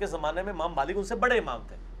کیا جائے ان کے زمانے میں امام مالک ان سے بڑے امام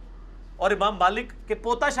تھے، اور امام مالک کے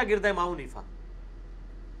پوتا شاگرد ہے امام حنیفہ.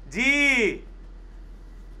 جی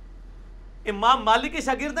امام مالک کے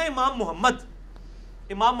شاگرد ہیں امام محمد.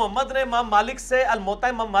 امام محمد نے امام مالک سے الموطا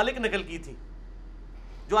امام مالک نقل کی تھی،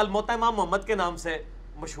 جو الموطا امام محمد کے نام سے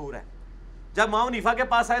مشہور ہے. جب امام حنیفہ کے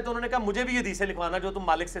پاس آئے تو انہوں نے کہا مجھے بھی یہ حدیثیں لکھوانا جو تم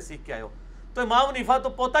مالک سے سیکھ کے آئے ہو. تو امام حنیفہ تو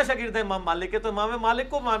پوتا شاگرد ہے امام مالک کے، تو امام مالک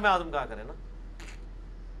کو امام اعظم کہا کرے نا.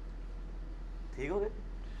 ٹھیک ہو گئے.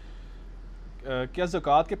 کیا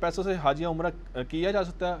زکوٰۃ کے پیسوں سے حج یا عمرہ کیا جا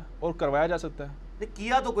سکتا ہے اور کروایا جا سکتا ہے؟ نہیں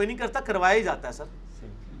کیا تو کوئی نہیں کرتا، کروایا ہی جاتا ہے سر،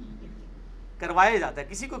 کروایا جاتا ہے،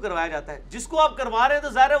 کسی کو کروایا جاتا ہے. جس کو آپ کروا رہے ہیں تو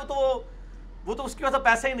ظاہر ہے وہ تو اس کے پاس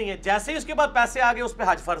پیسے ہی نہیں ہے. جیسے ہی اس کے پاس پیسے آ گئے اس پہ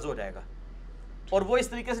حج فرض ہو جائے گا، اور وہ اس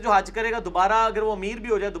طریقے سے جو حج کرے گا دوبارہ اگر وہ امیر بھی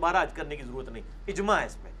ہو جائے دوبارہ حج کرنے کی ضرورت نہیں. اجماع ہے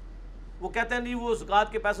اس پہ. وہ کہتے ہیں نہیں وہ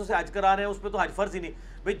زکوٰۃ کے پیسوں سے حج کرا رہے ہیں، اس پہ تو حج فرض ہی نہیں.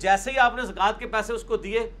 بھئی جیسے ہی آپ نے زکوٰۃ کے پیسے اس کو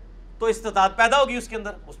دیے تو استطاعت پیدا ہوگی اس کے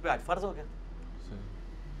اندر، اس پہ حج فرض ہو گیا،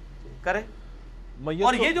 کرے.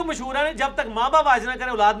 اور یہ جو مشہور ہے جب تک ماں باپ حج نہ کرے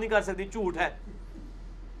اولاد نہیں کر سکتی، جھوٹ ہے.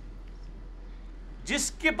 جس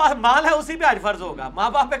کے پاس مال ہے اسی پہ حج فرض ہوگا، ماں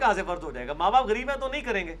باپ پہ کہاں سے فرض ہو جائے گا؟ ماں باپ غریب ہیں تو نہیں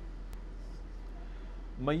کریں گے.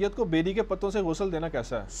 میت کو بیری کے پتوں سے غسل دینا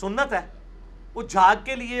کیسا ہے؟ سنت ہے. وہ جھاگ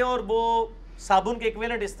کے لیے اور وہ صابن کے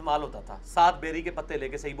ایکویلنٹ استعمال ہوتا تھا. 7 بیری کے پتے لے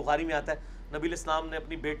کے، صحیح بخاری میں آتا ہے نبی علیہ السلام نے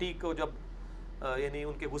اپنی بیٹی کو جب یعنی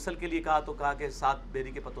ان کے غسل کے لیے کہا تو کہا کہ 7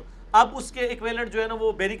 بیری کے پتوں. اب اس کے ایکویلنٹ جو ہے نا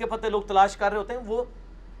وہ بیری کے پتے لوگ تلاش کر رہے ہوتے ہیں. وہ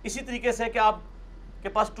اسی طریقے سے کہ آپ کے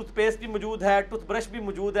پاس ٹوتھ پیسٹ بھی موجود ہے، ٹوتھ برش بھی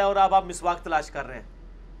موجود ہے، اور اب آپ مسواک تلاش کر رہے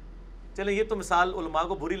ہیں. چلیں یہ تو مثال علماء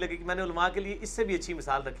کو بری لگے کہ میں نے علماء کے لیے اس سے بھی اچھی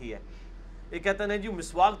مثال رکھی ہے. یہ کہتے ہیں جی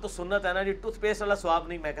مسواک تو سنت ہے نا جی، ٹوتھ پیسٹ والا ثواب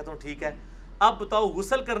نہیں. میں کہتا ہوں ٹھیک ہے، اب بتاؤ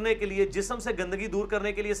غسل کرنے کے لیے جسم سے گندگی دور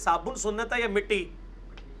کرنے کے لیے صابن سنت ہے یا مٹی؟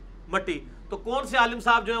 مٹی. تو کون سے عالم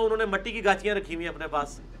صاحب جو ہیں انہوں نے مٹی کی گاچیاں رکھی ہوئی ہیں اپنے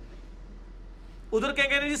پاس. ادھر کہیں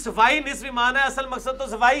گے جی صفائی نصف ایمان ہے، اصل مقصد تو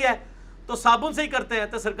صفائی ہے تو صابن سے ہی کرتے ہیں.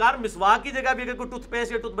 تو سرکار مسواک کی جگہ بھی اگر کوئی ٹوتھ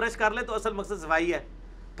پیسٹ یا ٹوتھ برش کر لے تو اصل مقصد صفائی ہے،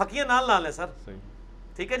 پھکیاں نہ لیں سر.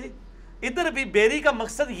 ٹھیک ہے جی. ادھر بھی بیری کا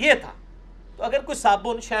مقصد یہ تھا. تو اگر کوئی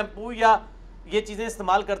صابن، شیمپو یا یہ چیزیں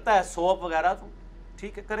استعمال کرتا ہے، سوپ وغیرہ، تو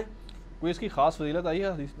ٹھیک ہے کرے. کوئی اس کی خاص فضیلت آئی ہے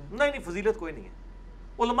حدیث میں؟ نہیں فضیلت کوئی نہیں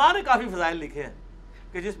ہے. علماء نے کافی فضائل لکھے ہیں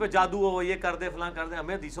کہ جس پہ جادو ہو وہ یہ کر دے فلاں کر دے،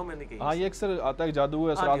 ہمیں حدیثوں میں نہیں کہی. ہاں یہ اکثر آتا ہے جادو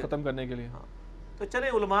ہے اثرات ختم کرنے کے لیے. ہاں تو چلیں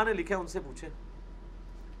علماء نے لکھے ان سے پوچھیں.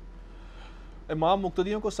 امام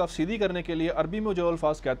مقتدیوں کو صف سیدھی کرنے کے لیے عربی میں جو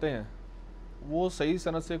الفاظ کہتے ہیں وہ صحیح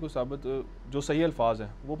سند سے کوئی ثابت جو صحیح الفاظ ہیں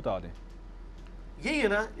وہ بتا دیں. یہی ہے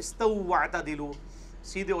نا استو واعتدلوا،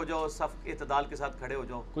 سیدھے ہو جاؤ، صف اعتدال کے ساتھ کھڑے ہو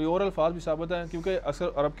جاؤ. کوئی اور الفاظ بھی ثابت ہیں؟ کیونکہ اکثر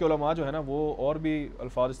عرب کے علماء جو ہے نا وہ اور بھی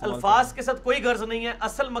الفاظ استعمال الفاظ کے ساتھ کوئی غرض نہیں ہے.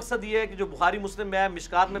 اصل مقصد یہ ہے کہ جو بخاری مسلم میں ہے،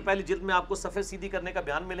 مشکات میں پہلی جلد میں آپ کو صف سیدھی کرنے کا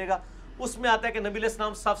بیان ملے گا. اس میں آتا ہے کہ نبی علیہ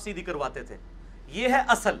السلام صف سیدھی کرواتے تھے. یہ ہے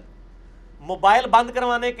اصل. موبائل بند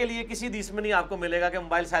کروانے کے لیے کسی حدیث میں نہیں آپ کو ملے گا کہ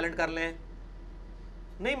موبائل سائلنٹ کر لیں،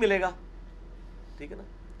 نہیں ملے گا. ٹھیک ہے نا.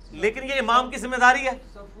 لیکن یہ امام کی ذمہ داری ہے.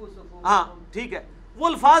 ہاں ٹھیک ہے. وہ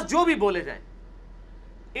الفاظ جو بھی بولے جائیں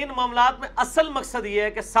ان معاملات میں اصل مقصد یہ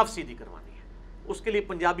ہے کہ صف سیدھی کروانی ہے. اس کے لیے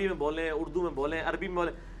پنجابی میں بولیں، اردو میں بولیں، عربی میں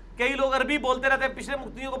بولیں. کئی لوگ عربی بولتے رہتے ہیں، پچھلے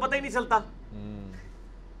مقتدیوں کو پتہ ہی نہیں چلتا.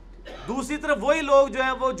 دوسری طرف وہی لوگ جو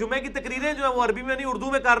ہیں وہ جمعے کی تقریریں جو ہیں وہ عربی میں نہیں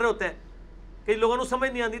اردو میں کر رہے ہوتے ہیں. کئی لوگوں کو سمجھ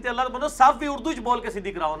نہیں آتی تھی. اللہ بندو صف بھی اردو بول کے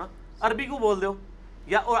سیدھی کراؤ نا، عربی کو بول دو،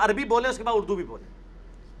 یا عربی بولیں اس کے بعد اردو بھی بولیں.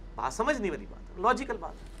 بات سمجھنے والی بات ہے، لاجیکل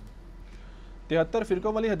بات ہے. 73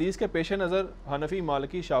 فرقوں والی حدیث کے پیش نظر حنفی،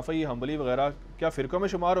 مالکی، شافعی، حنبلی وغیرہ کیا فرقوں میں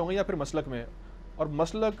شمار ہوں گے یا پھر مسلک میں؟ اور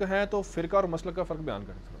مسلک ہیں تو فرقہ اور مسلک کا فرق بیان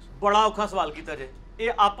کریں تھوڑا سا. بڑا اوکھا سوال کیتا جائے.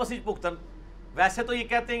 یہ آپس ہی پختن. ویسے تو یہ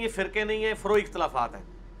کہتے ہیں یہ فرقے نہیں ہیں، فروع اختلافات ہیں.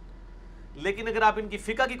 لیکن اگر آپ ان کی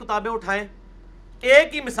فقہ کی کتابیں اٹھائیں،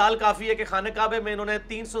 ایک ہی مثال کافی ہے کہ خانہ کعبے میں انہوں نے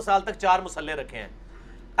 300 سال تک 4 مصلے رکھے ہیں.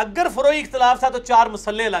 اگر فروعی اختلاف تھا تو 4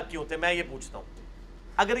 مصلے الگ کیوں تھے؟ میں یہ پوچھتا ہوں.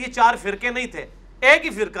 اگر یہ 4 فرقے نہیں تھے، ایک ہی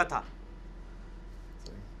فرقہ تھا.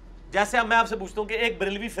 جیسے اب میں آپ سے پوچھتا ہوں کہ ایک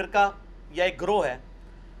بریلوی فرقہ یا ایک گروہ ہے،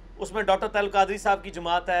 اس میں ڈاکٹر طاہر قادری صاحب کی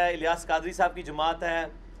جماعت ہے، الیاس قادری صاحب کی جماعت ہے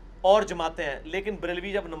اور جماعتیں ہیں، لیکن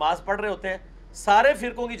بریلوی جب نماز پڑھ رہے ہوتے ہیں سارے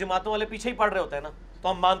فرقوں کی جماعتوں والے پیچھے ہی پڑھ رہے ہوتے ہیں نا،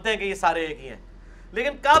 تو ہم مانتے ہیں کہ یہ سارے ایک ہی ہیں.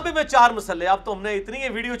 لیکن کعبے میں 4 مصلے، اب تو ہم نے اتنی یہ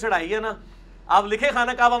ویڈیو چڑھائی ہے نا، آپ لکھے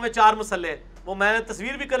خانہ کعبہ میں 4 مصلے، وہ میں نے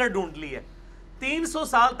تصویر بھی کلر ڈھونڈ لی ہے. 300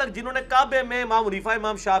 سال تک جنہوں نے کعبے میں امام حنیفہ،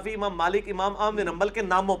 امام شافعی، امام مالک، امام احمد بن حنبل کے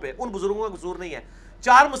ناموں پہ، ان بزرگوں کا قصور نہیں ہے،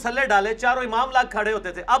 4 مصلے ڈالے، چاروں امام لاگ کھڑے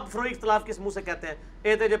ہوتے تھے. اب فروعی اختلاف کس منہ سے کہتے ہیں؟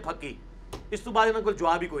 اے تے جے پھکی. اس تو بعد انہوں نے کوئی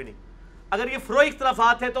جواب ہی کوئی نہیں. اگر یہ فروعی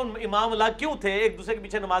اختلافات ہیں تو امام لاگ کیوں تھے؟ ایک دوسرے کے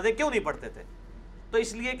پیچھے نمازیں کیوں نہیں پڑھتے تھے؟ تو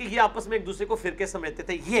اس لیے کہ یہ آپس میں ایک دوسرے کو فرقے سمجھتے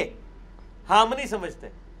تھے. یہ ہم نہیں سمجھتے.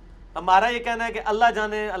 ہمارا یہ کہنا ہے کہ اللہ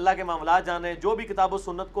جانے، اللہ کے معاملات جانے. جو بھی کتاب و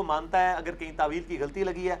سنت کو مانتا ہے، اگر کہیں تعویل کی غلطی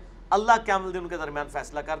لگی ہے، اللہ قیامت دن ان کے درمیان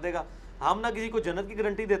فیصلہ کر دے گا. ہم نہ کسی کو جنت کی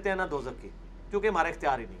گارنٹی دیتے ہیں نہ دوزخ کی، کیونکہ ہمارا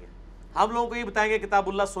اختیار ہی نہیں ہے. ہم لوگوں کو یہ بتائیں گے کتاب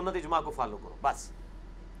اللہ، سنت، اجماع کو فالو کرو بس.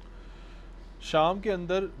 شام کے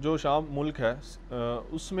اندر جو شام ملک ہے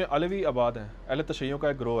اس میں علوی آباد ہیں، اہل تشیعوں کا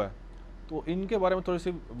ایک گروہ ہے، تو ان کے بارے میں تھوڑی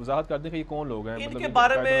سی وضاحت کر دیں کہ یہ کون لوگ ہیں. ان کے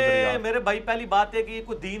بارے میں میرے بھائی پہلی بات ہے کہ یہ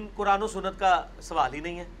کوئی دین، قرآن و سنت کا سوال ہی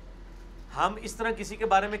نہیں ہے. ہم اس طرح کسی کے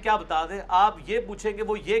بارے میں کیا بتا دیں؟ آپ یہ پوچھیں کہ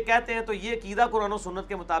وہ یہ کہتے ہیں تو یہ عقیدہ قرآن و سنت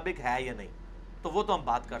کے مطابق ہے یا نہیں، تو وہ تو ہم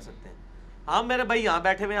بات کر سکتے ہیں. ہم میرے بھائی یہاں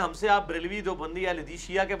بیٹھے ہوئے ہیں، ہم سے آپ بریلوی، دیوبندی، اہل حدیث،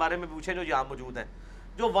 شیعہ کے بارے میں پوچھیں جو یہاں موجود ہیں.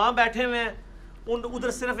 جو وہاں بیٹھے ہوئے ہیں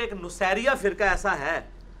ادھر صرف ایک نصیریہ فرقہ ایسا ہے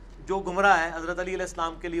جو گمراہ ہے، حضرت علی علیہ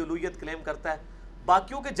السلام کے لیے الوہیت کلیم کرتا ہے.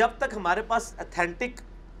 باقیوں کے جب تک ہمارے پاس اتھینٹک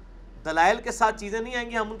دلائل کے ساتھ چیزیں نہیں آئیں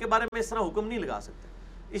گی، ہم ان کے بارے میں اس طرح حکم نہیں لگا سکتے.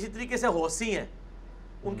 اسی طریقے سے حوثی ہیں،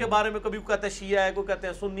 ان کے بارے میں کبھی کوئی کہتا ہے شیعہ ہے، کوئی کہتے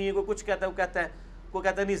ہیں سنی ہے، کوئی کچھ کہتا ہے، کوئی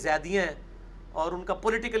کہتا ہے نہیں زیدیاں ہیں، اور ان کا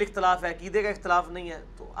پولیٹیکل اختلاف ہے، عقیدے کا اختلاف نہیں ہے.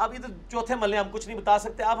 تو اب ادھر چوتھے محلے ہم کچھ نہیں بتا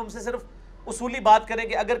سکتے. آپ ہم سے صرف اصولی بات کریں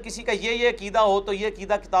کہ اگر کسی کا یہ عقیدہ ہو تو یہ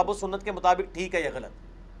عقیدہ کتاب و سنت کے مطابق ٹھیک ہے یا غلط،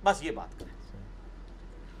 بس یہ بات کریں.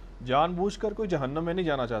 جان بوجھ کر کوئی جہنم میں نہیں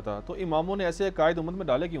جانا چاہتا تو اماموں نے ایسے عقائد امت میں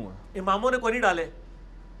ڈالے کیوں ہیں؟ اماموں نے کوئی نہیں ڈالے.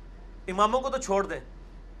 اماموں کو تو چھوڑ دیں.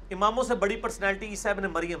 اماموں سے بڑی پرسنالٹی عیسیٰ ابن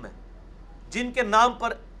مریم ہے، جن کے نام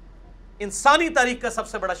پر انسانی تاریخ کا سب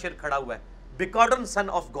سے بڑا شرک کھڑا ہوا ہے، بیکارڈن سن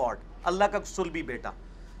آف گاڈ، اللہ کا صلبی بیٹا.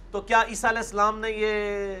 تو کیا عیسیٰ علیہ السلام نے یہ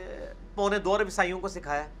پونے 2 ارب عیسائیوں کو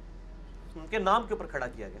سکھایا؟ ان کے نام کے اوپر کھڑا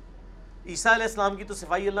کیا گیا. عیسیٰ علیہ السلام کی تو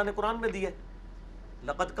صفائی اللہ نے قرآن میں دی ہے،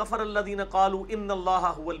 لقد کفر الذین قالوا ان اللہ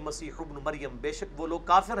هو المسیح ابن مریم، بے شک وہ لوگ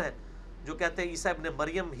کافر ہیں جو کہتے ہیں عیسیٰ ابن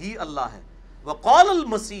مریم ہی اللہ ہے. وقال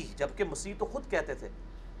المسیح، جبکہ مسیح تو خود کہتے تھے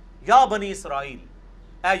یا بنی اسرائیل،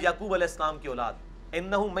 اے یعقوب علیہ السلام کی اولاد،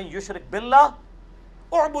 انہ من یشرک باللہ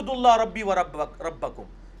اعبدوا اللہ ربی و ربکم،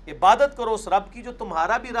 عبادت کرو اس رب کی جو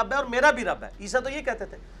تمہارا بھی رب ہے اور میرا بھی رب ہے. عیسیٰ تو یہ کہتے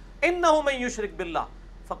تھے انہ من یشرک باللہ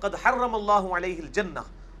فقد حرم اللہ علیہ الجنہ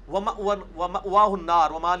ومأواہ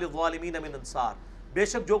النار وما للظالمین من انصار، بے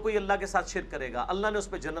شک جو کوئی اللہ کے ساتھ شرک کرے گا اللہ نے اس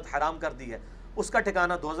پہ جنت حرام کر دی ہے، اس کا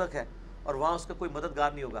ٹھکانہ دوزخ ہے اور وہاں اس کا کوئی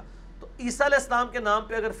مددگار نہیں ہوگا. تو عیسیٰ علیہ السلام کے نام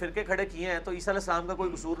پہ اگر فرقے کھڑے کیے ہیں تو عیسیٰ علیہ السلام کا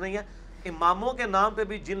کوئی قصور نہیں ہے. اماموں کے نام پہ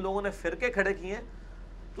بھی جن لوگوں نے فرقے کھڑے کیے ہیں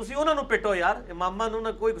تسی انہوں نے پٹو یار، امامہ انہوں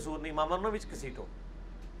نے کوئی قصور نہیں، امامہ انہوں نے بھی کسیٹو.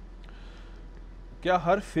 کیا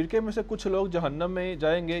ہر فرقے میں سے کچھ لوگ جہنم میں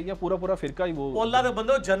جائیں گے یا پورا پورا فرقہ ہی وہ اللہ کے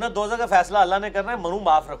بندو، جنت دوزخ کا فیصلہ اللہ نے کرنا ہے، منو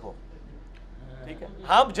معاف رکھو. ٹھیک ہے،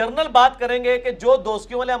 ہم جنرل بات کریں گے کہ جو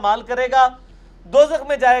دوستیوں والے اعمال کرے گا دوزخ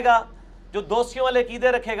میں جائے گا، جو دوستیوں والے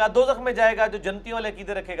عقیدے رکھے گا دوزخ میں جائے گا، جو جنتیوں والے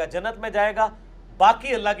عقیدے رکھے گا جنت میں جائے گا.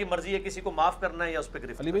 باقی اللہ کی مرضی ہے کسی کو معاف کرنا ہے یا اس پہ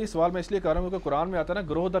گرفت. علی بھائی سوال میں اس لیے کر رہا ہوں کہ قرآن میں آتا ہے نا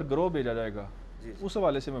گروہ در گروہ بھیجا جائے گا، اس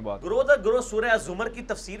حوالے سے میں بات. گروہ در گروہ سورہ الزمر کی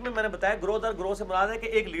تفسیر میں نے بتایا گروہ در گروہ سے مراد ہے کہ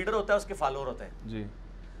ایک لیڈر ہوتا ہے، اس کے فالوور ہوتے ہیں. جی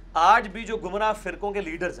آج بھی جو گمراہ فرقوں کے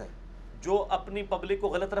لیڈرز ہیں جو اپنی پبلک کو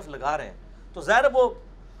غلط طرف لگا رہے ہیں، تو ظاہر وہ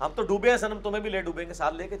ہم تو ڈوبے ہیں صنم، تمہیں بھی لے ڈوبیں گے،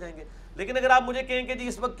 ساتھ لے کے جائیں گے. لیکن اگر آپ مجھے کہیں کہ جی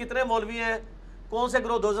اس وقت کتنے مولوی ہیں، کون سے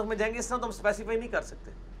گروہ دوزخ میں جائیں گے، اس طرح تو ہم اسپیسیفائی نہیں کر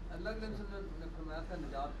سکتے.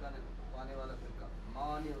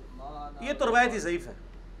 یہ تو روایت ہی ضعیف ہے،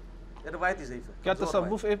 یہ روایت ہی ضعیف ہے. کیا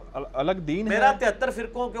تصوف ایک الگ دین ہے؟ میرا 73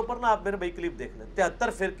 فرقوں کے اوپر نا آپ میرے بھائی کلپ دیکھ لیں، 73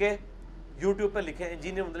 فرقے یوٹیوب پہ لکھے ہیں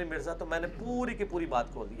انجینئر مدنی مرزا، تو میں نے پوری کی پوری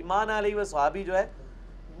بات کھول دی. ایمان علیہ و صحابی جو ہے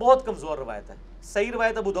بہت کمزور روایت ہے. صحیح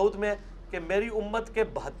روایت ابو داؤد میں ہے کہ میری امت کے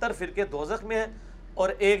 72 فرقے دوزخ میں ہیں اور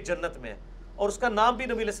ایک جنت میں ہے، اور اس کا نام بھی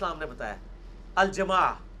نبی علیہ السلام نے بتایا،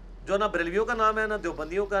 الجماع، جو نہ بریلویوں کا نام ہے، نہ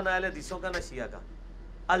دیوبندیوں کا، نہ اہل حدیثوں کا، نہ شیعہ کا.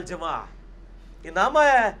 الجماع یہ نام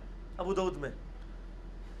آیا ہے ابو داؤد میں،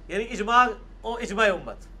 یعنی اجماع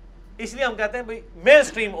امت. اس لیے ہم کہتے ہیں بھائی مین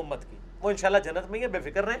سٹریم امت کی وہ انشاءاللہ جنت میں ہی ہے، بے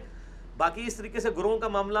فکر رہیں. باقی اس طریقے سے گروہوں کا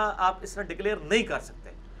معاملہ آپ اس طرح ڈکلیئر نہیں کر سکتے،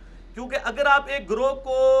 کیونکہ اگر آپ ایک گروہ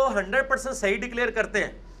کو 100% صحیح ڈکلیئر کرتے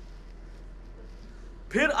ہیں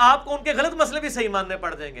پھر آپ کو ان کے غلط مسئلے بھی صحیح ماننے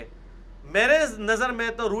پڑ جائیں گے. میرے نظر میں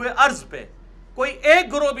تو روئے ارض پہ کوئی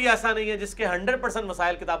ایک گروہ بھی ایسا نہیں ہے جس کے 100%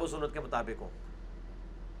 مسائل کتاب و سنت کے مطابق ہوں.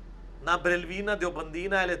 نہ بریلوی، نہ دیوبندی،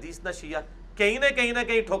 نہ اہل حدیث، نہ شیعہ، کہیں نہ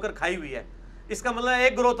کہیں ٹھوکر کھائی ہوئی ہے. اس کا مطلب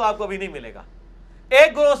ایک گروہ تو آپ کو ابھی نہیں ملے گا.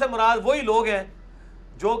 ایک گروہ سے مراد وہی لوگ ہیں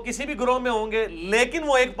جو کسی بھی گروہ میں ہوں گے لیکن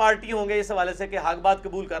وہ ایک پارٹی ہوں گے اس حوالے سے کہ حق بات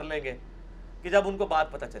قبول کر لیں گے کہ جب ان کو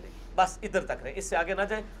بات پتہ چلے گی. بس ادھر تک رہیں، اس سے آگے نہ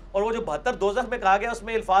جائیں. اور وہ جو 72 دوزخ میں کہا گیا اس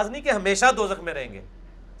میں الفاظ نہیں کہ ہمیشہ دوزخ میں رہیں گے.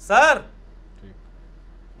 سر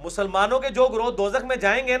مسلمانوں کے جو گروہ دوزخ میں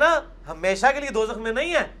جائیں گے نا ہمیشہ کے لیے دوزخ میں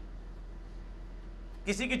نہیں ہے.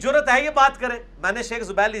 کسی کی جرت ہے یہ بات کرے. میں نے شیخ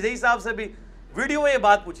زبیر لزئی صاحب سے بھی ویڈیو میں یہ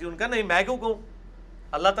بات پوچھی، ان کا نہیں میں کیوں کہوں،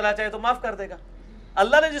 اللہ تعالیٰ چاہے تو معاف کر دے گا.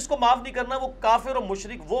 اللہ نے جس کو معاف نہیں کرنا وہ کافر و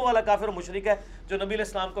مشرک، وہ والا کافر و مشرک ہے جو نبی علیہ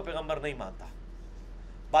السلام کو پیغمبر نہیں مانتا.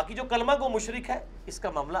 باقی جو کلمہ گو مشرک ہے اس کا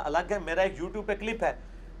معاملہ الگ ہے. میرا ایک یوٹیوب پہ کلپ ہے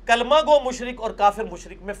کلمہ گو مشرک اور کافر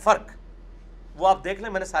مشرک میں فرق، وہ آپ دیکھ لیں،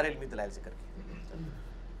 میں نے سارے علمی دلائل ذکر کیے.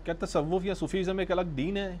 کیا تصوف یا صوفیزم ایک الگ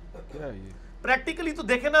دین ہے؟ کیا ہے یہ؟ پریکٹیکلی تو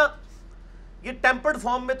دیکھیں نا یہ ٹیمپرڈ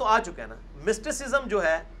فارم میں تو آ چکا ہے نا. مسٹسزم جو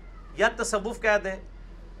ہے یا تصوف کہہ دیں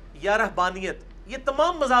یا رہبانیت، یہ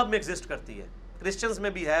تمام مذہب میں ایگزسٹ کرتی ہے. کرسچنز میں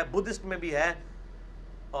بھی ہے، بدھسٹ میں بھی ہے،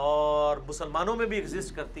 اور مسلمانوں میں بھی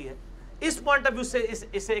ایگزسٹ کرتی ہے. اس پوائنٹ آف ویو سے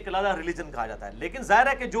اسے ایک علیحدہ ریلیجن کہا جاتا ہے. لیکن ظاہر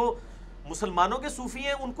ہے کہ جو مسلمانوں کے صوفی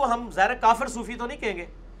ہیں ان کو ہم ظاہر کافر صوفی تو نہیں کہیں گے،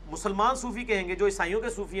 مسلمان صوفی کہیں گے. جو عیسائیوں کے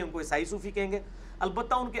صوفی ہیں ان کو عیسائی صوفی کہیں گے.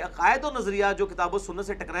 البتہ ان کے عقائد و نظریات جو کتاب و سنت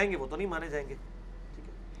سے ٹکرائیں گے وہ تو نہیں مانے جائیں گے. ٹھیک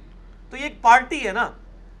ہے، تو یہ ایک پارٹی ہے نا،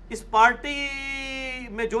 اس پارٹی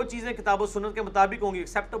میں جو چیزیں کتاب و سنت کے مطابق ہوں گی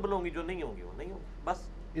ایکسیپٹیبل ہوں گی، جو نہیں ہوں گی وہ نہیں ہوں گی. بس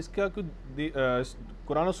اس کا کوئی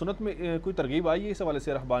قرآن و سنت میں کوئی ترغیب آئی ہے اس حوالے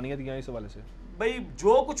سے، رہبانیت یا اس حوالے سے؟ بھائی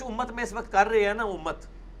جو کچھ امت میں اس وقت کر رہے ہیں نا، امت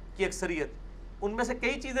کی اکثریت، ان میں سے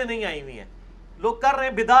کئی چیزیں نہیں آئی ہوئی ہیں. لوگ کر رہے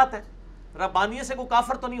ہیں، بدعت ہے. رہبانیت سے کوئی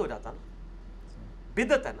کافر تو نہیں ہو جاتا نا،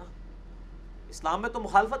 بدعت ہے نا. اسلام میں تو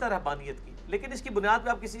مخالفت ہے رہبانیت کی، لیکن اس کی بنیاد پہ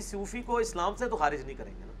آپ کسی صوفی کو اسلام سے تو خارج نہیں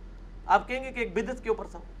کریں گے نا. آپ کہیں گے کہ ایک بدعت کے اوپر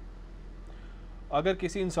تھا. اگر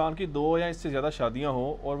کسی انسان کی 2 یا اس سے زیادہ شادیاں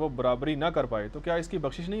ہوں اور وہ برابری نہ کر پائے تو کیا اس کی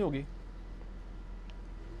بخشش نہیں ہوگی؟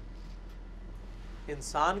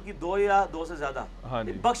 انسان کی 2 یا 2 سے زیادہ، ہاں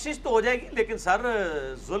جی، بخشش تو ہو جائے گی، لیکن سر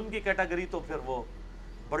ظلم کی کیٹیگری تو پھر وہ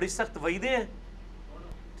بڑی سخت وعیدیں ہیں.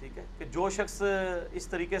 ٹھیک ہے، کہ جو شخص اس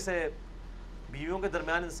طریقے سے بیویوں کے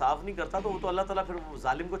درمیان انصاف نہیں کرتا تو وہ تو اللہ تعالیٰ پھر وہ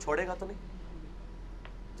ظالم کو چھوڑے گا تو نہیں.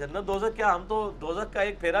 جنت دوزخ کیا، ہم تو دوزخ کا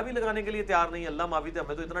ایک پھیرا بھی لگانے کے لیے تیار نہیں. اللہ معافی دے،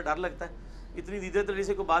 ہمیں تو اتنا ڈر لگتا ہے. اتنی دیدے تری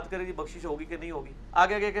سے کوئی بات کرے گی بخشش ہوگی کہ نہیں ہوگی.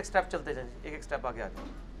 آگے آگے ایک ایک سٹیپ چلتے جائیں، ایک ایک سٹیپ آگے آگے.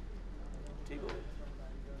 ٹھیک ہو،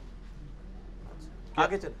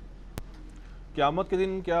 آگے چلیں. قیامت کے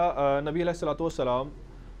دن کیا نبی علیہ الصلوۃ والسلام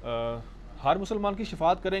ہر مسلمان کی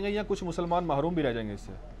شفاعت کریں گے یا کچھ مسلمان محروم بھی رہ جائیں گے اس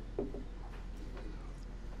سے؟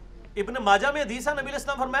 ابن ماجہ میں حدیث ہے، نبی علیہ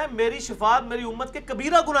السلام فرمایا میری شفاعت میری امت کے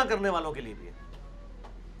کبیرہ گناہ کرنے والوں کے لیے بھی ہے.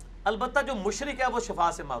 البتہ جو مشرک ہے وہ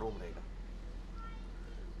شفاعت سے محروم رہے گا.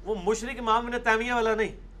 وہ مشرک امام ابن تیمیہ والا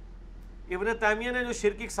نہیں. ابن تیمیہ نے جو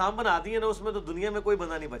شرک کی اقسام بنا دی ہے نا، اس میں تو دنیا میں کوئی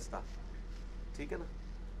بندہ نہیں بچتا. ٹھیک ہے نا.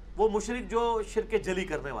 وہ مشرک جو شرک جلی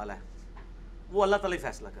کرنے والا ہے وہ اللہ تعالیٰ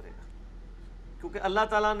فیصلہ کرے گا، کیونکہ اللہ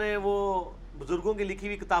تعالیٰ نے وہ بزرگوں کی لکھی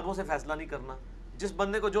ہوئی کتابوں سے فیصلہ نہیں کرنا. جس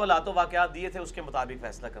بندے کو جو حالات و واقعات دیے تھے اس کے مطابق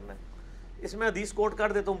فیصلہ کرنا ہے. اس میں حدیث کوٹ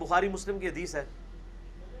کر دیتا ہوں، بخاری مسلم کی حدیث ہے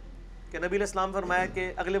کہ نبی علیہ السلام فرمایا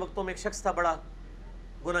کہ اگلے وقتوں میں ایک شخص تھا، بڑا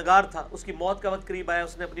گنہگار تھا. اس کی موت کا وقت قریب آیا،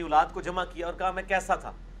 اس نے اپنی اولاد کو جمع کیا اور کہا میں کیسا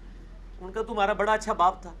تھا. ان کا تمہارا بڑا اچھا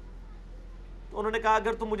باپ تھا. تو انہوں نے کہا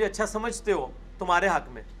اگر تم مجھے اچھا سمجھتے ہو تمہارے حق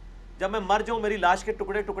میں، جب میں مر جاؤں میری لاش کے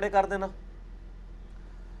ٹکڑے ٹکڑے کر دینا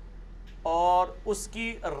اور اس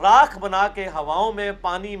کی راکھ بنا کے ہواؤں میں،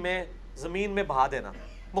 پانی میں، زمین میں بہا دینا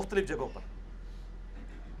مختلف جگہوں پر.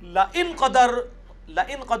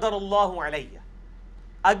 لَإِن قدر اللہ علیہ،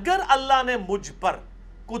 اگر اللہ نے مجھ پر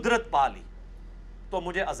قدرت پا لی تو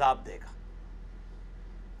مجھے عذاب دے گا.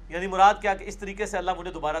 یعنی مراد کیا کہ اس طریقے سے اللہ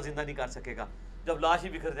مجھے دوبارہ زندہ نہیں کر سکے گا جب لاش ہی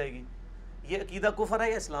بکھر جائے گی. یہ عقیدہ کفر ہے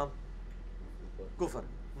یا اسلام؟ کفر.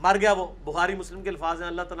 مر گیا وہ، بخاری مسلم کے الفاظ ہیں،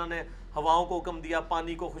 اللہ تعالیٰ نے ہواؤں کو حکم دیا،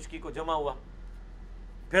 پانی کو، خشکی کو، جمع ہوا،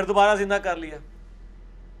 پھر دوبارہ زندہ کر لیا.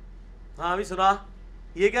 ہاں بھی سنا،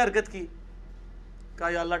 یہ کیا حرکت کی؟ کہا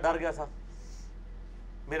یا اللہ ڈر گیا تھا،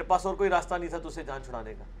 میرے پاس اور کوئی راستہ نہیں تھا تجھ سے جان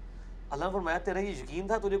چھڑانے کا. اللہ نے فرمایا تیرا یہ یقین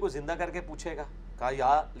تھا تجھے کوئی زندہ کر کے پوچھے گا؟ کہا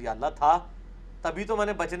یا اللہ تھا، تبھی تو میں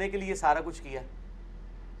نے بچنے کے لیے سارا کچھ کیا.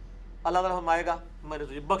 اللہ تعالیٰ فرمائے گا میں نے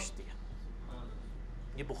تجھے بخش دیا.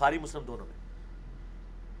 یہ بخاری مسلم دونوں میں.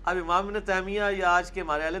 اب امام ابن تیمیہ یا آج کے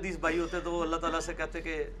ہمارے اہل حدیث بھائی ہوتے تو وہ اللہ تعالیٰ سے کہتے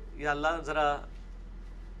کہ یا اللہ ذرا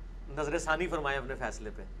نظر ثانی فرمائے اپنے فیصلے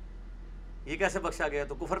پہ, یہ کیسے بخشا گیا,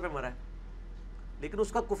 تو کفر پہ مرا ہے. لیکن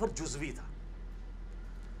اس کا کفر جزوی تھا,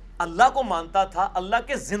 اللہ کو مانتا تھا, اللہ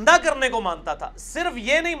کے زندہ کرنے کو مانتا تھا, صرف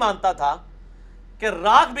یہ نہیں مانتا تھا کہ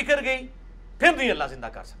راکھ بکھر گئی پھر نہیں اللہ زندہ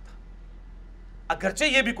کر سکتا, اگرچہ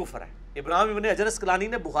یہ بھی کفر ہے. ابراہیم ابن حجر اسقلانی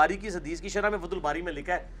نے بخاری کی اس حدیث کی شرح میں فتح الباری میں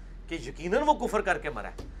لکھا ہے کہ یقیناً وہ کفر کر کے مرا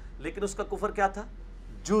ہے, لیکن اس کا کفر کیا تھا,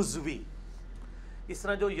 جزوی. اس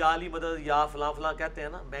طرح جو یا علی مدد یا فلاں فلاں کہتے ہیں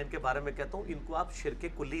نا, میں ان کے بارے میں کہتا ہوں ان کو آپ شرک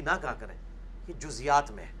کلی نہ کہا کریں, یہ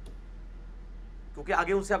جزیات میں ہے. کیونکہ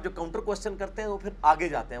آگے ان سے آپ جو کاؤنٹر کوسچن کرتے ہیں وہ پھر آگے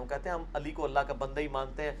جاتے ہیں, وہ کہتے ہیں ہم علی کو اللہ کا بندہ ہی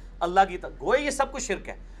مانتے ہیں, اللہ کی گوئے یہ سب کچھ شرک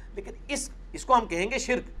ہے, لیکن اس کو ہم کہیں گے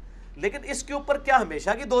شرک, لیکن اس کے اوپر کیا ہمیشہ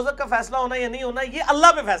کی دوزخ کا فیصلہ ہونا یا نہیں ہونا یہ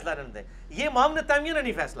اللہ پہ فیصلہ رہنے دیں, یہ امام ابن تیمیہ نے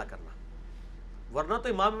نہیں فیصلہ کرنا. ورنہ تو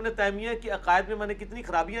امام ابن تیمیہ کی عقائد میں نے کتنی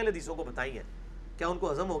خرابیاں حدیثوں کو بتائی ہیں, کیا ان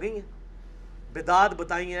کو ہضم ہو گئی ہیں؟ بدعات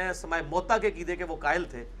بتائی ہیں, سماع موتا کے عقیدے کے وہ قائل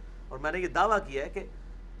تھے, اور میں نے یہ دعویٰ کیا ہے کہ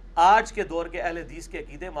آج کے دور کے اہل حدیث کے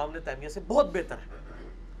عقیدے امام ابن تیمیہ سے بہت بہتر ہیں.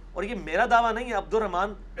 اور یہ میرا دعویٰ نہیں ہے, عبد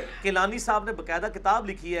الرحمن کیلانی صاحب نے باقاعدہ کتاب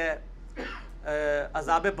لکھی ہے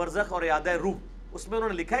عذاب برزخ اور اعادہ روح, اس میں انہوں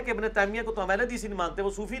نے لکھا ہے کہ ابن تیمیہ کو تو ہم اہل حدیث ہی نہیں مانتے,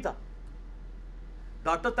 وہ صوفی تھا.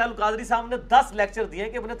 ڈاکٹر طاہر القادری صاحب نے 10 لیکچر دیے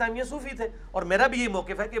کہ ابن تیمیہ صوفی تھے, اور میرا بھی یہ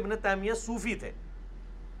موقف ہے کہ ابن تیمیہ صوفی تھے,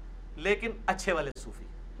 لیکن اچھے والے صوفی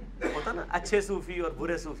ہوتا نا, اچھے صوفی اور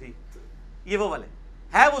برے صوفی, یہ وہ والے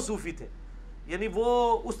ہے, وہ صوفی تھے. یعنی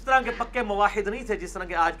وہ اس طرح کے پکے موحد نہیں تھے جس طرح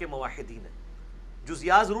کے آج کے موحدین ہیں.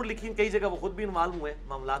 جزیات ضرور لکھی ہیں, کئی جگہ وہ خود بھی انوالو ہوئے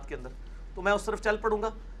معاملات کے اندر, تو میں اس طرف چل پڑوں گا.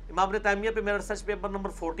 امام ابن تیمیہ پہ میرا ریسرچ پیپر نمبر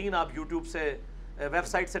 14 آپ یوٹیوب سے ویب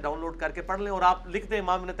سائٹ سے ڈاؤن لوڈ کر کے پڑھ لیں, اور آپ لکھ دیں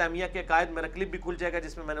امام ابن تیمیہ کے عقائد, میرا کلپ بھی کھل جائے گا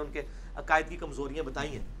جس میں میں نے ان کے عقائد کی کمزوریاں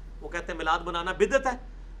بتائی ہیں. وہ کہتے ہیں میلاد بنانا بدعت ہے,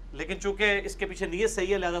 لیکن چونکہ اس کے پیچھے نیت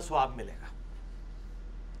صحیح ہے لہذا ثواب ملے گا.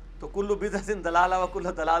 تو کل بدعت ضلالہ و کل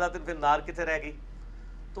ضلالۃ فی النار کتنے رہ گئی,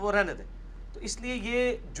 تو وہ رہنے دیں. تو اس لیے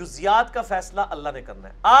یہ جزیات کا فیصلہ اللہ نے کرنا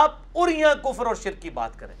ہے. آپ اریاں کفر اور شرک کی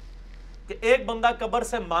بات کریں کہ ایک بندہ قبر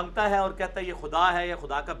سے مانگتا ہے اور کہتا ہے یہ خدا ہے یا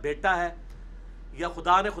خدا کا بیٹا ہے یا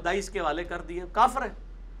خدا نے خدائی اس کے حوالے کر دی ہے, کافر ہے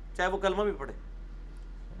چاہے وہ کلمہ بھی پڑھے.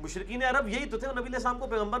 مشرکین عرب یہی تو تھے, وہ نبی علیہ السلام کو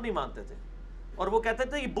پیغمبر نہیں مانتے تھے, اور وہ کہتے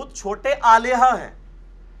تھے یہ بت چھوٹے آلیہا ہیں.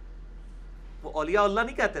 وہ اولیاء اللہ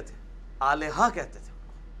نہیں کہتے تھے, آلیہا کہتے تھے.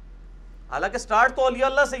 حالانکہ سٹارٹ تو اولیاء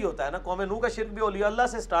اللہ سے ہی ہوتا ہے نا, قوم نوح کا شرک بھی اولیاء اللہ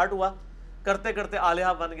سے سٹارٹ ہوا, کرتے کرتے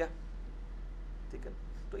آلیہا بن گیا. ٹھیک ہے,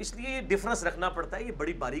 تو اس لیے یہ ڈفرنس رکھنا پڑتا ہے. یہ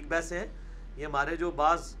بڑی باریک بحث ہے, یہ ہمارے جو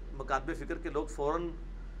بعض مکاتب فکر کے لوگ فوراً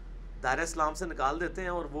دائرہ اسلام سے نکال دیتے ہیں,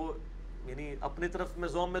 اور وہ یعنی اپنی طرف میں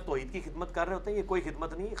زوم میں توحید کی خدمت کر رہے ہوتے ہیں. یہ کوئی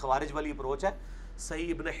خدمت نہیں, خوارج والی اپروچ ہے.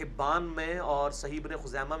 صحیح ابن حبان میں اور صحیح ابن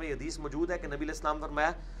خزیمہ میں یہ حدیث موجود ہے کہ نبی علیہ السلام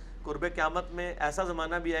فرمایا قرب قیامت میں ایسا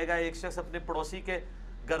زمانہ بھی آئے گا, ایک شخص اپنے پڑوسی کے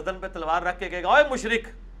گردن پہ تلوار رکھ کے کہے گا اوے مشرک.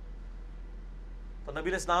 تو نبی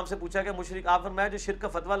علیہ السلام سے پوچھا کہ مشرک, آپ فرمایا جو شرک کا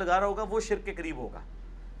فتویٰ لگا رہا ہوگا وہ شرک کے قریب ہوگا,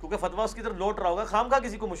 کیونکہ فتویٰ اس کی طرف لوٹ رہا ہوگا, خامخواہ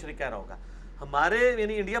کسی کو مشرک کہہ رہا ہوگا. ہمارے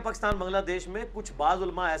یعنی انڈیا پاکستان بنگلہ دیش میں کچھ بعض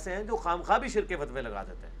علماء ایسے ہیں جو خامخواہ بھی شرک کے فتوے لگا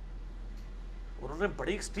دیتے ہیں. انہوں نے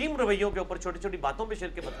بڑی ایکسٹریم رویوں کے اوپر چھوٹی چھوٹی باتوں پہ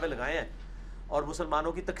شرک کے فتوے لگائے ہیں اور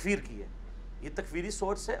مسلمانوں کی تکفیر کی ہے. یہ تکفیری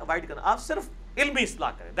سوچ سے اوائڈ کرنا, آپ صرف علمی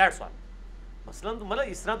اصلاح کریں, دیٹس آل. مثلاً مطلب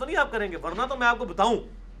اس طرح تو نہیں آپ کریں گے, ورنہ تو میں آپ کو بتاؤں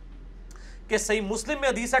کہ صحیح مسلم میں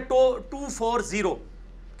حدیث ہے 240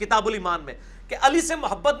 کتاب الایمان میں کہ علی سے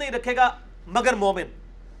محبت نہیں رکھے گا مگر مومن,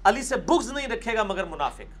 علی سے بغض نہیں رکھے گا مگر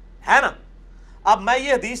منافق, ہے نا. اب میں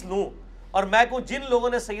یہ حدیث لوں اور میں کہوں جن لوگوں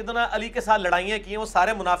نے سیدنا علی کے ساتھ لڑائیاں کی ہیں وہ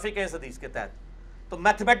سارے منافق ہیں اس حدیث کے تحت, تو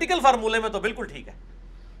میتھمیٹیکل فارمولے میں تو بالکل ٹھیک ہے.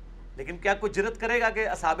 لیکن کیا کوئی جرت کرے گا کہ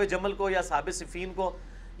اصحاب جمل کو یا اصحاب صفین کو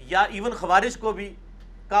یا ایون خوارج کو بھی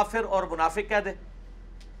کافر اور منافق کہہ دے؟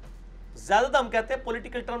 زیادہ تر ہم کہتے ہیں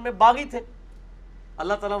پولیٹیکل ٹرم میں باغی تھے,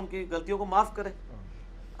 اللہ تعالیٰ ان کی غلطیوں کو معاف کرے,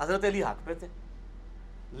 حضرت علی حق پہ تھے.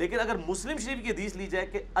 لیکن اگر مسلم شریف کی حدیث لی جائے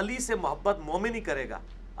کہ علی سے محبت مومن ہی کرے گا,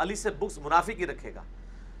 علی سے بغض منافق ہی رکھے گا.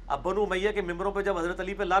 اب بنو امیہ کے ممبروں پہ جب حضرت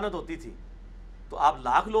علی پہ لعنت ہوتی تھی تو آپ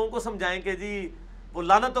لاکھ لوگوں کو سمجھائیں کہ جی وہ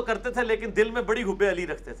لعنت تو کرتے تھے لیکن دل میں بڑی حب علی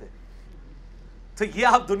رکھتے تھے, تو یہ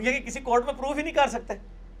آپ دنیا کی کسی کورٹ میں پروف ہی نہیں کر سکتے.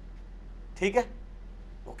 ٹھیک ہے,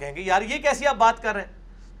 وہ کہیں گے یار یہ کیسی آپ بات کر رہے ہیں,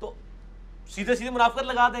 تو سیدھے سیدھے منافقت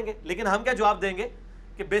لگا دیں گے. لیکن ہم کیا جواب دیں گے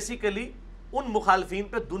کہ بیسیکلی ان مخالفین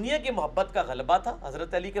پہ دنیا کی محبت کا غلبہ تھا,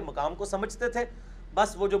 حضرت علی کے مقام کو سمجھتے تھے.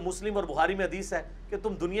 بس وہ جو مسلم اور بخاری میں حدیث ہے کہ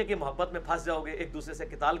تم دنیا کی محبت میں پھنس جاؤ گے, ایک دوسرے سے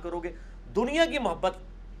قتال کرو گے. دنیا کی محبت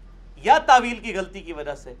یا تعویل کی غلطی کی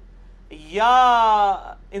وجہ سے یا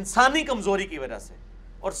انسانی کمزوری کی وجہ سے,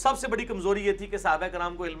 اور سب سے بڑی کمزوری یہ تھی کہ صحابہ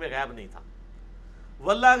کرام کو علم غیب نہیں تھا.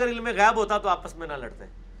 واللہ اگر علم غیب ہوتا تو آپس میں نہ لڑتے.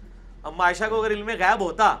 اب عائشہ کو اگر علم غیب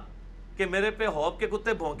ہوتا کہ میرے پہ حوض کے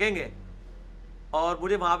کتے بھونکیں گے اور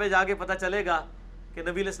مجھے وہاں پہ جا کے پتہ چلے گا کہ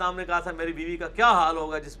نبی علیہ السلام نے کہا تھا میری بیوی کا کیا حال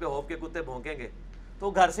ہوگا جس پہ حوض کے کتے بھونکیں گے, تو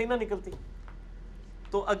وہ گھر سے ہی نہ نکلتی.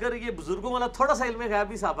 تو اگر یہ بزرگوں والا تھوڑا سا علم غیب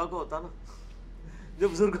بھی صحابہ کو ہوتا نا, جو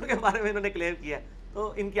بزرگوں کے بارے میں انہوں نے کلیم کیا ہے,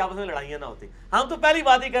 تو ان کی آپس میں لڑائیاں نہ ہوتی. ہم تو پہلی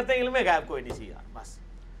بات ہی کرتے ہیں علم غیب کوئی نہیں سی یار, بس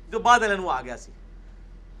جو بعد علم آ گیا سی,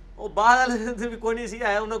 وہ بعد علم بھی کوئی نہیں سی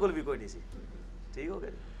آیا, انہوں کو بھی کوئی نہیں سی. ٹھیک ہو گیا.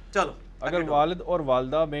 چلو اگر والد اور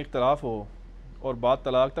والدہ میں اختلاف ہو اور بات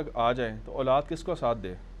طلاق تک آ جائے تو اولاد کس کو ساتھ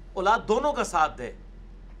دے؟ اولاد دونوں کا ساتھ دے,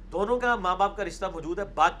 دونوں کا ماں باپ کا رشتہ موجود ہے.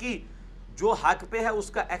 باقی جو حق پہ ہے اس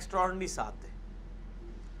کا ایکسٹراڈنری ساتھ دے.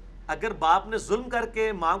 اگر باپ نے ظلم کر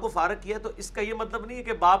کے ماں کو فارغ کیا تو اس کا یہ مطلب نہیں ہے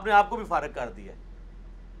کہ باپ نے آپ کو بھی فارغ کر دیا ہے.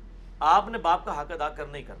 آپ نے باپ کا حق ادا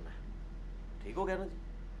کرنا ہی کرنا ہے. ٹھیک ہو گیا نا جی.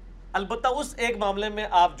 البتہ اس ایک معاملے میں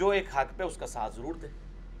آپ جو ایک حق پہ اس کا ساتھ ضرور دیں,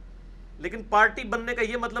 لیکن پارٹی بننے کا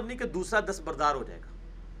یہ مطلب نہیں کہ دوسرا دستبردار ہو جائے گا.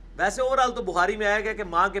 ویسے اوورال تو بخاری میں آیا گیا کہ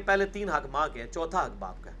ماں کے پہلے 3 حق ماں کے ہیں, چوتھا حق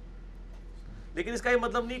باپ کا ہے. لیکن اس کا یہ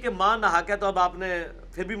مطلب نہیں کہ ماں ناحق ہے تو اب آپ نے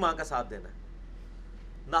پھر بھی ماں کا ساتھ دینا ہے.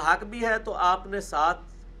 ناحق بھی ہے تو آپ نے ساتھ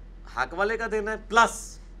حق والے کا دینا ہے, پلس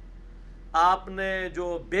آپ نے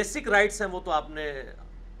جو بیسک رائٹس ہیں وہ تو آپ نے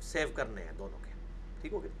سیو کرنے ہیں دونوں کے.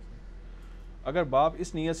 ٹھیک ہو گیا. اگر باپ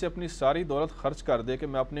اس نیت سے اپنی ساری دولت خرچ کر دے کہ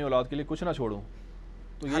میں اپنی اولاد کے لیے کچھ نہ چھوڑوں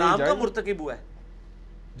تو یہ حرام کا جائز؟ مرتکب ہوا ہے.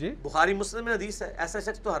 جی بخاری مسلم میں حدیث ہے, ایسا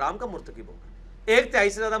شخص تو حرام کا مرتکب ہوگا. 1/3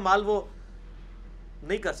 سے زیادہ مال وہ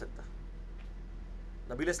نہیں کر سکتا.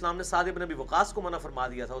 نبی علیہ السلام نے سعد ابن ابی وقاص کو منع فرما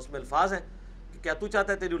دیا تھا. اس میں الفاظ ہیں کہ کیا تو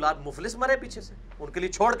چاہتا ہے تیری اولاد مفلس مرے پیچھے سے, ان کے لیے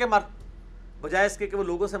چھوڑ کے مر, بجائے اس کے کہ وہ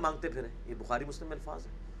لوگوں سے مانگتے پھریں. یہ بخاری مسلم میں الفاظ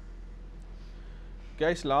ہیں. کیا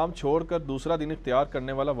اسلام چھوڑ کر دوسرا دین اختیار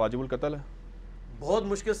کرنے والا واجب القتل ہے؟ بہت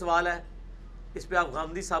مشکل سوال ہے, اس پہ آپ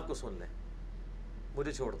غامدی صاحب کو سن لیں,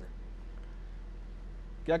 مجھے چھوڑ دیں.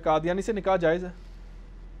 کیا قادیانی سے نکاح جائز ہے؟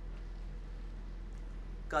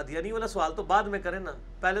 قادیانی والا سوال تو بعد میں کریں نا.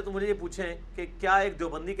 پہلے تو مجھے یہ پوچھیں کہ کیا ایک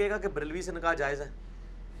دیوبندی کہے گا کہ بریلوی سے نکاح جائز ہے,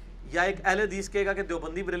 یا ایک اہل حدیث کہے گا کہ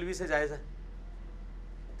دیوبندی بریلوی سے جائز ہے؟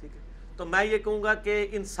 ٹھیک ہے. تو میں یہ کہوں گا کہ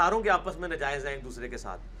ان ساروں کے آپس میں ناجائز ہیں ایک دوسرے کے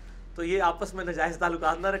ساتھ, تو یہ آپس میں ناجائز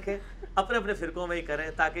تعلقات نہ رکھیں, اپنے اپنے فرقوں میں ہی کریں,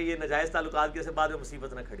 تاکہ یہ ناجائز تعلقات کے سے بعد میں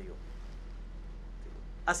مصیبت نہ کھڑی ہو.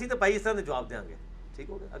 اسی تو پائی اس طرح جواب دیں گے. ٹھیک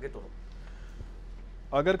ہو گیا. آگے تو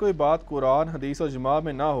اگر کوئی بات قرآن حدیث اور اجماع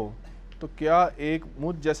میں نہ ہو تو کیا ایک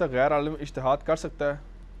مجھ جیسا غیر عالم اجتہاد کر سکتا ہے؟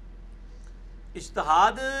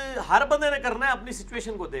 اجتہاد ہر بندے نے کرنا ہے اپنی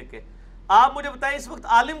سچویشن کو دیکھ کے. آپ مجھے بتائیں اس وقت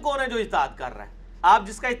عالم کون ہے جو اجتہاد کر رہا ہے؟ آپ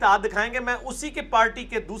جس کا اجتہاد دکھائیں گے میں اسی کے پارٹی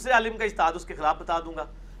کے دوسرے عالم کا اجتہاد اس کے خلاف بتا دوں گا.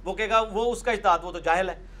 وہ کہے گا وہ اس کا اجتہاد وہ تو جاہل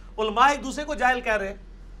ہے. علماء ایک دوسرے کو جاہل کہہ رہے ہیں,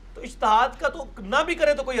 تو اجتہاد کا تو نہ بھی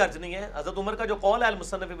کرے تو کوئی حرج نہیں ہے. حضرت عمر کا جو قول ہے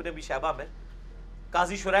المصنف ابن ابی شیبہ میں,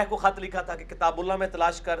 قاضی شریح کو خط لکھا تھا کہ کتاب اللہ میں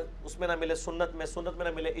تلاش کر, اس میں نہ ملے سنت میں, سنت میں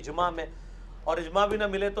نہ ملے اجماع میں, اور اجماع بھی نہ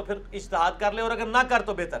ملے تو پھر اجتہاد کر لے, اور اگر نہ کر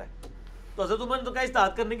تو بہتر ہے. تو حضرت عمر نے تو کہا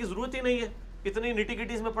اجتہاد کرنے کی ضرورت ہی نہیں ہے, اتنی نٹی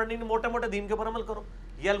گٹیز میں پڑھنی نہیں, موٹے موٹے دین کے اوپر عمل کرو.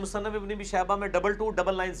 یہ المصنف ابن ابی شیبہ میں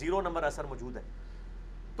 22990 نمبر اثر موجود ہے.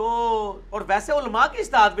 تو اور ویسے علماء کے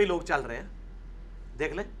اجتہاد پہ لوگ چل رہے ہیں,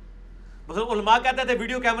 دیکھ لیں. مثلا علماء کہتے تھے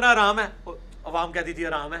ویڈیو کیمرہ حرام ہے, عوام کہتی تھی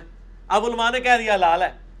حرام ہے. اب علماء نے کہہ دیا حلال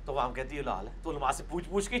ہے تو عوام کہتی ہے حلال ہے. تو علماء سے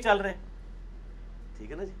پوچھ کے چل رہے ہیں.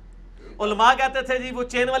 ٹھیک ہے نا جی. علماء کہتے تھے جی وہ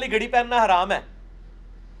چین والی گھڑی پہننا حرام ہے,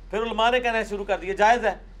 پھر علماء نے کہنا شروع کر دیا جائز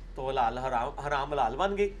ہے, تو حلال حرام حلال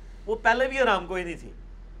بن گئی. وہ پہلے بھی حرام کوئی نہیں تھی.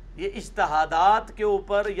 یہ اجتہادات کے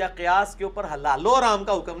اوپر یا قیاس کے اوپر حلال و حرام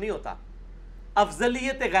کا حکم نہیں ہوتا,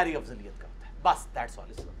 افضلیت غیر افضلیت کا ہوتا ہے, بس دیٹس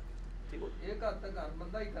آل. ایک حد تک ہر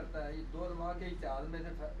بندہ ہی کرتا ہے, یہ 2 علماء کے اجتہاد میں سے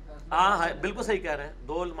فیصلہ. ہاں بالکل صحیح کہہ رہے ہیں,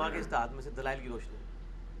 2 علماء کے اجتہاد میں سے دلائل کی روشنی.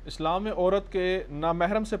 اسلام میں عورت کے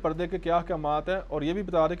نامحرم سے پردے کے کیا احکامات ہیں, اور یہ بھی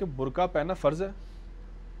بتا رہے کہ برقع پہننا فرض ہے؟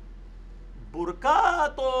 برقع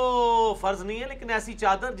تو فرض نہیں ہے, لیکن ایسی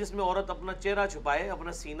چادر جس میں عورت اپنا چہرہ چھپائے,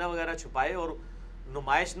 اپنا سینہ وغیرہ چھپائے اور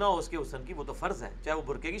نمائش نہ ہو اس کے حسن کی, وہ تو فرض ہے, چاہے وہ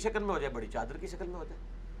برقعے کی شکل میں ہو جائے, بڑی چادر کی شکل میں ہو جائے.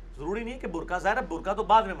 ضروری نہیں ہے کہ برقع, ظاہر ہے برقع تو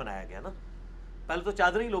بعد میں بنایا گیا نا, پہلے تو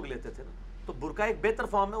چادر ہی لوگ لیتے تھے نا. تو برقع ایک بہتر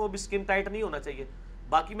فارم ہے, وہ بھی سکن ٹائٹ نہیں ہونا چاہیے.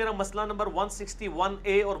 باقی میرا مسئلہ نمبر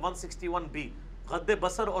 161A اور 161B غد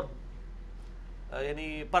بصر اور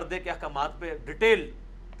یعنی پردے کے احکامات پہ ڈیٹیل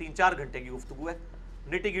 3-4 گھنٹے کی گفتگو ہے.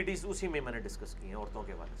 نٹی گٹیز اسی میں نے ڈسکس کی ہیں عورتوں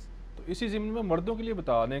کے حوالے سے. تو اسی ضمن میں مردوں کے لیے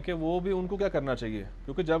بتا دیں کہ وہ بھی ان کو کیا کرنا چاہیے,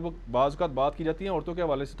 کیونکہ جب بعض اوقات بات کی جاتی ہے عورتوں کے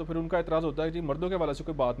حوالے سے تو پھر ان کا اعتراض ہوتا ہے کہ جی مردوں کے حوالے سے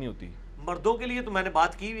کوئی بات نہیں ہوتی. مردوں کے لیے تو میں نے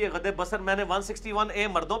بات کی ہوئی ہے, غد بصر میں نے 161A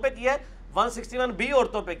مردوں پہ کیا ہے, 161B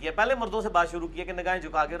عورتوں پہ کیا ہے. پہلے مردوں سے بات شروع کی ہے کہ نگاہیں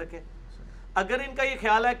جھکا کے رکھیں. اگر ان کا یہ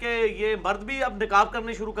خیال ہے کہ یہ مرد بھی اب نقاب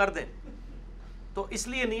کرنے شروع کر دیں, تو اس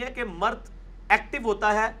لیے نہیں ہے کہ مرد ایکٹیو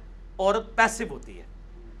ہوتا ہے، عورت پیسو ہوتی ہے.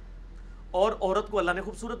 اور عورت کو اللہ نے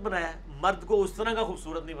خوبصورت بنایا ہے، مرد کو اس طرح کا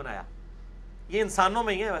خوبصورت نہیں بنایا. یہ انسانوں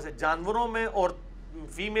میں ہی ہے، ویسے جانوروں میں اور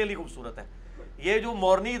فیمیل ہی خوبصورت ہے. یہ جو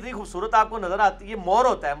مورنی اتنی خوبصورت آپ کو نظر آتی ہے، یہ مور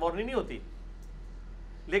ہوتا ہے، مورنی نہیں ہوتی.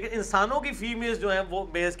 لیکن انسانوں کی فیمیلز جو ہیں وہ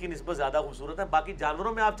میلز کی نسبت زیادہ خوبصورت ہیں. باقی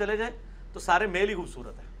جانوروں میں آپ چلے جائیں تو سارے میل ہی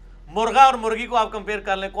خوبصورت ہیں. مرغا اور مرغی کو آپ کمپیئر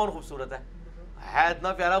کر لیں، کون خوبصورت ہے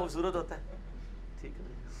اتنا پیارا خوبصورت ہوتا ہے. ٹھیک ہے،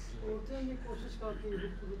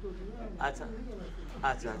 اچھا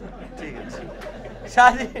اچھا ٹھیک ہے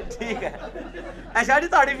شاہ جی، ٹھیک ہے شاہ جی.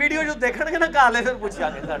 تھوڑی ویڈیو جو دیکھیں گے نا کالے پھر پوچھا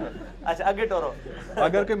گے. اچھا اگے ٹورو.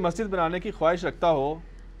 اگر کوئی مسجد بنانے کی خواہش رکھتا ہو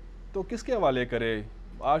تو کس کے حوالے کرے؟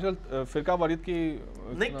 آج کل فرقہ واریت کی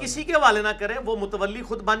نہیں، کسی کے حوالے نہ کریں، وہ متولی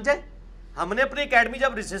خود بن جائے. ہم نے اپنی اکیڈمی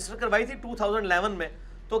جب رجسٹر کروائی تھی 2011 میں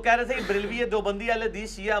تو کہہ رہے تھے کہ بریلوی ہے، دیوبندی اہل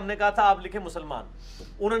حدیث شیعہ. ہم نے کہا تھا آپ لکھیں مسلمان.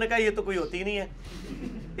 انہوں نے کہا یہ تو کوئی ہوتی نہیں ہے.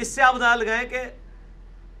 اس سے آپ اندازہ لگائیں کہ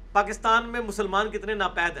پاکستان میں مسلمان کتنے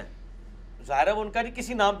ناپید ہیں. ظاہر ہے وہ ان کا نہیں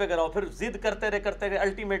کسی نام پہ کراؤ، پھر ضد کرتے رہے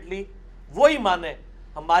الٹیمیٹلی وہی مانے.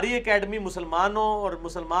 ہماری اکیڈمی مسلمانوں اور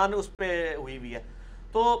مسلمان اس پہ ہوئی ہے.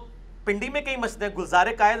 تو پنڈی میں کئی مسجد ہیں. گلزار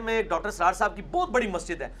قائد میں ایک ڈاکٹر سرار صاحب کی بہت بڑی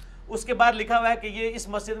مسجد ہے، اس کے بعد لکھا ہوا ہے کہ یہ اس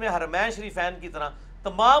مسجد میں حرمین شریفین کی طرح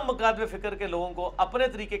تمام مکاتب فکر کے لوگوں کو اپنے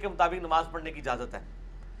طریقے کے مطابق نماز پڑھنے کی اجازت ہے.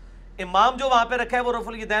 امام جو وہاں پہ رکھا ہے وہ رفع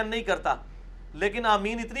الیدین نہیں کرتا، لیکن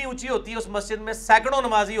آمین اتنی اونچی ہوتی ہے اس مسجد میں، سینکڑوں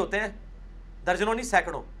نمازی ہوتے ہیں، درجنوں نہیں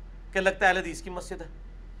سینکڑوں، کہ لگتا ہے اہل حدیث کی مسجد ہے،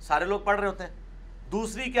 سارے لوگ پڑھ رہے ہوتے ہیں.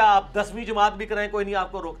 دوسری کیا آپ 10ویں جماعت بھی کرائیں، کوئی نہیں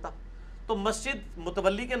آپ کو روکتا. تو مسجد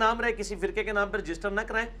متولی کے نام رہے، کسی فرقے کے نام پر رجسٹر نہ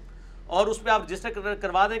کرائیں، اور اس پہ آپ رجسٹر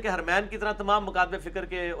کروا دیں کہ حرمین کی طرح تمام مکاتب فکر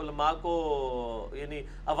کے علماء کو یعنی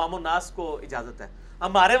عوام الناس کو اجازت ہے.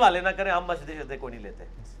 ہمارے والے نہ کریں، ہم مسجد کو نہیں لیتے.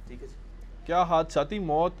 ٹھیک ہے جی. کیا حادثاتی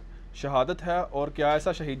موت شہادت ہے اور کیا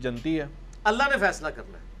ایسا شہید جنتی ہے؟ اللہ نے فیصلہ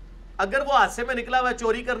کرنا ہے. اگر وہ حادثے میں نکلا ہوا ہے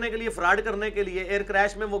چوری کرنے کے لیے، فراڈ کرنے کے لیے، ایئر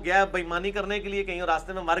کریش میں وہ گیا بےایمانی کرنے کے لیے کہیں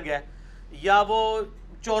راستے میں مر گیا، یا وہ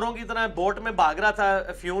چوروں کی طرح بوٹ میں بھاگ رہا تھا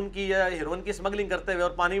افیون کی یا ہیروئن کی اسمگلنگ کرتے ہوئے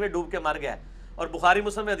اور پانی میں ڈوب کے مر گیا، اور بخاری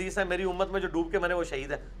مسلم میں حدیث ہے میری امت میں جو ڈوب کے مرے وہ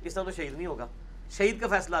شہید ہے. اس طرح تو شہید نہیں ہوگا. شہید کا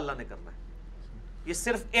فیصلہ اللہ نے کرنا ہے. یہ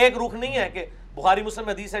صرف ایک رخ نہیں ہے کہ بخاری مسلم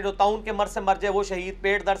میں حدیث ہے جو طاعون کے مرض سے مر جائے وہ شہید،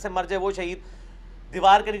 پیٹ درد سے مر جائے وہ شہید،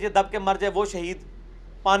 دیوار کے نیچے دب کے مر جائے وہ شہید،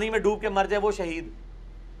 پانی میں ڈوب کے مر جائے وہ شہید.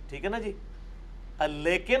 ٹھیک ہے نا جی.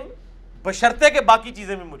 لیکن بشرطے کہ باقی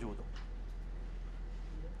چیزیں بھی موجود ہوں.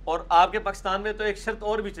 اور آپ کے پاکستان میں تو ایک شرط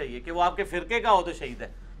اور بھی چاہیے کہ وہ آپ کے فرقے کا ہو تو شہید ہے.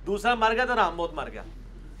 دوسرا مر گیا تو رام موت مر گیا.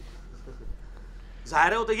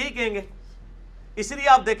 ظاہر ہے وہ تو یہی کہیں گے. اس لیے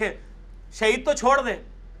آپ دیکھیں شہید تو چھوڑ دیں،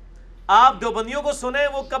 آپ دیوبندیوں کو سنیں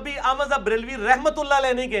وہ کبھی احمد بریلوی رحمت اللہ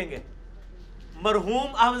علیہ نہیں کہیں گے.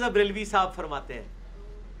 مرحوم احمد بریلوی صاحب فرماتے ہیں،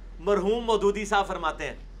 مرحوم مودودی صاحب فرماتے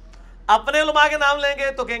ہیں. اپنے علماء کے نام لیں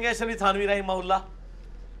گے تو کہیں گے اشرف علی تھانوی رحمہ اللہ.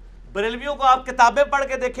 بریلویوں کو آپ کتابیں پڑھ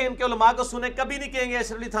کے دیکھیں، ان کے علماء کو سنیں، کبھی نہیں کہیں گے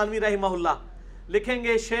اشرف علی تھانوی رحمہ اللہ، لکھیں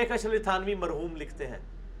گے شیخ اشرف علی تھانوی مرحوم لکھتے ہیں.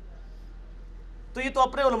 تو یہ تو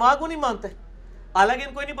اپنے علماء کو نہیں مانتے. حالانکہ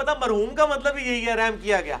ان کو نہیں پتا مرحوم کا مطلب ہی یہی ہے رحم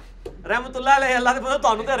کیا گیا. رحمت اللہ علیہ اللہ نے پتا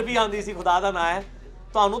تانوں تے عربی آندی سی، خدا دا نا ہے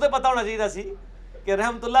تانوں تے پتا ہونا چاہیے سی کہ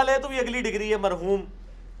رحمت اللہ علیہ تو بھی اگلی ڈگری ہے مرحوم.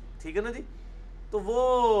 ٹھیک ہے نا جی. تو وہ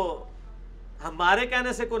ہمارے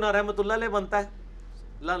کہنے سے کوئی نہ رحمت اللہ علیہ بنتا ہے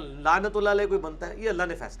لعنت اللہ علیہ کوئی بنتا ہے، یہ اللہ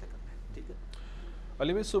نے فیصلہ کرنا ہے. ٹھیک ہے.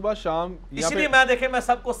 علی بھائی صبح شام اس لیے میں دیکھیں میں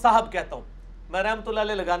سب کو صاحب کہتا ہوں، میں رحمت اللہ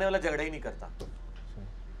علیہ لگانے والا جھگڑا ہی نہیں کرتا.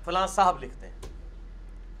 فلاں صاحب لکھتے ہیں.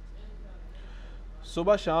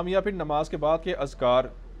 صبح شام یا پھر نماز کے بعد کے اذکار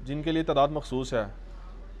جن کے لیے تعداد مخصوص ہے،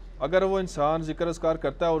 اگر وہ انسان ذکر اذکار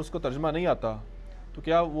کرتا ہے اور اس کو ترجمہ نہیں آتا تو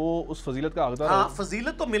کیا وہ اس فضیلت کا حقدار ہے؟ ہاں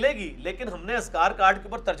فضیلت تو ملے گی، لیکن ہم نے اذکار کارڈ کے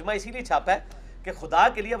اوپر ترجمہ اسی لیے چھاپا ہے کہ خدا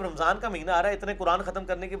کے لیے اب رمضان کا مہینہ آ رہا ہے، اتنے قرآن ختم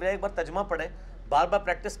کرنے کی بجائے ایک بار ترجمہ پڑھیں، بار بار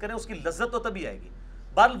پریکٹس کریں، اس کی لذت تو تبھی آئے گی.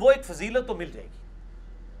 بہرحال وہ ایک فضیلت تو مل جائے گی.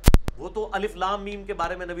 وہ تو الف لام میم کے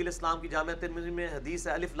بارے میں نبی علیہ السلام کی جامع ترمذی میں حدیث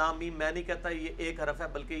ہے. الف لام میم میں نہیں کہتا یہ ایک حرف ہے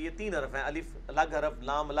بلکہ یہ 3 حرف ہیں، الف الگ حرف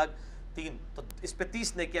لام الگ 3، تو اس پہ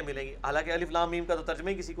 30 نیکیاں ملیں گی. حالانکہ الف لام میم کا تو ترجمہ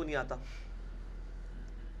ہی کسی کو نہیں آتا.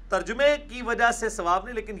 ترجمے کی وجہ سے ثواب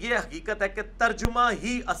نہیں، لیکن یہ حقیقت ہے کہ ترجمہ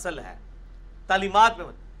ہی اصل ہے. تعلیمات میں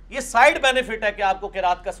یہ سائیڈ بینیفٹ ہے کہ آپ کو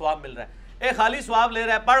قرات کا ثواب مل رہا ہے. ایک خالی ثواب لے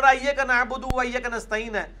رہا ہے، پڑھ رہا ہے ایک نعبد و ایک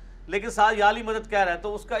نستعین ہے، لیکن ساتھ یا علی مدد کہہ رہا ہے،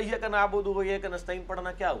 تو اس کا ایک نعبد و ایک نستعین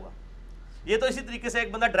پڑھنا کیا ہوا؟ یہ تو اسی طریقے سے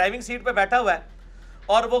ایک بندہ ڈرائیونگ سیٹ پہ بیٹھا ہوا ہے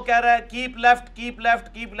اور وہ کہہ رہا ہے keep left keep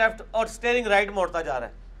left keep left, اور اسٹیئرنگ رائٹ موڑتا جا رہا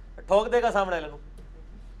ہے، ٹھوک دے گا سامنے والے کو.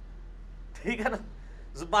 ٹھیک ہے نا.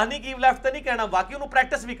 زبانی کیپ لیفٹ تو نہیں کہنا، باقی انہوں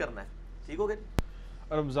پریکٹس بھی کرنا ہے. ٹھیک ہو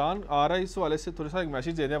گیا. رمضان آ رہا ہے، اس حوالے سے تھوڑا سا ایک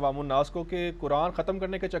میسیج دے دیں عوام الناس کو کہ قرآن ختم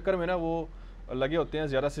کرنے کے چکر میں نا وہ لگے ہوتے ہیں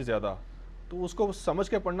زیادہ سے زیادہ، تو اس کو سمجھ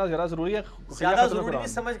کے پڑھنا زیادہ ضروری ہے؟ زیادہ ضروری نہیں،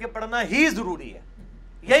 سمجھ کے پڑھنا ہی ضروری ہے،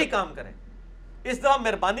 یہی کام کریں۔ اس دفعہ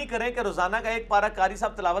مہربانی کریں کہ روزانہ کا ایک پارہ قاری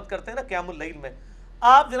صاحب تلاوت کرتے ہیں نا قیام اللیل میں،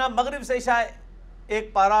 آپ جناب مغرب سے عشاء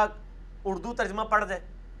ایک پارہ اردو ترجمہ پڑھ دیں،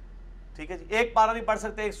 ٹھیک ہے جی، ایک پارہ نہیں پڑھ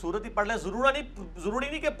سکتے ایک سورت ہی پڑھ لیں، ضروری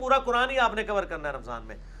نہیں کہ پورا قرآن ہی آپ نے کور کرنا ہے رمضان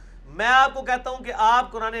میں۔ میں آپ کو کہتا ہوں کہ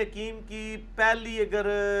آپ قرآن حکیم کی پہلی اگر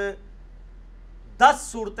 10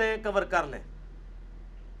 صورتیں کور کر لیں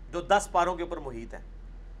جو 10 پاروں کے اوپر محیط ہیں،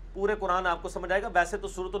 پورے قرآن آپ کو سمجھ آئے گا۔ ویسے تو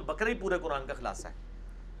سورۃ البقرہ ہی پورے قرآن کا خلاصہ ہے،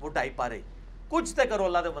 وہ 2.5 پارے ہی، کچھ تے کرو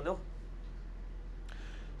اللہ دے بندو۔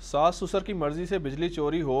 ساس سسر کی مرضی سے بجلی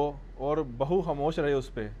چوری ہو اور بہو خاموش رہے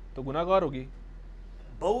اس پہ تو گناہ گار ہوگی؟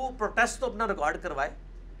 بہو پروٹیسٹ تو اپنا ریکارڈ کروائے،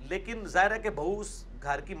 لیکن ظاہر ہے کہ بہو اس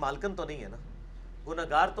گھر کی مالکن تو نہیں ہے نا، گناہ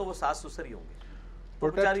گار تو وہ ساس سسر ہی ہوں گے۔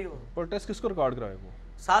 پروٹیسٹ کس کو ریکارڈ کرائے؟ وہ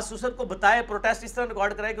ساس سسر کو بتائے، پروٹیسٹ اس طرح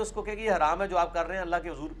ریکارڈ کرائے کہ اس کو کہے کہ یہ حرام ہے جو آپ کر رہے ہیں، اللہ کے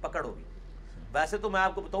حضور پکڑ ہوگی۔ ویسے تو میں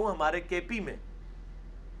آپ کو بتاؤں ہمارے کے پی میں،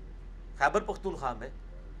 خیبر پختونخوا میں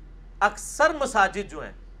اکثر مساجد جو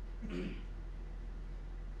ہیں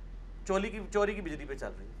چوری کی بجلی پہ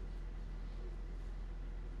چل رہی ہیں۔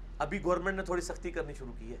 ابھی گورنمنٹ نے تھوڑی سختی کرنی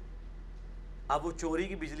شروع کی ہے، اب وہ چوری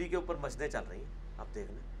کی بجلی کے اوپر مسجدیں چل رہی ہیں، آپ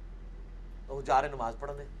دیکھ لیں، تو وہ جا رہے نماز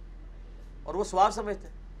پڑھنے اور وہ ثواب سمجھتے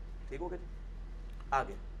ہیں، ٹھیک ہو گیا جی۔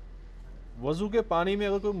 آگے وضو کے پانی میں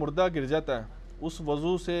اگر کوئی مردہ گر جاتا ہے اس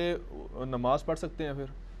وضو سے نماز پڑھ سکتے ہیں؟ پھر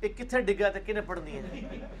ایک کتنے ڈگا تھا کنے پڑھنی ہے،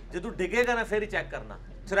 جدو ڈگے گا نا پھر ہی چیک کرنا،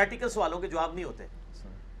 تھیوریٹیکل سوالوں کے جواب نہیں ہوتے۔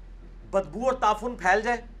 بدبو اور تعفن پھیل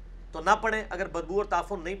جائے تو نہ پڑھیں، اگر بدبو اور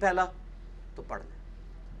تعفن نہیں پھیلا تو پڑھ لیں۔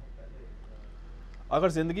 اگر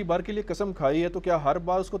زندگی بھر کے لیے قسم کھائی ہے تو کیا ہر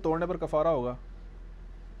بار اس کو توڑنے پر کفارہ ہوگا؟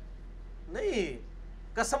 نہیں،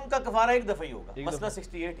 قسم کا کفارہ ایک دفعہ ہی ہوگا، مسئلہ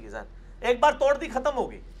 68 ہی ہے، ایک بار توڑ دی ختم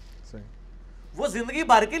ہوگی۔ وہ زندگی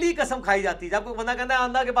بھر کے لیے قسم کھائی جاتی ہے۔ جب کوئی بندہ کہتا ہے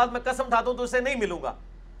آندھا کے بعد میں قسم کھاتا ہوں تو اسے نہیں ملوں گا،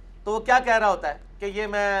 تو وہ کیا کہہ رہا ہوتا ہے کہ یہ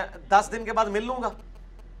میں 10 دن کے بعد مل لوں گا،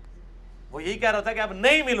 وہ یہی کہہ رہا ہوتا ہے کہ اب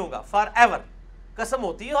نہیں ملوں گا فار ایور۔ قسم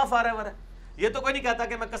ہوتی ہے فار ایور ہے، یہ تو کوئی نہیں کہتا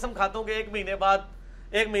کہ میں قسم کھاتا ہوں کہ 1 مہینے بعد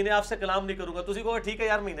 1 مہینے آپ سے کلام نہیں کروں گا، تسی کہو ٹھیک ہے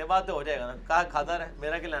یار مہینے بعد تو ہو جائے گا نا، کہا کھاتا رہے،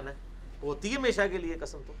 میرا کیا لینا ہے، ہوتی ہے ہمیشہ کے لیے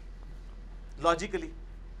قسم تو لاجیکلی۔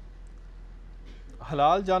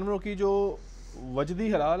 حلال جانوروں کی جو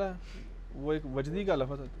وجدی حلال ہے، وہ ایک وجدی کا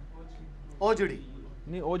لفظ ہے، اوجڑی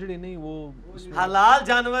نہیں اوجڑی نہیں، وہ حلال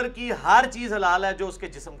جانور کی ہر چیز حلال ہے جو اس کے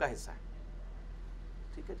جسم کا حصہ ہے،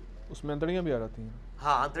 ٹھیک ہے جی۔ اس میں انتڑیاں بھی آ جاتی ہیں؟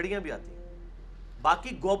 ہاں انتڑیاں بھی آتی ہیں۔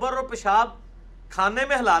 باقی گوبر اور پیشاب کھانے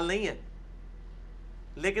میں حلال نہیں ہے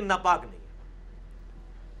لیکن ناپاک نہیں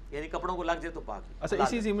ہے، یعنی کپڑوں کو لگ جائے تو پاک ہے۔ اچھا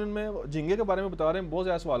اسی ضمن میں جھینگے کے بارے میں بتا رہے ہیں، بہت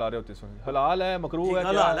زیادہ سوال آ رہے ہوتے ہیں، حلال ہے مکروہ ہے؟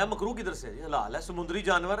 حلال ہے مکروہ کدھر سے؟ حلال ہے، سمندری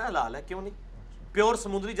جانور ہے، حلال ہے، کیوں نہیں؟ پیور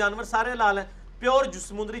سمندری جانور سارے حلال ہیں۔ پیور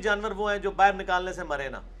سمندری جانور وہ ہیں جو باہر نکالنے سے مرے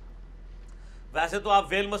نا، ویسے تو آپ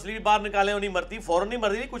ویل مچھلی بھی باہر نکالیں وہ نہیں مرتی، فوراً نہیں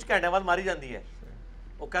مرتی، کچھ گھنٹے بعد ماری جاتی ہے۔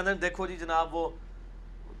 وہ کہتے ہیں دیکھو جی جناب وہ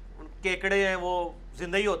کیکڑے ہیں وہ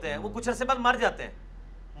زندہ ہی ہوتے ہیں، وہ کچھ عرصے بعد مر جاتے ہیں۔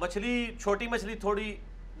 مچھلی چھوٹی مچھلی تھوڑی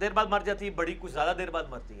دیر بعد مر جاتی ہے، بڑی کچھ زیادہ دیر بعد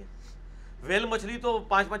مرتی ہے۔ ویل مچھلی تو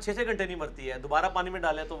 5-6 گھنٹے نہیں مرتی ہے، دوبارہ پانی میں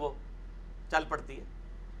ڈالیں تو وہ چل پڑتی ہے۔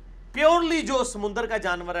 پیورلی جو سمندر کا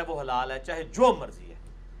جانور ہے وہ حلال ہے، چاہے جو مرضی ہے۔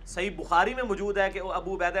 صحیح بخاری میں موجود ہے کہ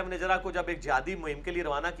ابو عبیدہ بن جرح کو جب ایک جہادی مہم کے لیے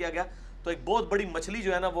روانہ کیا گیا تو ایک بہت بڑی مچھلی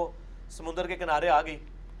جو ہے نا وہ سمندر کے کنارے آ گئی،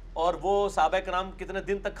 اور وہ صحابہ کرام کتنے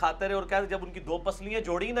دن تک کھاتے رہے، اور کہتے جب ان کی 2 پسلیاں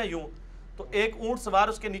جوڑی نا یوں تو ایک اونٹ سوار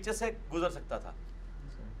اس کے نیچے سے گزر سکتا تھا۔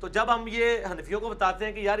 تو جب ہم یہ حنفیوں کو بتاتے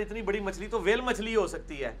ہیں کہ یار اتنی بڑی مچھلی تو ویل مچھلی ہو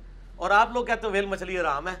سکتی ہے، اور آپ لوگ کہتے ہیں ویل مچھلی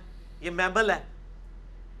حرام ہے، یہ میمل ہے،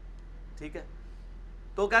 ٹھیک ہے،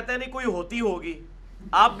 تو کہتے ہیں نہیں کوئی ہوتی ہوگی،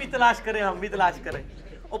 آپ بھی تلاش کریں ہم بھی تلاش کریں،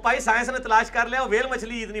 اور بھائی سائنس نے تلاش کر لیا ویل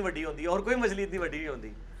مچھلی اتنی بڑی ہوتی ہے اور کوئی مچھلی اتنی بڑی نہیں ہوتی،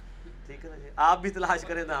 ٹھیک ہے نا جی، آپ بھی تلاش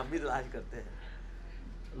کریں تو ہم بھی تلاش کرتے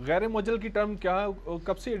ہیں۔ غیر معجل کی ٹرم کیا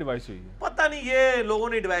کب سے ایڈوائس ہوئی ہے؟ پتہ نہیں، یہ لوگوں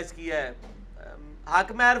نے ایڈوائس کیا ہے،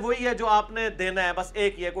 حق مہر وہی ہے جو آپ نے دینا ہے، بس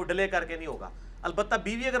ایک ہی ہے، کوئی ڈیلے کر کے نہیں ہوگا، البتہ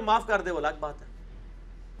بیوی اگر معاف کر دے وہ الگ بات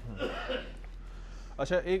ہے۔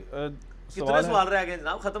 اچھا ایک کتنے سوال رہ گئے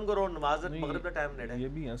جناب، ختم کرو، نماز مغرب کا ٹائم نیڑے۔ یہ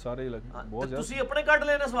بھی ہیں سارے بہت زیادہ، تسی اپنے کٹ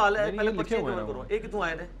لینا سوال ہے، پہلے لکھے ہوئے کرو، ایک کتوں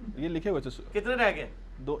آئے نے، یہ لکھے ہوئے تھے، کتنے رہ گئے؟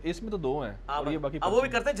 2، اس میں تو 2 ہیں اور یہ باقی اب وہ بھی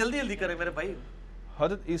کرتے ہیں، جلدی جلدی کریں میرے بھائی۔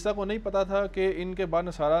 حضرت عیسیٰ کو نہیں پتا تھا کہ ان کے بعد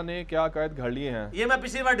نصارہ نے کیا عقائد گھڑ لیے ہیں؟ یہ میں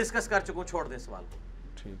پچھلی بار ڈسکس کر چکا ہوں، چھوڑ دیں سوال کو،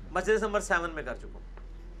 ٹھیک ہے۔ مسجد نمبر 7 میں کر چکا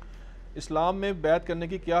ہوں۔ اسلام میں بیعت کرنے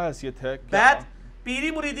کی کیا حیثیت ہے؟ بیعت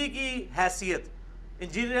پیری مریدی کی حیثیت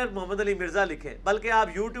انجینئر محمد علی مرزا لکھیں، بلکہ آپ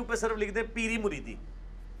یوٹیوب پہ صرف لکھ دیں پیری مریدی،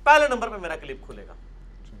 پہلے نمبر پہ میرا کلپ کھلے گا۔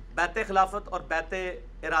 بیعت خلافت اور بیعت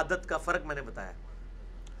ارادت کا فرق میں نے بتایا۔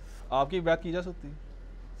 آپ کی بیعت کی جا سکتی؟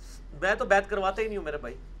 میں تو بیعت کرواتا ہی نہیں ہوں میرے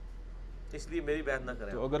بھائی، اس لیے میری بیعت نہ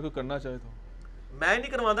کریں. تو اگر کوئی کرنا چاہے تو میں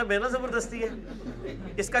نہیں کرواتا, میں نہ زبردستی ہے.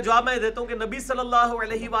 اس کا جواب میں دیتا ہوں کہ نبی صلی اللہ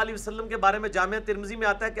علیہ وآلہ وسلم کے بارے میں جامعہ ترمذی میں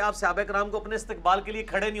آتا ہے کہ آپ صحابہ کرام کو اپنے استقبال کے لیے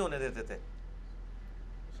کھڑے نہیں ہونے دیتے تھے.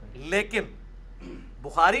 لیکن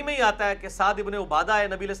بخاری میں ہی آتا ہے کہ سعد ابن عبادہ ہے,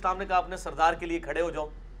 نبی علیہ السلام نے کہا اپنے سردار کے لیے کھڑے ہو جاؤ.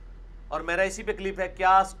 اور میرا اسی پہ کلپ ہے,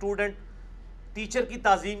 کیا اسٹوڈنٹ ٹیچر کی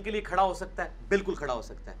تعظیم کے لیے کھڑا ہو سکتا ہے؟ بالکل کھڑا ہو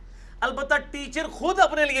سکتا ہے. البتہ ٹیچر خود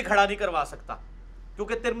اپنے لیے کھڑا نہیں کروا سکتا,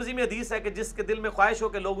 کیونکہ ترمذی میں حدیث ہے کہ جس کے دل میں خواہش ہو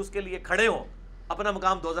کہ لوگ اس کے لیے کھڑے ہوں, اپنا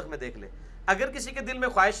مقام دوزخ میں دیکھ لے. اگر کسی کے دل میں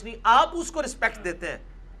خواہش نہیں, آپ اس کو رسپیکٹ دیتے ہیں,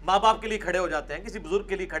 ماں باپ کے لیے کھڑے ہو جاتے ہیں, کسی بزرگ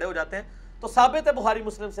کے لیے کھڑے ہو جاتے ہیں, تو ثابت ہے بخاری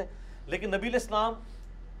مسلم سے. لیکن نبی علیہ السلام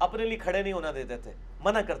اپنے لیے کھڑے نہیں ہونا دیتے تھے,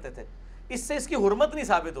 منع کرتے تھے. اس سے اس کی حرمت نہیں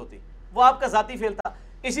ثابت ہوتی, وہ آپ کا ذاتی فعل تھا.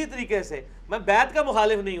 اسی طریقے سے میں بیعت کا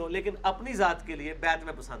مخالف نہیں ہوں, لیکن اپنی ذات کے لیے بیعت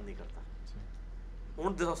میں پسند نہیں کرتا.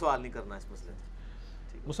 سوال نہیں کرنا اس مسئلے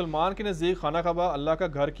میں. مسلمان کے نزدیک خانہ کعبہ اللہ کا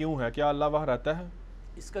گھر کیوں ہے؟ کیا اللہ وہاں رہتا ہے؟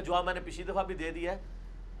 اس کا جواب میں نے پچھلی دفعہ بھی دے دیا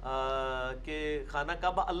ہے کہ خانہ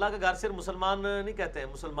کعبہ اللہ کا گھر صرف مسلمان نہیں کہتے ہیں.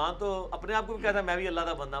 مسلمان تو اپنے آپ کو بھی کہتا ہے میں بھی اللہ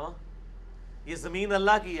کا بندہ ہوں, یہ زمین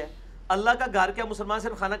اللہ کی ہے. اللہ کا گھر کیا مسلمان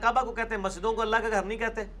صرف خانہ کعبہ کو کہتے ہیں؟ مسجدوں کو اللہ کا گھر نہیں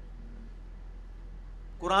کہتے؟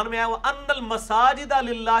 قرآن میں آیا وَأَنَّ الْمَسَاجِدَ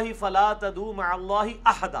لِلَّهِ فَلَا تَدْعُوا مَعَ اللَّهِ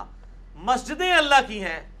أَحَدًا. مسجدیں اللہ کی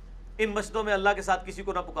ہیں, ان مسجدوں میں اللہ کے ساتھ کسی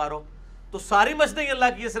کو نہ پکارو. تو ساری مسجدیں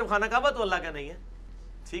اللہ کی ہے, صرف خانہ کعبہ تو اللہ کا نہیں ہے.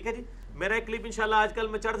 ٹھیک ہے جی, میرا ایک کلپ انشاءاللہ آج کل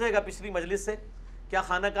میں چڑھ جائے گا پچھلی مجلس سے. کیا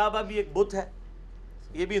خانہ کعبہ بھی ایک بت ہے؟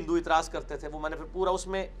 یہ بھی ہندو اعتراض کرتے تھے. وہ میں نے پھر پورا اس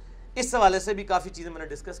میں اس حوالے سے بھی کافی چیزیں میں نے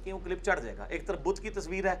ڈسکس کی. وہ کلپ چڑھ جائے گا. ایک طرف بت کی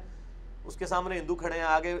تصویر ہے, اس کے سامنے ہندو کھڑے ہیں,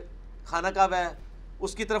 آگے خانہ کعبہ ہے,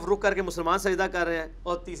 اس کی طرف رک کر کے مسلمان سجدہ کر رہے ہیں,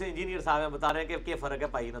 اور تیسرے انجینئر صاحب ہیں بتا رہے ہیں کہ کیا فرق ہے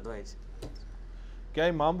پائی نہ تو ہے. کیا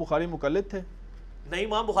امام بخاری مقلد تھے؟ نہیں,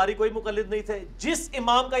 امام بخاری کوئی مقلد نہیں تھے. جس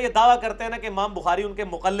امام کا یہ دعویٰ کرتے ہیں نا کہ امام بخاری ان کے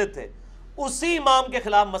مقلد تھے, اسی امام کے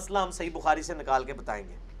خلاف مسئلہ ہم صحیح بخاری سے نکال کے بتائیں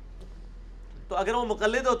گے. تو اگر وہ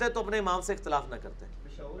مقلد ہوتے تو اپنے امام سے اختلاف نہ کرتے.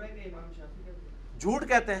 جھوٹ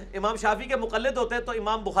کہتے ہیں. امام شافعی کے مقلد ہوتے تو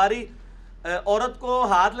امام بخاری عورت کو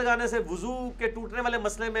ہاتھ لگانے سے وضو کے ٹوٹنے والے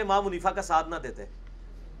مسئلے میں امام حنیفہ کا ساتھ نہ دیتے.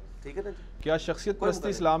 ٹھیک ہے نا جی. کیا شخصیت پرستی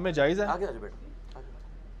اسلام میں جائز ہے؟ آگے آ جاؤ بیٹا.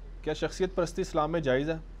 کیا شخصیت پرستی اسلام میں جائز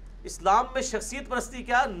ہے؟ اسلام میں شخصیت پرستی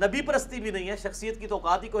کیا, نبی پرستی بھی نہیں ہے. شخصیت کی تو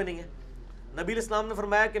اوقات ہی کوئی نہیں ہے. نبی علیہ السلام نے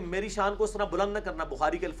فرمایا کہ میری شان کو اس طرح بلند نہ کرنا.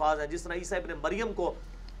 بخاری کے الفاظ ہیں جس طرح عیسیٰ ابن مریم کو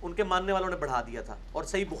ان کے ماننے والوں نے بڑھا دیا تھا. اور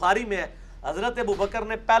صحیح بخاری میں ہے حضرت ابو بکر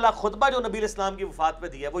نے پہلا خطبہ جو نبی علیہ السلام کی وفات پہ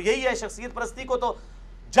دیا ہے وہ یہی ہے. شخصیت پرستی کو تو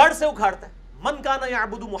جڑ سے اکھاڑتا ہے. من کان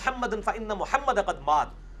یعبد محمدا فإن محمد قد مات.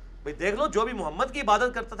 بھئی دیکھ لو, جو بھی محمد کی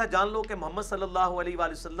عبادت کرتا تھا جان لو کہ محمد صلی اللہ علیہ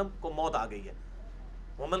وآلہ وسلم کو موت آ گئی ہے.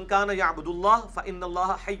 ومن کان یعبد اللہ فإن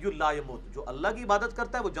اللہ حی لا یموت. جو اللہ کی عبادت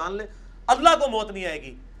کرتا ہے وہ جان لے اللہ کو موت نہیں آئے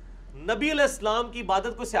گی. نبی علیہ السلام کی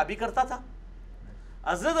عبادت کو صحابی کرتا تھا.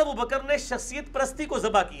 حضرت ابو بکر نے شخصیت پرستی کو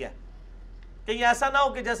ذبح کیا ہے. کہیں ایسا نہ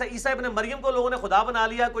ہو کہ جیسے عیسیٰ ابن مریم کو لوگوں نے خدا بنا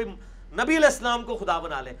لیا, کوئی نبی علیہ السلام کو خدا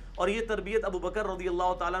بنا لے. اور یہ تربیت ابو بکر رضی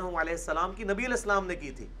اللہ تعالیٰ عنہ علیہ السلام کی نبی علیہ السلام نے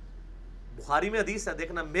کی تھی. بخاری میں حدیث ہے,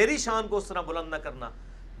 دیکھنا میری شان کو اس طرح بلند نہ کرنا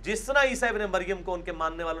جس طرح عیسیٰ ابن مریم کو ان کے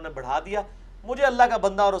ماننے والوں نے بڑھا دیا. مجھے اللہ کا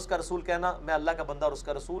بندہ اور اس کا رسول کہنا, میں اللہ کا بندہ اور اس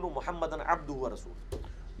کا رسول ہوں. محمد عبدہ و رسول.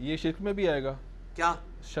 یہ شرک میں بھی آئے گا کیا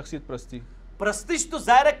شخصیت پرستی؟ پرستش تو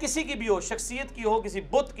ظاہر ہے کسی کی بھی ہو, شخصیت کی ہو, کسی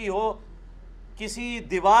بت کی ہو, کسی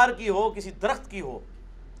دیوار کی ہو, کسی درخت کی ہو,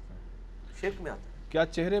 شرک میں آتا ہے. کیا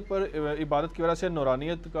چہرے پر عبادت کی وجہ سے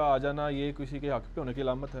نورانیت کا آ جانا یہ کسی کے حق پہ ہونے کی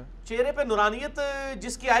علامت ہے؟ چہرے پہ نورانیت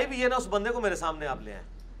جس کی آئی بھی ہے نا, اس بندے کو میرے سامنے آپ لے آئیں.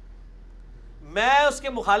 میں اس کے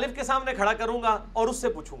مخالف کے سامنے کھڑا کروں گا اور اس سے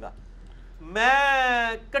پوچھوں گا.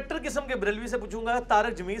 میں کٹر قسم کے بریلوی سے پوچھوں گا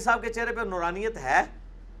طارق جمیل صاحب کے چہرے پہ نورانیت ہے,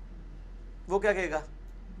 وہ کیا کہے گا.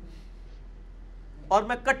 اور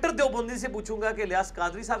میں کٹر دیوبندی سے پوچھوں گا کہ الیاس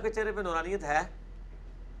قادری صاحب کے چہرے پہ نورانیت ہے,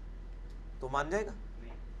 تو مان جائے گا؟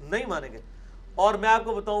 نہیں مانیں گے. اور میں آپ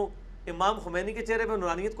کو بتاؤں امام خمینی کے چہرے پہ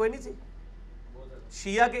نورانیت کوئی نہیں تھی.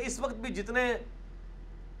 شیعہ کے اس وقت بھی جتنے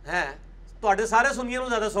ہیں تو سارے سنیے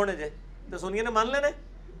زیادہ سونے جے تو سنیے نے مان لینے.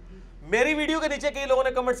 میری ویڈیو کے نیچے کئی لوگوں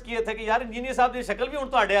نے کمنٹس کیے تھے کہ یار انجینئر صاحب کی شکل بھی ہوں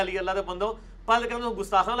تو والی اللہ دے بندو پہلے کہ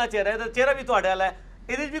گستاخاں والا چہرہ ہے تو چہرہ بھی تو والا ہے,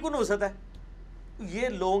 یہ بھی کوئی نوست ہے. یہ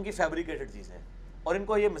لوگوں کی فیبریکیٹڈ چیزیں ہیں. اور ان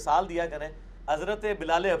کو یہ مثال دیا کریں, حضرت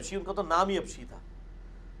بلال حبشی, ان کا تو نام ہی حبشی تھا.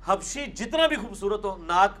 حبشی جتنا بھی خوبصورت ہو,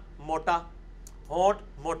 ناک موٹا, ہونٹ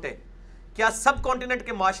موٹے. کیا سب کانٹیننٹ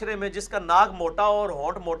کے معاشرے میں جس کا ناک موٹا اور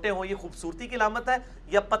ہونٹ موٹے ہوں یہ خوبصورتی کی علامت ہے,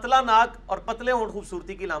 یا پتلا ناک اور پتلے ہونٹ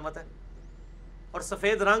خوبصورتی کی علامت ہے, اور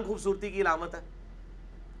سفید رنگ خوبصورتی کی علامت ہے؟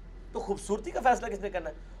 تو خوبصورتی کا فیصلہ کس نے کرنا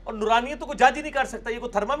ہے؟ اور نورانیت تو کوئی جج ہی نہیں کر سکتا, یہ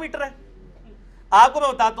کوئی تھرمامیٹر ہے؟ آپ کو میں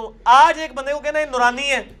بتاتا ہوں, آج ایک بندے کو کہنا ہے نورانی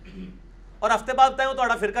ہے, اور ہفتے بعد بتائیں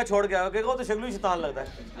تو فرقہ چھوڑ گیا کہ وہ تو شکل ہی شیطان لگتا ہے،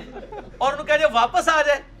 اور انہوں کہا جب واپس آ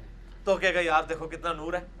جائے تو کہے گا یار دیکھو کتنا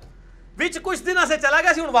نور ہے، وچ کچھ دن سے چلا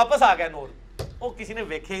گیا سی ہوں واپس آ گیا نور، وہ کسی نے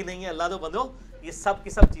ویکھے ہی نہیں ہے۔ اللہ تو بندو یہ سب کی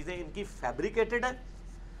سب چیزیں ان کی فیبریکیٹڈ ہیں۔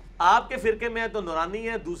 آپ کے فرقے میں ہے تو نورانی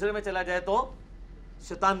ہے، دوسرے میں چلا جائے تو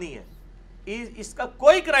شیطانی ہے۔ اس کا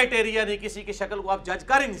کوئی کرائٹیریا نہیں، کسی کی شکل کو آپ جج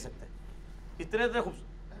کر ہی نہیں سکتے۔ اتنے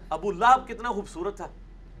ابو لہب کتنا خوبصورت تھا،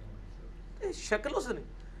 شکلوں سے نہیں۔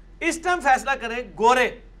 اس ٹائم فیصلہ کریں گورے،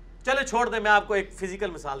 چلے چھوڑ دیں، میں آپ کو ایک فزیکل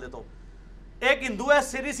مثال دیتا ہوں۔ ایک ہندو ہے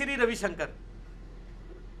سری سری روی شنکر،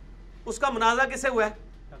 اس کا منازعہ کسے ہوا ہے؟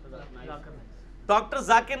 ڈاکٹر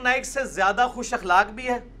ذاکر نائک سے زیادہ خوش اخلاق بھی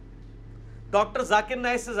ہے، ڈاکٹر ذاکر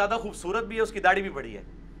نائک سے زیادہ خوبصورت بھی ہے، اس کی داڑھی بھی بڑی ہے،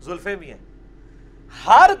 زلفیں بھی ہیں،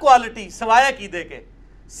 ہر کوالٹی سوائے عقیدے کے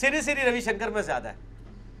سری سری روی شنکر میں زیادہ ہے۔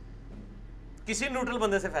 کسی نیوٹرل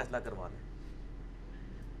بندے سے فیصلہ کروا لیں،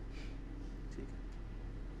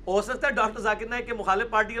 ہو سکتا ہے ڈاکٹر ذاکر نائک کے مخالف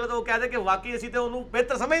پارٹی والا تو وہ کہہ دے کہ واقعی اسی تو انہوں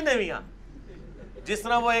بہتر سمجھنے بھی ہاں، جس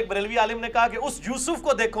طرح وہ ایک بریلوی عالم نے کہا کہ اس یوسف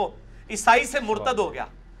کو دیکھو عیسائی سے مرتد ہو گیا۔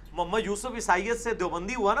 محمد یوسف عیسائیت سے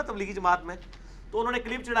دیوبندی ہوا نا تبلیغی جماعت میں، تو انہوں نے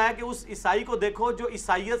کلپ چڑھایا کہ اس عیسائی کو دیکھو جو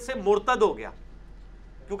عیسائیت سے مرتد ہو گیا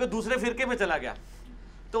کیونکہ دوسرے فرقے میں چلا گیا،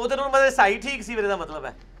 تو ادھر انہوں نے عیسائی ٹھیک سی میرا مطلب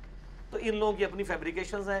ہے۔ تو ان لوگوں کی اپنی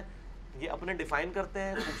فیبریکیشنز ہیں، یہ اپنے ڈیفائن کرتے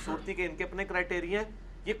ہیں خوبصورتی کے، ان کے اپنے کرائٹیریا ہیں،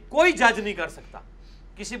 یہ کوئی جج نہیں کر سکتا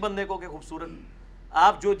کسی بندے کو کہ خوبصورت۔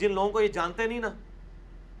 آپ جو جن لوگوں کو یہ جانتے نہیں نا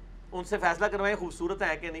ان سے فیصلہ کروائیں خوبصورت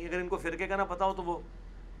ہے کہ نہیں، اگر ان کو فرقے کا نہ پتا ہو تو وہ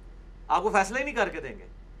آپ کو فیصلہ ہی نہیں کر کے دیں گے۔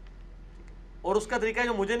 اور اس کا طریقہ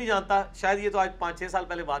جو مجھے نہیں جانتا، شاید یہ تو آج 5-6 سال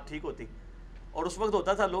پہلے بات ٹھیک ہوتی، اور اس وقت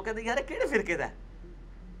ہوتا تھا لوگ کہتے ہیں یار کیڑے فرقے دا ہے،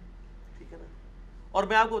 ٹھیک ہے نا۔ اور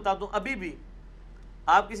میں آپ کو بتا دوں ابھی بھی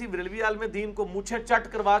آپ کسی بریلوی عالم دین کو مونچھیں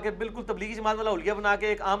چٹ کروا کے بالکل تبلیغی جماعت والا حلیہ بنا کے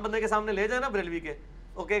ایک عام بندے کے سامنے لے جائے نا بریلوی کے،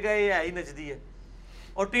 وہ کہے گا یہ ہے ہی نجدی ہے،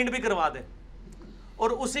 اور ٹینٹ بھی کروا دیں، اور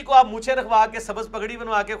اسی کو آپ مونچھیں رکھوا کے سبز پگڑی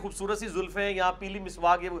بنوا کے خوبصورت سی زلفیں یا پیلی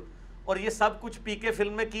مسواک، اور یہ سب کچھ پی کے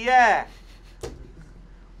فلم میں کیا ہے۔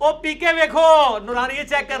 وہ پی کے ویکھو نورانی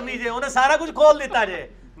چیک کر لیجیے، انہیں سارا کچھ کھول دیتا جائے،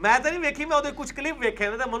 میں تو نہیں ویکھی، میں وہ کچھ کلپ ویکھے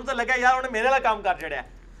میں تو تو لگا یار انہیں میرے والا کام کر چڑھیا۔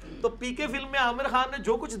 تو پی کے فلم میں عامر خان نے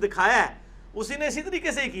جو کچھ دکھایا ہے اسی نے اسی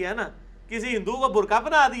طریقے سے ہی کیا ہے نا، کسی ہندو کو برقع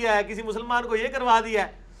بنا دیا ہے، کسی مسلمان کو یہ کروا دیا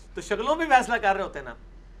ہے، تو شکلوں میں فیصلہ کر رہے ہوتے ہیں نا،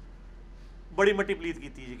 بڑی مٹی پلیت کی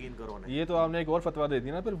تھی، یقین کرو نے۔ یہ تو آپ نے ایک اور فتویٰ دے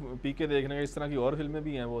دی نا پھر پی کے دیکھنے کا، اس طرح کی اور فلمیں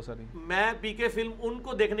بھی ہیں بہت ساری۔ میں پی کے فلم ان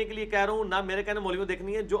کو دیکھنے کے لیے کہہ رہا ہوں نہ، میرے کہنے مولویوں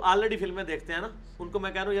دیکھنی ہے جو آلریڈی فلمیں دیکھتے ہیں نا، ان کو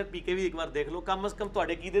میں کہہ رہا ہوں یار پی کے بھی ایک بار دیکھ لو، کم از کم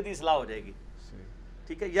تہاڈے عقیدے دی اصلاح ہو جائے گی،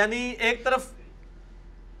 ٹھیک ہے۔ یعنی ایک طرف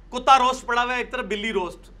کتا روسٹ پڑا ہوا ہے، ایک طرف بلی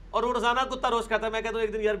روسٹ، اور وہ روزانہ کتا روسٹ کھاتا ہے، میں کہتا ہوں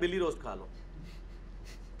ایک دن یار بلی روسٹ کھا لو،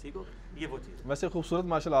 ٹھیک ہو، یہ وہ چیز۔ ویسے خوبصورت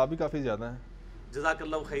ماشاءاللہ آپ بھی کافی زیادہ ہیں، جزاک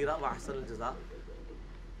اللہ خیرہ واحسن الجزاء۔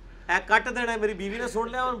 اے کٹ دینا ہے، میری بیوی نے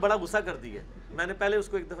سن لیا اور بڑا غصہ کر دی ہے، میں نے پہلے اس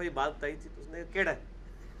کو ایک دفعہ یہ بات بتائی تھی تو اس نے کیڑا ہے۔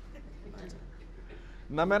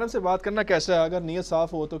 نامحرم سے بات کرنا کیسا ہے؟ اگر نیت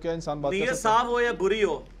صاف ہو تو کیا انسان بات کر سکتا ہے؟ نیت صاف ہو یا بری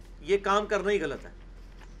ہو، یہ کام کرنا ہی غلط ہے،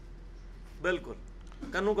 بالکل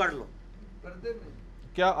کنو کاٹ لو، پردے میں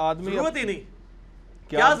کیا آدمی ضرورت ہی نہیں،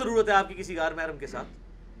 کیا ضرورت ہے آپ کی کسی غیر محرم کے ساتھ؟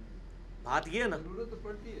 بات یہ ہے نا۔ ضرورت تو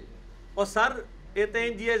پڑتی ہے۔ اور سر اتیں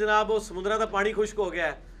جی ہے جناب وہ سمندرہ دا پانی خشک ہو گیا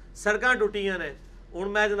ہے، سڑکاں ٹوٹیاں نے، ہوں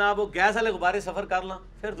میں جناب وہ گیس والے غبارے سفر کر لاں،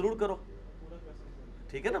 پھر ضرور کرو،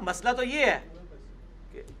 ٹھیک ہے نا۔ مسئلہ تو یہ ہے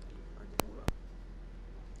کہ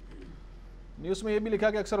نیوز میں یہ بھی لکھا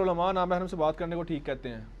کہ اکثر علماء نامحرم سے بات کرنے کو ٹھیک کہتے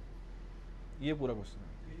ہیں، یہ پورا کوشچن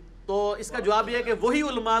ہے۔ تو اس کا جواب یہ ہے کہ وہی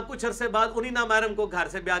علماء کچھ عرصے بعد انہی نامحرم کو گھر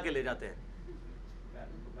سے بیاہ کے لے جاتے ہیں۔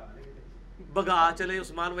 بگا، چلے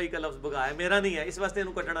عثمان بھائی کا لفظ بگا ہے، میرا نہیں ہے، اس واسطے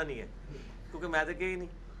انہوں کٹنا نہیں ہے کیونکہ میں تو کہی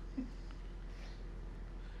نہیں۔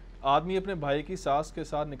 آدمی اپنے بھائی کی ساس کے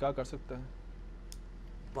ساتھ نکاح کر سکتا ہے؟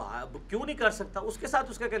 کیوں نہیں کر سکتا؟ اس کے ساتھ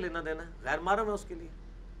اس کا کیا لینا دینا ہے؟ غیر محرم ہے اس کے لیے۔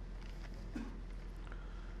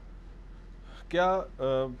 کیا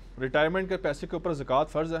ریٹائرمنٹ کے پیسے کے اوپر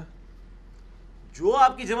زکوٰۃ فرض ہے؟ جو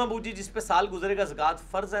آپ کی جمع بوجھی جس پہ سال گزرے گا زکوٰۃ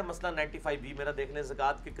فرض ہے، مثلا 95B میرا دیکھ لیں،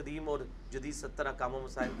 زکوٰۃ کے قدیم اور جدید 70 احکام و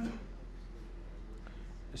مسائل۔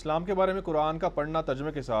 اسلام کے بارے میں قرآن کا پڑھنا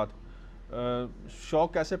ترجمے کے ساتھ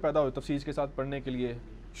شوق کیسے پیدا ہو تفصیل کے ساتھ پڑھنے کے لیے؟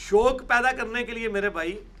 شوق پیدا کرنے کے لیے میرے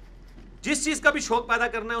بھائی جس چیز کا بھی شوق پیدا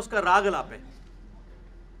کرنا ہے اس کا راگ الاپے،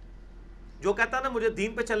 جو کہتا ہے نا مجھے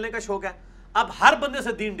دین پہ چلنے کا شوق ہے، اب ہر بندے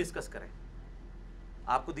سے دین ڈسکس کریں،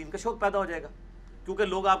 آپ کو دین کا شوق پیدا ہو جائے گا، کیونکہ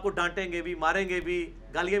لوگ آپ کو ڈانٹیں گے بھی، ماریں گے بھی،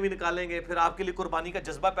 گالیاں بھی نکالیں گے، پھر آپ کے لیے قربانی کا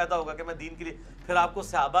جذبہ پیدا ہوگا کہ میں دین کے لیے، پھر آپ کو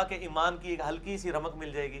صحابہ کے ایمان کی ایک ہلکی سی رمق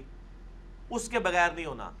مل جائے گی، اس کے بغیر نہیں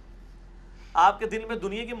ہونا۔ آپ کے دل میں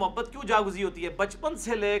دنیا کی محبت کیوں جاگزی ہوتی ہے؟ بچپن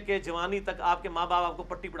سے لے کے جوانی تک آپ کے ماں باپ آپ کو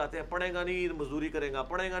پٹی پڑھاتے ہیں، پڑھے گا نہیں مزدوری کرے گا،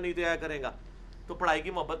 پڑھے گا نہیں تو یہ کرے گا، تو پڑھائی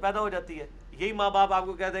کی محبت پیدا ہو جاتی ہے. یہی ماں باپ آپ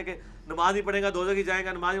کو کہتے ہیں کہ نماز نہیں پڑھے گا دوزخ ہی جائے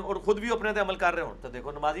گا، نماز، اور خود بھی اپنے عمل کر رہے ہوں تو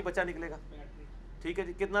دیکھو نمازی بچہ نکلے گا. ٹھیک ہے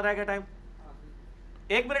جی، کتنا رہ گیا ٹائم؟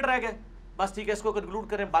 1 منٹ رہ گیا بس. ٹھیک ہے، اس کو کنکلوڈ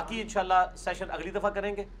کریں. باقی انشاءاللہ سیشن اگلی دفعہ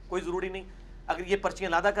کریں گے، کوئی ضروری نہیں. اگر یہ پرچیاں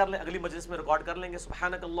لادا کر لیں، اگلی مجلس میں ریکارڈ کر لیں گے.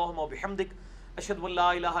 سبحانک اللہم و بحمدک، اشہد ان لا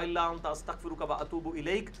الہ الا انت، استغفرک و اتوب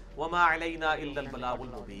الیک، وما علینا الا البلاغ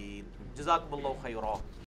المبین. جزاکم اللہ خیرا.